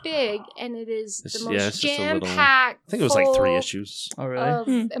it's- big, and it is It's- the yeah, most it's just a jam little- packed. I think it was like 3 issues. Oh really? Of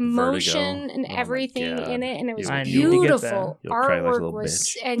Hmm. emotion Vertigo. and Oh my everything God. in it, and it was I need to get beautiful. You'll cry like a Artwork little was,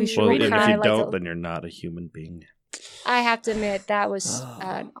 bitch. and We you should Well, would read and it. if cry you like don't, a, then you're not a human being. I have to admit that was Oh.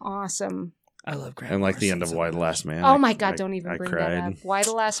 an awesome. I love Grant. And like the end of Morrison Why so the much. Last Man. Oh my God! Don't even I bring cried. that up. Why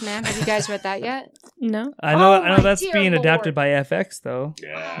the Last Man? Have you guys read that yet? No. I know. Oh I know my that's dear being adapted Lord. by FX though.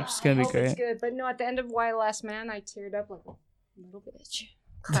 Yeah. It's gonna be I hope it's great. good, but no. At the end of Why the Last Man, I teared up like a little bitch.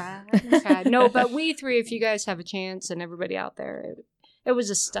 Cried. and cried. No, but We 3. If you guys have a chance, and everybody out there, it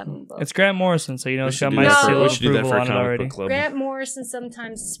was a stunning book. It's Grant Morrison, so you know We it's should got do my that for- seal we of should do that approval for a on it comic already. book club. Grant Morrison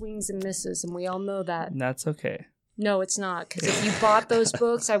sometimes swings and misses, and we all know that. And that's okay. No, it's not. Because if you bought those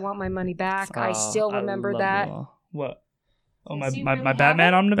books, I want my money back. I Oh, still remember love that. them all. What? Oh, Does he my really have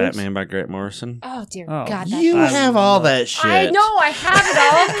Batman it? omnibus. Batman by Grant Morrison. Oh dear Oh. God! You I have all love- that shit. I know I have it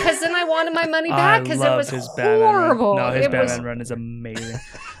all because then I wanted my money back because it love was his Batman run. horrible. No, his it Batman was. run is amazing.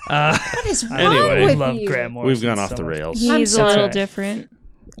 What is wrong Anyway, I with love you? Grant Morrison. We've gone off so the much. rails. I'm He's a little sorry. different.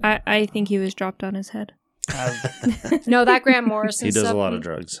 I think he was dropped on his head. No, that Grant Morrison. He does stuff, a lot of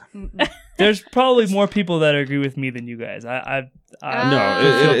drugs. There's probably more people that agree with me than you guys. I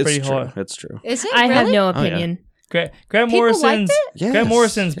No, feel it's pretty true. hard. It's true. Is it? I have really? no Oh, yeah. opinion. Grant People Morrison's liked Yes. Grant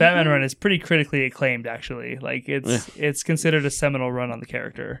Morrison's Batman run is pretty critically acclaimed. Actually, like it's considered a seminal run on the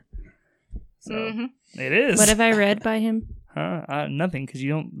character. So Mhm. it is. What have I read by him? Huh? Nothing, because you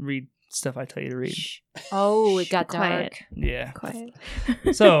don't read stuff I tell you to read. Oh, it got Quiet. dark. Yeah. Quiet.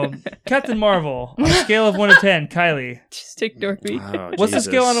 So Captain Marvel on a scale of 1 to 10, Kylie. Just ignore me. Oh, What's the Jesus.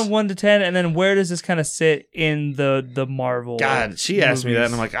 scale on a 1 to 10, and then where does this kind of sit in the Marvel? God, she asked me that,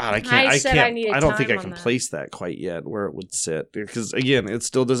 and I'm like, God, I can't. I I said I can't. needed I don't think I time can on that. place that quite yet where it would sit because again, it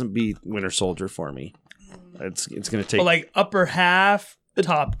still doesn't beat Winter Soldier for me. It's going to take. But like upper half,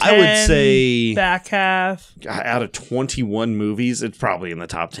 top 10, I would say back half. out of 21 movies, it's probably in the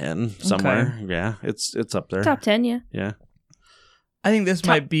top 10 somewhere. Yeah, it's up there. Top 10, yeah. Yeah, I think this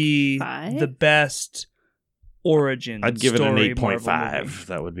might be 5? the best origin. I'd give it an story Marvel 8.5. movie.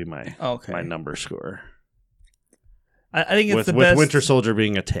 That would be my Okay. number score. I think it's With the best. Winter Soldier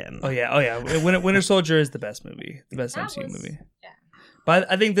being a 10. Oh yeah. Winter Soldier is the best movie, the best That MCU was- movie. yeah. But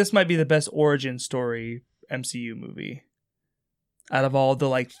I think this might be the best origin story MCU movie out of all the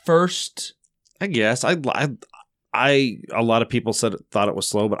like first. I guess a lot of people thought it was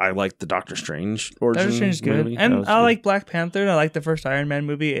slow, but I liked the Doctor Strange origin. Doctor Strange is good, movie. That and was I good. like Black Panther. And I like the first Iron Man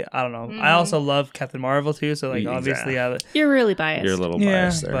movie. I don't know. I also love Captain Marvel too. So like obviously, You're really biased. You're a little yeah.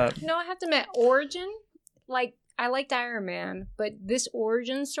 biased there. But No, I have to admit, Origin, like, I liked Iron Man, but this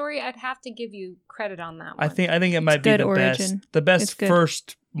origin story, I'd have to give you credit on that one. I think it might be good the origin. best, the It's best good.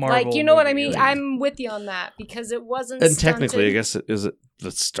 first Marvel. like, you know what I movie, mean? like- I'm with you on that because it wasn't And technically, I stunted. guess is it the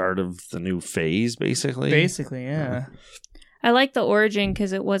start of the new phase, basically. basically, yeah. I like the origin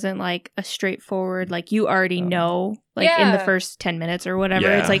because it wasn't like a straightforward, like you already know, like in the Yeah. first 10 minutes or whatever.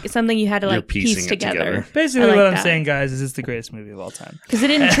 Yeah. It's like something you had to You're like piecing piece it together. together. Basically, I like what I'm that. saying, guys, is it's the greatest movie of all time. Because it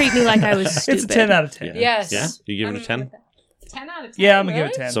didn't treat me like I was stupid. It's a 10 out of 10. Yes. Yeah? You give it a I'm 10? with that. 10 out of 10. Yeah, I'm gonna give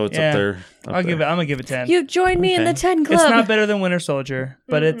really? it 10. So it's Yeah. up there. I'm gonna give it 10. You joined me in the Okay. 10 club. It's not better than Winter Soldier,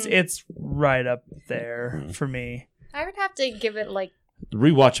 but Mhm. it's right up there for me. I would have to give it like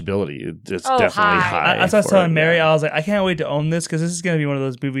Rewatchability, it's Oh, definitely high. high. That's what I was for telling it, Mary. yeah. I was like, I can't wait to own this because this is gonna be one of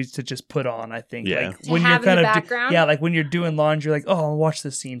those movies to just put on. I think, Yeah. like To when have you're in kind the of background? yeah, like when you're doing laundry, like I'll watch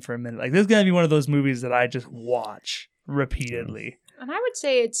this scene for a minute. Like this is gonna be one of those movies that I just watch repeatedly. and I would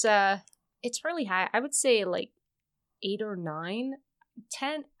say it's really high. I would say like 8 or 9,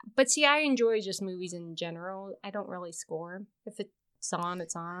 10. But see, I enjoy just movies in general. I don't really score 'em. If it's on,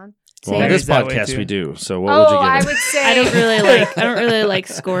 it's on. Well, Mary's this that way podcast too. we do. So what would you give I it? would say I don't really like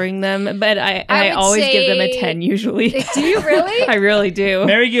scoring them, but I would always give them a say- 10 usually. Do you really? I really do.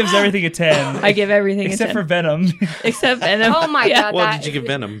 Mary gives everything a 10. I give everything except a for 10. Venom. Except Venom. Oh my Yeah. god! What that- did you give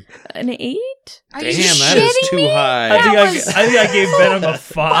Venom? An 8? Are Damn, you that is shitting too me? high. I think I gave Venom a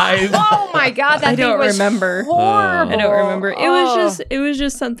 5. Oh my god! That I don't thing was remember. horrible. I don't remember. It was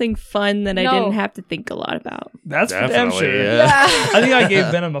just something fun that I No. didn't have to think a lot about. That's for damn Definitely, sure. yeah. I think I gave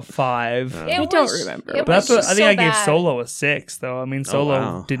Venom a 5. It I don't was- remember. it But that's was what just I think so I gave bad. Solo a 6, though. I mean, Solo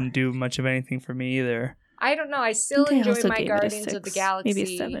wow. didn't do much of anything for me either. I don't know. I still I think I enjoy also my gave it a Guardians of the 6, Galaxy.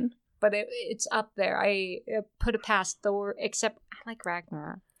 maybe a 7. But it's up there. I put it past Thor, except I like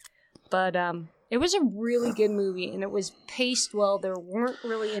Ragnarok. But it was a really good movie, and it was paced well. There weren't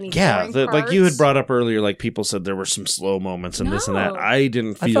really any Yeah, boring like you had parts. brought up earlier, like people said there were some slow moments and this and that. No. I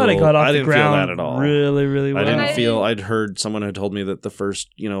didn't feel. I thought it got off I the didn't feel ground that at all. really, really well. I didn't I feel. didn't- I'd heard someone had told me that the first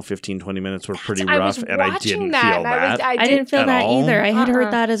 15, 20 minutes were pretty I rough, was and I watching didn't that, feel and I was- that. I didn't feel at that all. either. I had Uh-uh.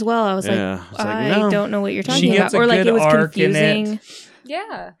 heard that as well. I was Yeah, like, it's like, I no. don't know what you're She talking gets about. a Or like good it was arc in confusing. it.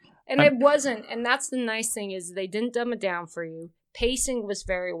 Yeah, and I'm- it wasn't. And that's the nice thing is they didn't dumb it down for you. Pacing was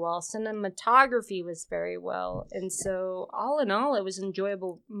very well. Cinematography was very well. And so, all in all, it was an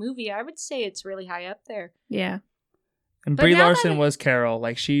enjoyable movie. I would say it's really high up there. Yeah. And But Brie now Larson that- was Carol.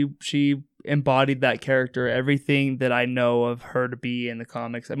 Like she embodied that character, everything that I know of her to be in the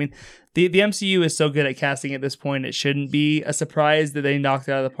comics. I mean, the MCU is so good at casting at this point. It shouldn't be a surprise that they knocked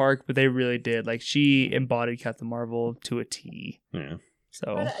it out of the park, but they really did. Like she embodied Captain Marvel to a T. Yeah.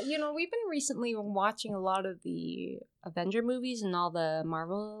 So But, we've been recently watching a lot of the Avenger movies and all the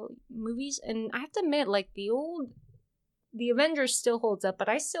Marvel movies. And I have to admit, like, the Avengers still holds up, but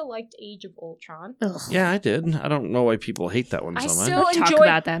I still liked Age of Ultron. Ugh. Yeah, I did. I don't know why people hate that one I so much. still Don't talk enjoyed-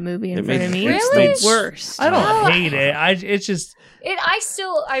 about that movie in It front made- of me. Really? It's the worst. I don't Oh. hate it. It's just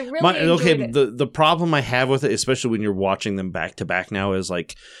I really enjoyed Okay, it. the problem I have with it, especially when you're watching them back to back now, is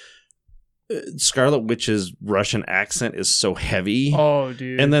like Scarlet Witch's Russian accent is so heavy. oh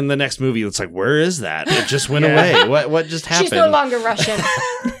dude. And then the next movie, it's like, where is that? It just went Yeah. away. What just happened? She's no longer Russian.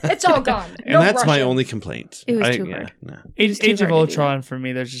 It's all gone. and No that's my Russian. only complaint. It was too hard. No. Age, it's too Age of hard to do Ultron for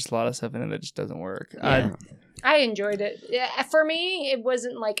me, there's just a lot of stuff in it that just doesn't work. Yeah. I enjoyed it. Yeah, for me, it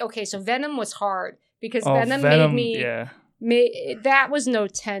wasn't like, okay, so Venom was hard because Oh, Venom, Venom, made me. yeah. That was no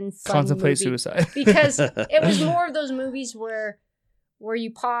 10 fun Contemplate movie. suicide. Because it was more of those movies where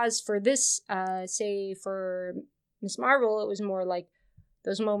you pause for this, say for Miss Marvel, it was more like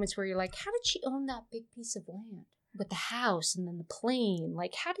those moments where you're like, how did she own that big piece of land with the house and then the plane?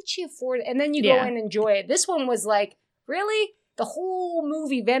 Like, how did she afford it? And then you go Yeah. and enjoy it. This one was like, really? the whole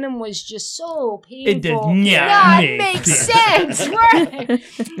movie Venom was just so painful. It did not it make makes sense. sense,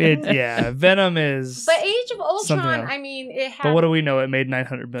 right? Venom is. But Age of Something Ultron, else. I mean, it had. But what do we know? It made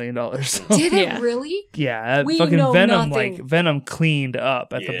 $900 million. So. Did it Yeah. really? Yeah, that We fucking know Venom, nothing. Venom cleaned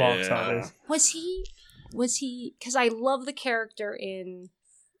up at the box Yeah. office. Was he? Because I love the character in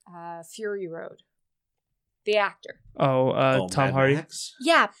Fury Road, the actor. Oh, Tom Mad Hardy. Max?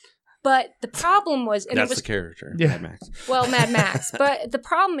 Yeah, but the problem was, and That's it was the character. Yeah. Mad Max. well, Mad Max. But the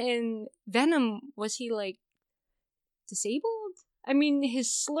problem in Venom was he like disabled? I mean,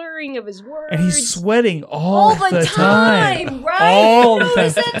 his slurring of his words. And he's sweating all the time. right? All the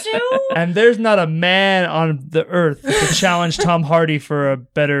Notice time. that too? And there's not a man on the earth that could challenge Tom Hardy for a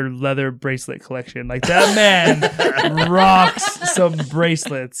better leather bracelet collection. Like, that man rocks some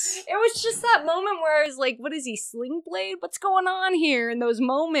bracelets. It was just that moment where I was like, what is he, Sling Blade? What's going on here in those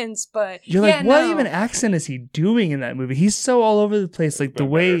moments? But You're like, yeah, what no. even accent is he doing in that movie? He's so all over the place. Like, the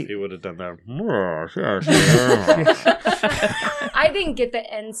way. he would have done that. I didn't get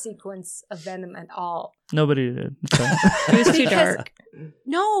the end sequence of Venom at all. Nobody did. So. It was too Because- dark.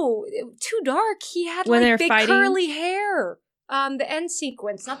 No, too dark. He had When like they're big fighting? curly hair. The end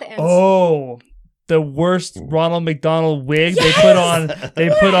sequence, not the end. Oh, the worst Ronald McDonald wig they put on. They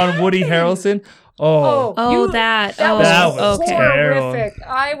put on Woody Harrelson. Oh, Oh, you- that. That Oh, was okay. terrible. horrific.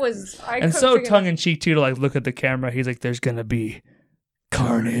 I and couldn't so figure tongue in cheek too to like look at the camera. He's like, "There's gonna be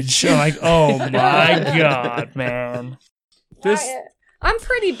carnage." I'm like, "Oh my god, man!" This, I'm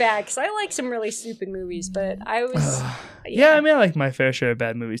pretty bad because I like some really stupid movies, but I was. yeah, I mean, I like my fair share of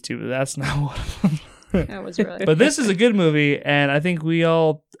bad movies too, but that's not one of them. That was really. But this is a good movie, and I think we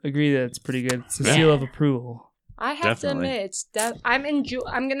all agree that it's pretty good. It's a Yeah. seal of approval. I have Definitely. to admit, it's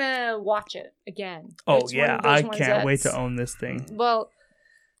I'm gonna watch it again. Oh It's one yeah, of those I ones can't wait to that's- own this thing. Well,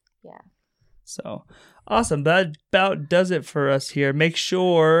 So awesome. That about does it for us here. Make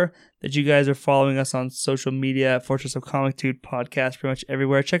sure that you guys are following us on social media at Fortress of Comic Dude Podcast, pretty much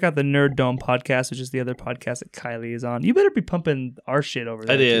everywhere. Check out the Nerd Dome Podcast, which is the other podcast that Kylie is on. You better be pumping our shit over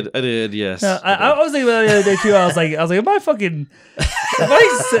there. I did. too. I did. Yes. No, I was thinking about it the other day too. I was like, am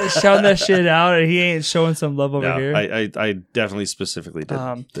I shouting that shit out and he ain't showing some love over No, here? I definitely specifically did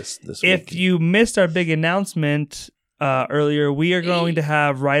this If week. you missed our big announcement earlier, we are going to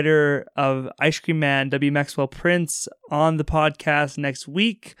have writer of Ice Cream Man, W. Maxwell Prince, on the podcast next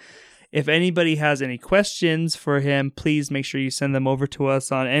week. If anybody has any questions for him, please make sure you send them over to us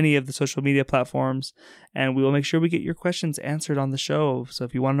on any of the social media platforms, and we will make sure we get your questions answered on the show. So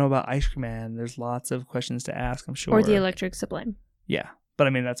if you want to know about Ice Cream Man, there's lots of questions to ask, I'm sure. Or the Electric Sublime. Yeah. But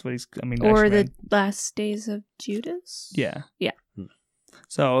I mean, that's what he's, Or Ice the Cream Man. Last Days of Judas. Yeah. Yeah.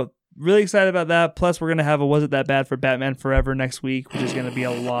 So really excited about that. Plus, we're going to have a Was It That Bad for Batman Forever next week, which is going to be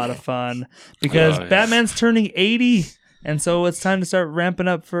a lot of fun because Oh, yeah. Batman's turning 80. And so it's time to start ramping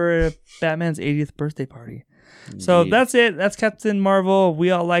up for Batman's 80th birthday party. So Indeed. that's it. That's Captain Marvel. We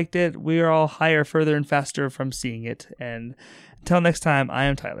all liked it. We are all higher, further, and faster from seeing it. And until next time, I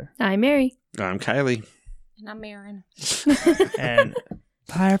am Tyler. I'm Mary. I'm Kylie. and I'm Aaron. And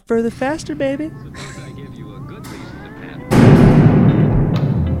higher, further, faster, baby. Suppose I give you a